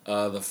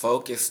 The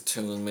focus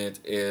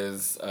tunement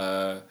is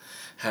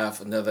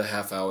another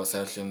half hour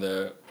session.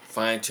 The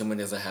fine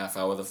tunement is a half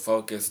hour. The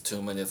focus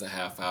tunement is a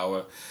half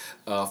hour.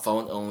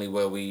 Phone only,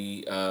 where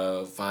we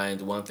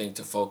find one thing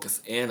to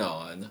focus in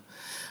on,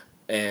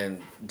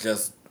 and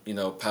just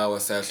power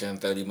session,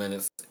 30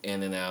 minutes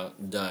in and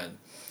out, done.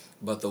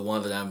 But the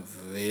one that I'm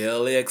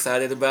really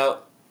excited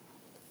about,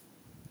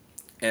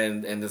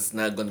 and it's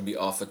not going to be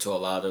offered to a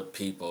lot of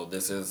people.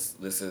 This is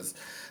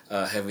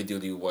heavy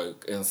duty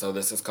work, and so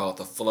this is called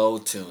the flow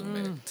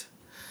tunement.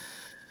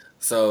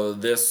 So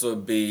this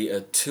would be a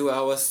 2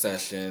 hour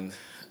session,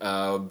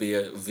 be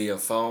it via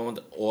phone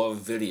or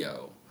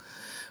video,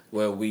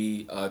 where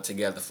we are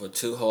together for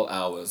 2 whole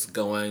hours,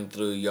 going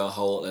through your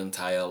whole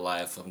entire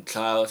life from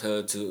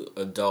childhood to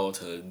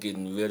adulthood,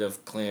 getting rid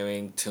of,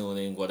 clearing,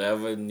 tuning,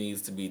 whatever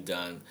needs to be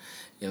done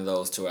in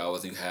those 2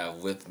 hours you have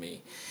with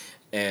me.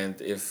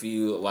 And if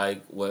you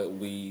like what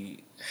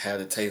we had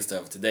a taste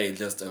of today,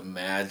 just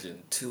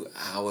imagine 2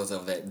 hours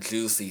of that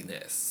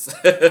juiciness.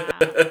 Wow,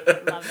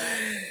 love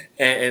it.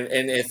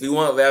 And if you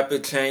want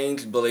rapid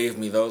change, believe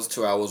me, those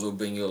 2 hours will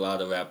bring you a lot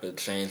of rapid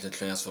change and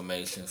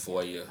transformation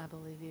for you. I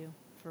believe you.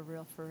 For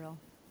real, for real.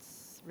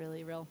 It's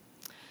really real.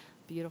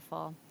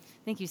 Beautiful.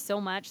 Thank you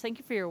so much. Thank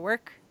you for your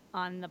work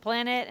on the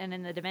planet and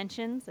in the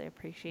dimensions. I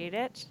appreciate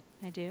it.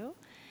 I do.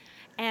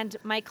 And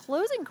my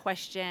closing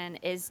question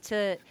is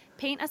to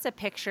paint us a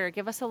picture,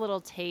 give us a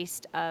little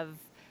taste of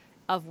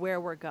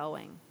where we're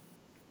going,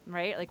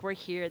 right? Like we're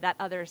here, that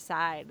other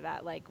side,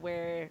 that like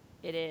where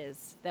it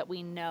is, that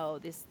we know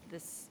this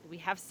we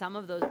have some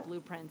of those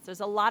blueprints. There's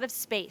a lot of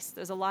space.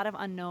 There's a lot of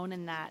unknown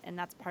in that, and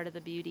that's part of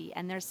the beauty.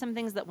 And there's some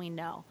things that we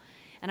know.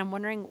 And I'm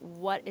wondering,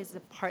 what is the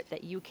part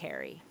that you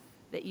carry,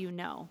 that you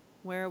know?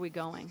 Where are we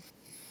going?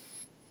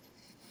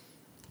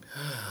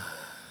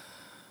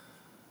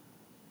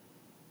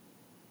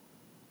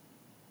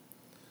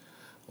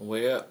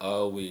 Where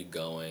are we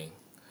going?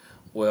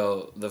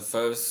 Well, the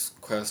first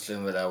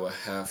question that I would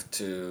have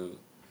to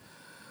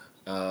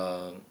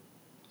um,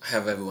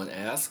 have everyone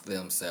ask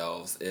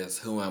themselves is,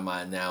 who am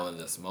I now in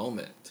this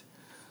moment?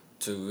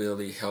 To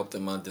really help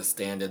them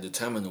understand and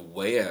determine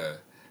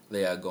where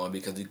they are going,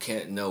 because you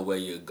can't know where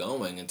you're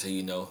going until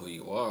you know who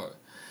you are.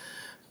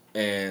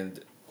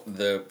 And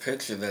the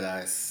picture that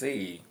I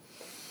see,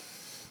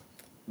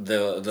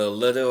 the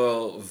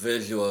literal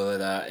visual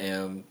that I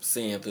am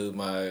seeing through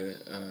my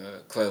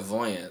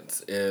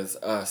clairvoyance, is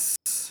us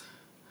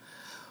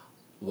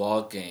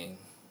walking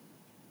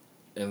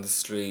in the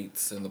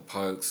streets, in the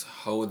parks,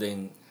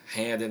 holding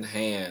hand in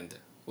hand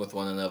with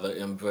one another,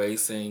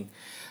 embracing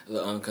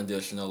the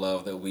unconditional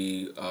love that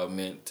we are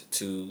meant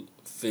to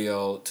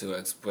feel, to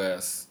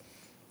express,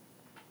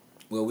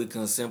 where we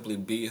can simply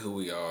be who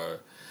we are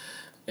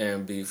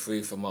and be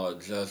free from all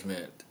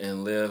judgment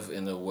and live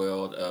in a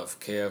world of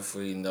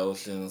carefree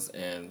notions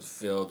and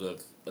filled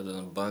with an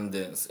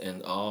abundance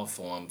in all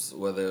forms,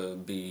 whether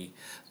it be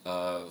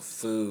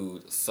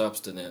food,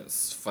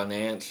 substance,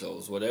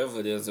 financials, whatever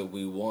it is that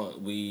we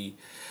want, we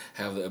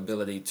have the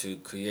ability to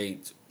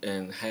create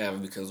and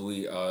have, because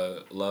we are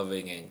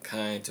loving and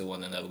kind to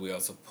one another. We are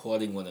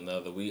supporting one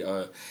another. We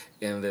are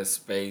in this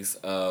space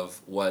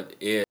of what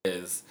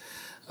is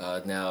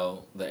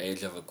now the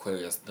age of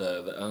Aquarius,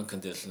 the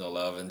unconditional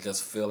love, and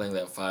just feeling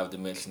that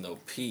five-dimensional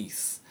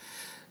peace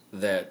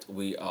that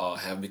we all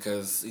have,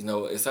 because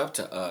it's up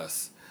to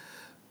us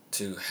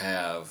to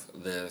have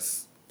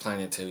this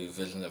planetary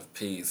vision of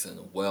peace and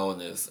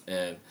wellness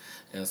and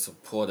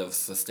supportive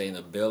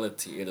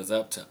sustainability. It is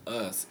up to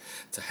us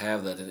to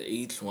have that, and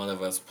each one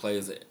of us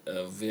plays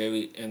a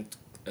very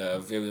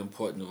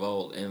important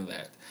role in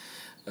that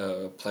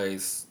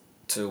place,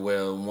 to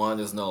where one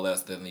is no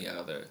less than the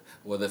other.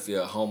 Whether if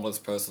you're a homeless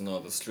person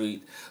on the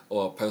street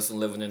or a person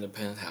living in a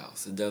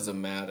penthouse, it doesn't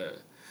matter.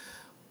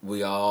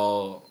 We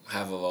all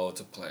have a role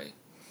to play.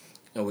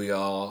 And we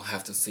all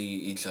have to see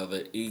each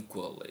other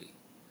equally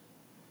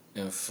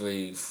and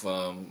free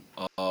from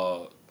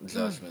all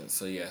judgment.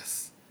 So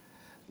yes,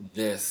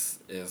 this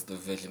is the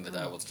vision that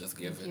I was just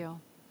Thank given. you.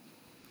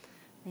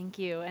 Thank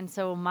you. And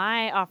so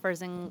my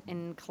offers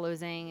in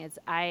closing is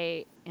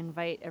I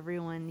invite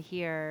everyone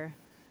here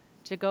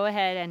to go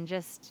ahead and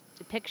just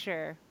to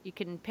picture. You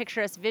can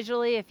picture us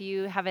visually if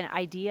you have an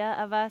idea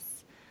of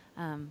us,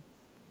 and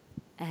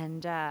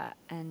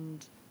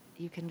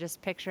you can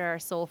just picture our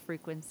soul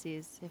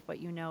frequencies if what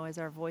you know is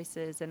our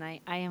voices. And I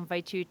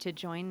invite you to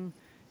join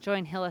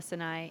Hillis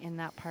and I in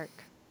that park.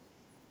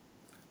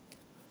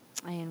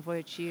 I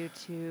invite you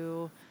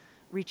to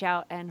reach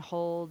out and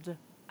hold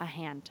a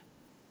hand.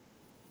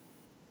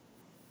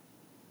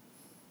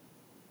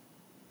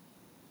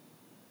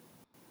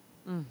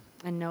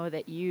 And know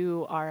that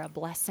you are a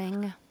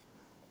blessing,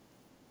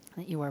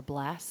 that you are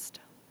blessed,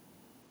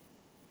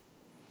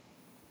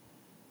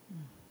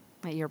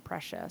 that you're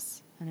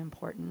precious and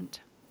important.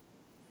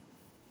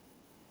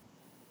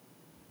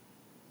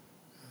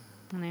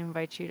 And I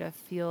invite you to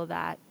feel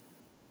that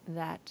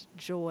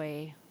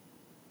joy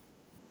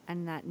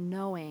and that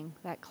knowing,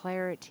 that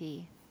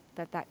clarity,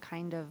 that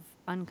kind of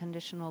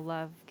unconditional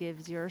love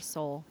gives your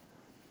soul.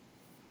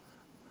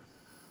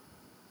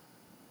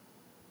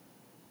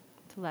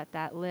 To let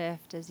that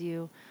lift as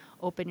you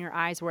open your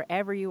eyes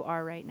wherever you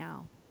are right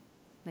now,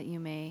 that you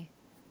may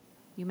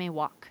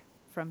walk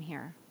from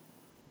here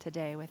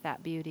today with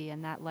that beauty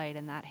and that light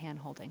and that hand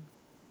holding.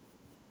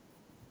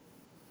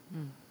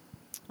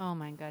 Oh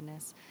my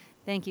goodness.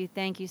 Thank you,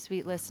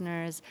 sweet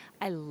listeners.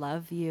 I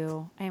love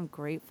you. I am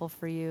grateful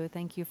for you.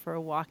 Thank you for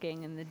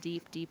walking in the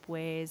deep, deep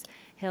ways.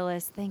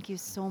 Hillis, thank you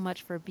so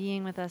much for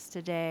being with us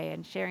today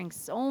and sharing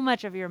so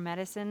much of your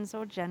medicine.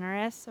 So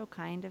generous, so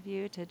kind of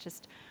you to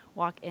just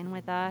walk in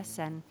with us.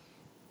 And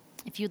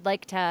if you'd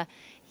like to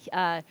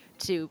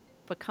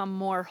become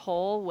more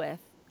whole with,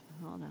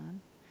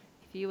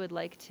 if you would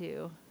like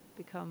to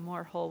become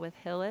more whole with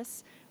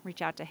Hillis,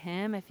 reach out to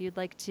him. If you'd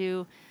like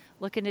to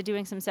look into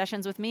doing some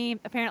sessions with me,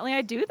 apparently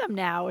I do them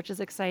now, which is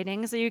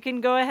exciting. So you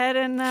can go ahead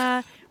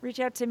and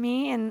reach out to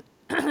me and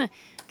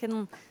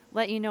can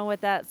let you know what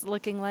that's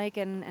looking like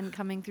and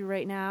coming through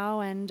right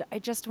now. And I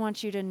just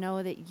want you to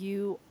know that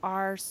you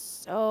are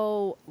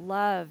so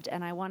loved.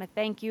 And I want to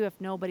thank you if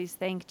nobody's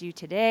thanked you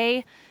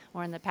today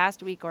or in the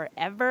past week or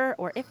ever,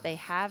 or if they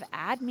have,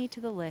 add me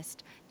to the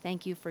list.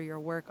 Thank you for your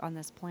work on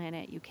this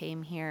planet. You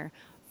came here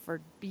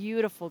for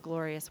beautiful,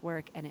 glorious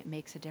work, and it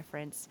makes a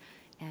difference.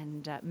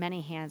 And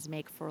many hands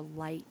make for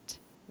light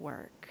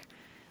work.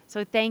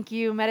 So thank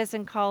you,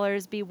 medicine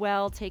callers. Be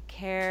well. Take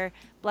care.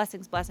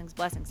 Blessings, blessings,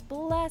 blessings,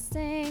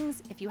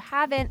 blessings. If you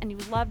haven't and you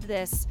loved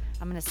this,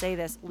 I'm going to say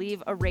this,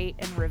 leave a rate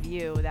and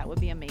review. That would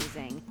be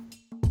amazing.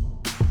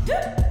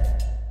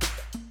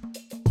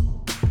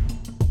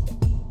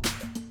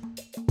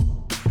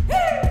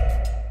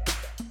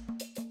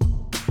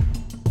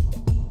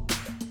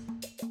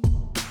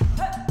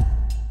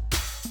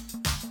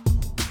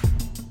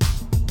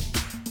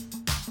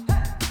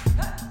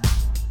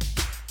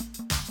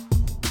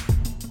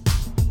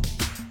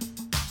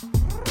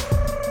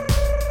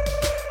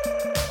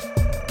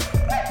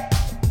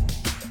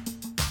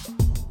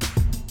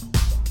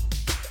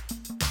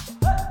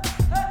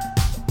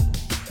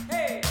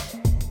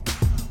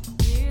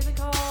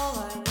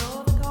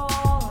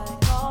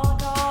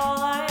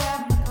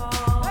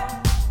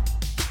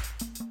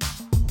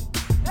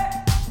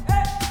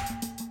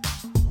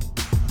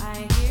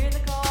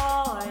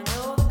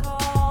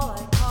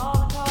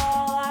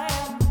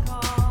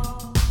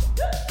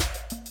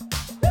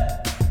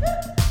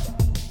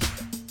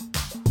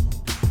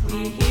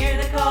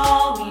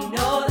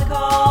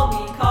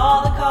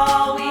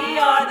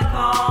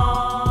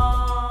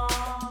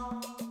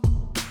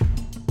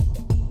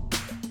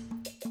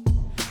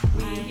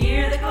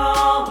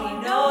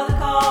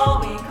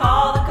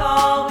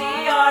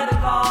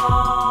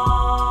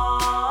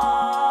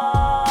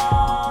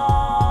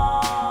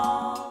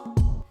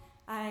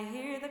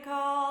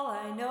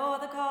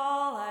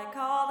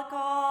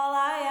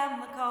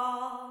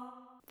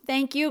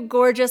 Thank you,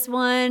 gorgeous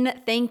one.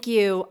 Thank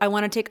you. I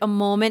want to take a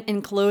moment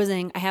in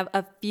closing. I have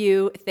a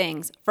few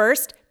things.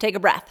 First, take a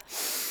breath.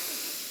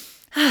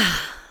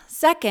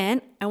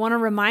 Second, I want to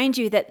remind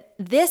you that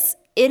this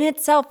in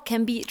itself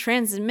can be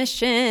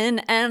transmission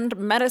and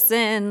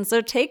medicine.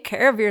 So take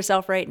care of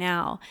yourself right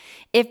now.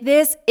 If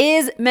this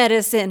is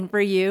medicine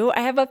for you,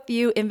 I have a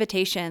few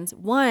invitations.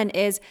 One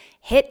is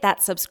hit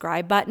that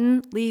subscribe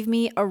button, leave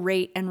me a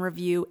rate and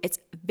review. It's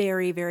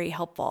very, very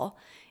helpful.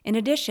 In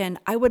addition,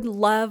 I would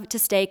love to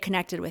stay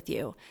connected with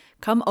you.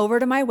 Come over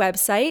to my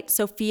website,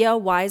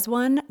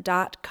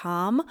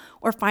 sophiawiseone.com,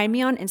 or find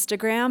me on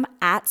Instagram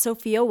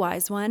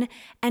 @sophiawiseone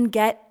and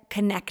get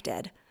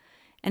connected.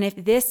 And if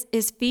this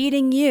is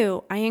feeding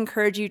you, I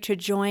encourage you to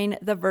join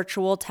the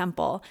virtual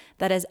temple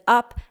that is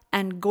up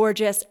and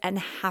gorgeous and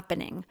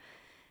happening.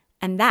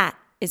 And that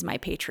is my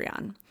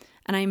Patreon.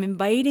 And I'm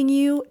inviting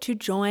you to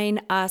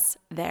join us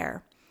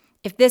there.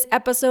 If this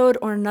episode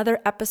or another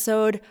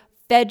episode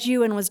fed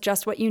you and was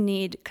just what you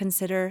need,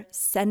 consider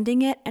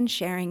sending it and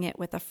sharing it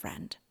with a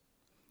friend.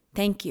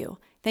 Thank you.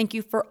 Thank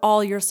you for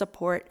all your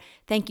support.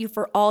 Thank you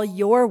for all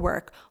your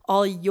work,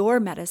 all your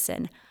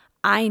medicine.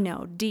 I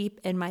know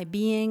deep in my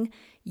being,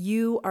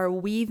 you are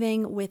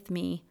weaving with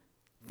me.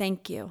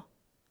 Thank you.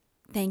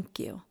 Thank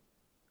you.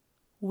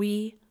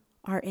 We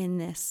are in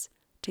this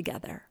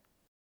together.